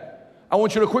today. I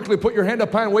want you to quickly put your hand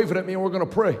up high and wave it at me, and we're going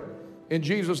to pray in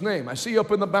Jesus' name. I see you up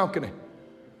in the balcony.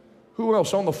 Who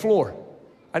else on the floor?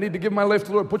 I need to give my life to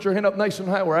the Lord. Put your hand up nice and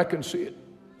high where I can see it.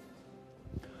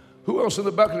 Who else in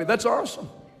the balcony? That's awesome.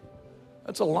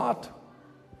 That's a lot.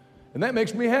 And that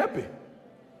makes me happy.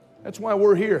 That's why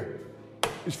we're here.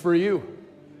 It's for you.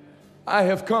 I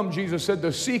have come, Jesus said,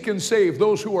 to seek and save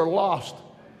those who are lost.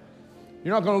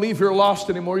 You're not going to leave here lost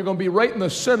anymore. You're going to be right in the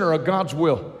center of God's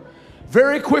will.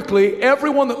 Very quickly,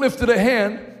 everyone that lifted a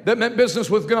hand that meant business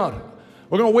with God.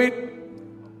 We're going to wait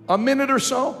a minute or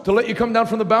so to let you come down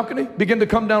from the balcony. Begin to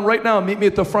come down right now and meet me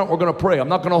at the front. We're going to pray. I'm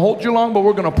not going to hold you long, but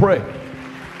we're going to pray.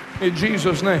 In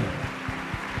Jesus' name.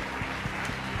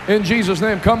 In Jesus'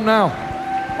 name, come now.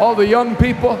 All the young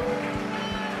people,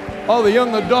 all the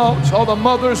young adults, all the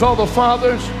mothers, all the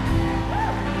fathers.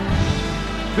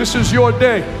 This is your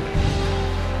day.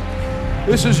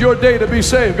 This is your day to be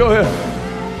saved. Go ahead.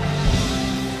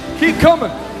 Keep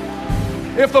coming.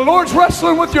 If the Lord's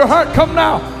wrestling with your heart, come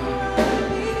now.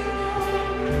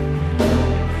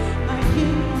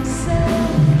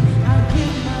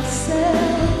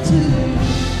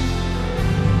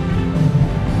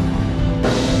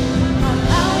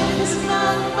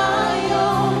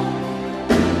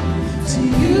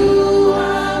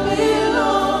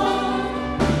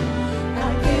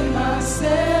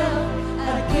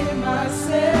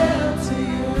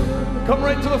 Come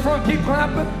right to the front. Keep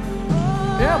clapping.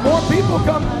 Yeah, more people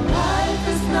come. My life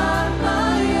is not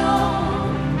my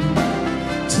own.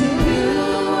 To you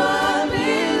I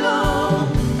belong.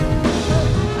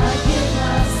 I give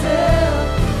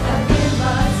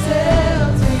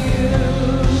myself to you.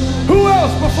 Who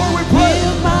else before we pray?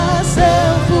 Give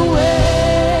myself away.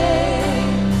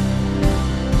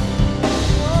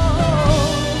 Oh,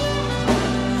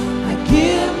 I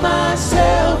give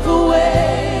myself away.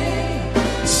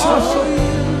 Awesome.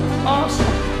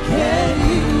 Awesome. Can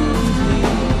use me.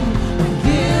 I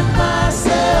give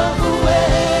myself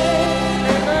away.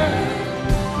 Amen.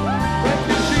 Thank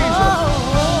you, Jesus.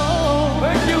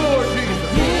 Thank you, Lord Jesus.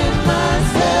 Give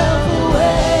myself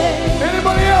away.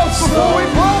 Anybody else before we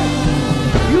pray?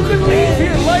 You can leave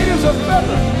here light as a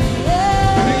feather.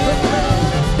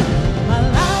 My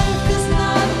life is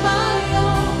not my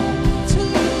own. To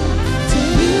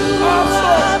you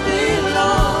I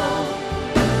belong.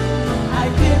 I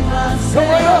give myself. Come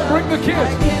right up, bring the I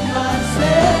kids. give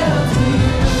myself to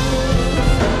you.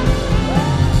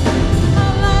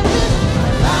 My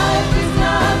life is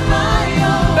not my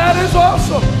own. That is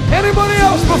awesome. Anybody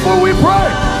else before we pray?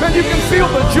 Man, you can feel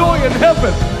the joy in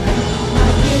heaven. I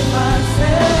give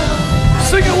myself.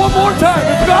 Sing it one more time.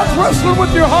 If God's wrestling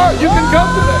with your heart, you can come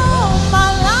today. Oh,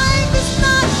 my life is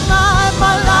not mine.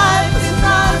 My life is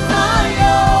not my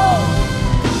own.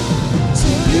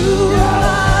 To you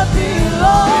I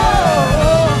belong.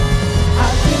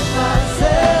 I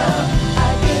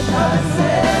give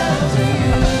myself to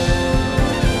you.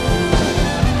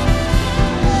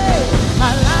 Hey,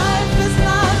 my life is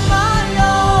not my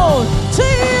own. To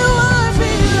you I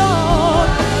belong.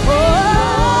 Oh,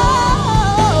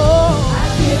 I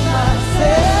give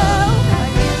myself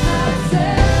to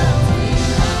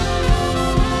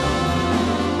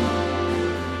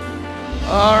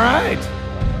you. All right.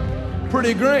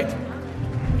 Pretty great.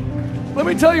 Let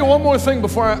me tell you one more thing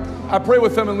before I pray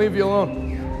with them and leave you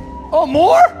alone. Oh,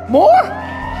 more? More?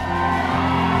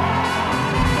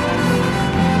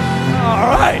 All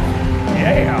right.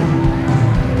 Yeah.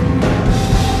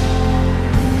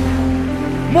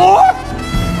 More?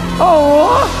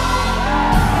 Oh.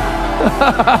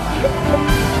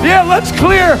 Yeah, let's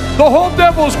clear the whole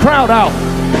devil's crowd out.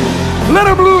 Let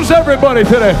him lose everybody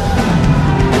today.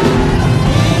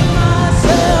 Give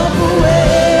myself away.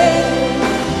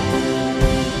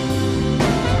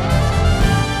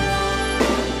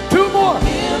 Two more.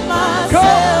 Give myself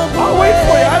Come. I'll wait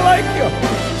for you. I like you.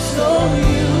 So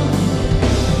you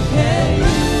can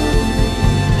use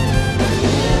me.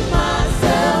 Give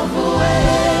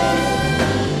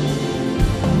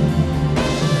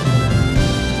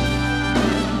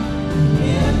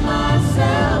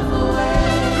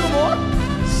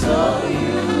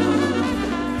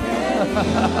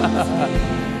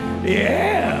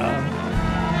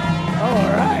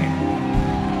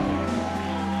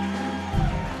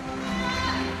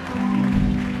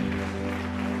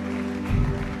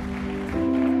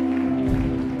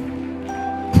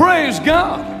Praise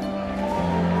God.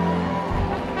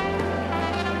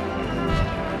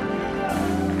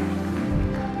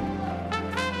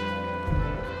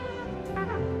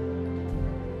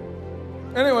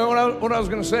 Anyway, what I was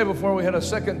going to say before we had a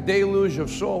second deluge of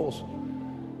souls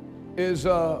is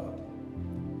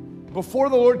before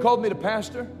the Lord called me to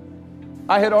pastor,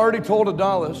 I had already told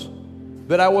Adalis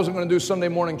that I wasn't going to do Sunday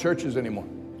morning churches anymore.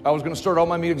 I was going to start all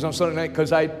my meetings on Sunday night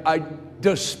because I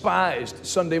despised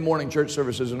Sunday morning church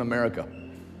services in America.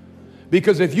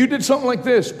 Because if you did something like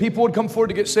this, people would come forward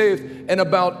to get saved, and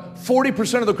about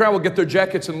 40% of the crowd would get their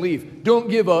jackets and leave.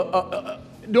 Don't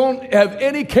have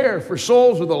any care for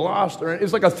souls or the lost.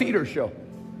 It's like a theater show.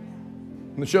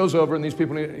 And the show's over, and these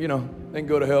people, they can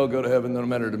go to hell, go to heaven, no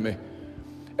matter to me.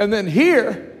 And then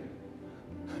here,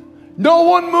 no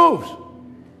one moves.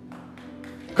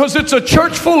 Because it's a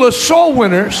church full of soul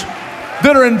winners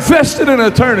that are invested in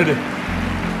eternity.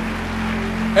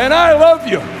 And I love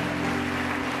you.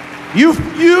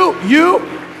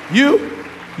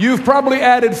 You've probably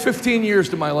added 15 years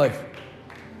to my life.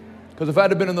 Because if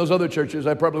I'd have been in those other churches,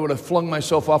 I probably would have flung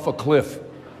myself off a cliff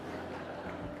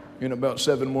in about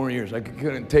 7 more years. I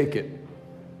couldn't take it.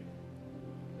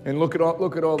 And look at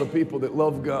all the people that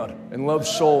love God and love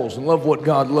souls and love what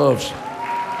God loves.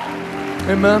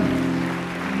 Amen.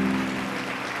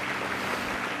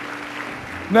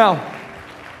 Now,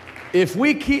 if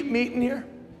we keep meeting here,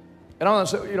 and I'm not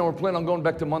saying, we're planning on going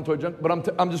back to Montoy Junction, but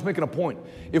I'm just making a point.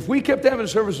 If we kept having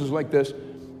services like this,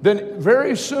 then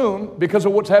very soon, because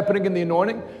of what's happening in the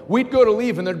anointing, we'd go to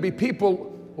leave and there'd be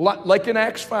people, like in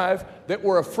Acts 5, that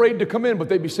were afraid to come in, but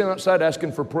they'd be sitting outside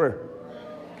asking for prayer.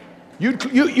 You'd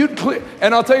clear,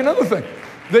 and I'll tell you another thing.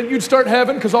 Then you'd start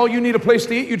having, because all you need a place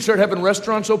to eat, you'd start having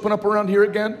restaurants open up around here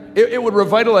again. It would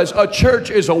revitalize. A church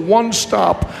is a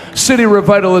one-stop city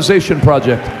revitalization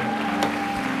project.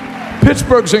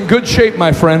 Pittsburgh's in good shape,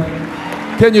 my friend.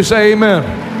 Can you say amen?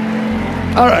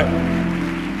 All right.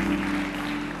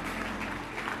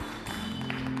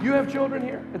 You have children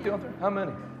here at the altar? How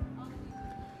many?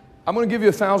 I'm going to give you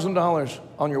 $1,000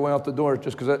 on your way out the door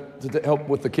just because to help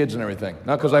with the kids and everything.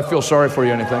 Not because I feel sorry for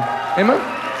you or anything. Amen?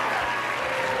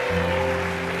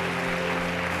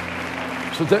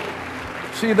 So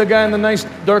see the guy in the nice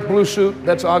dark blue suit?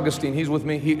 That's Augustine. He's with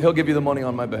me. He'll give you the money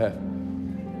on my behalf.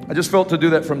 I just felt to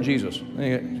do that from Jesus.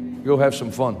 Go have some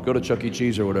fun. Go to Chuck E.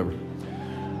 Cheese or whatever.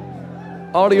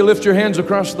 All of you lift your hands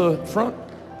across the front.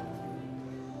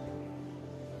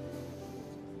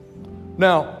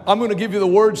 Now, I'm going to give you the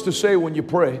words to say when you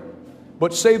pray,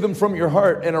 but say them from your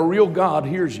heart, and a real God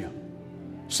hears you.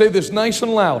 Say this nice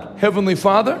and loud. Heavenly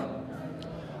Father,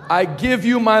 I give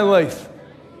you my life.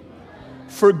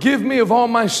 Forgive me of all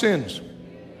my sins.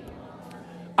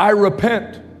 I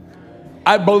repent.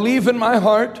 I believe in my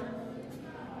heart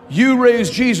you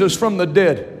raised Jesus from the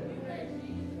dead.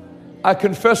 I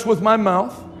confess with my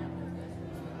mouth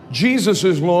Jesus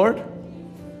is Lord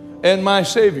and my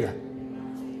Savior.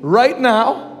 Right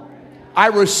now, I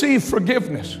receive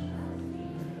forgiveness.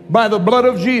 By the blood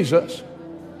of Jesus,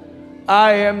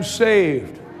 I am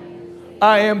saved.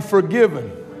 I am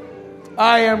forgiven.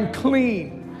 I am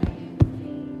clean.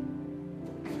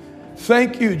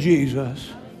 Thank you, Jesus.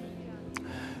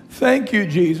 Thank you,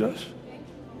 Jesus.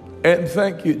 And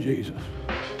thank you, Jesus.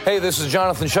 Hey, this is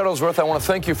Jonathan Shuttlesworth. I want to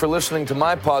thank you for listening to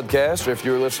my podcast, or if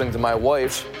you're listening to my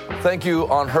wife's, thank you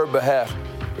on her behalf.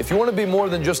 If you want to be more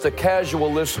than just a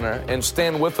casual listener and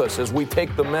stand with us as we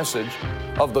take the message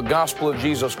of the gospel of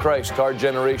Jesus Christ to our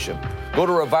generation, go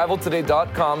to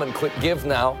revivaltoday.com and click Give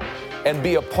Now and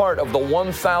be a part of the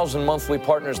 1,000 monthly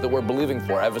partners that we're believing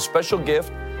for. I have a special gift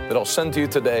that I'll send to you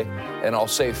today, and I'll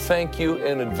say thank you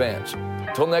in advance.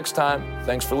 Until next time,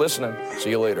 thanks for listening. See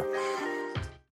you later.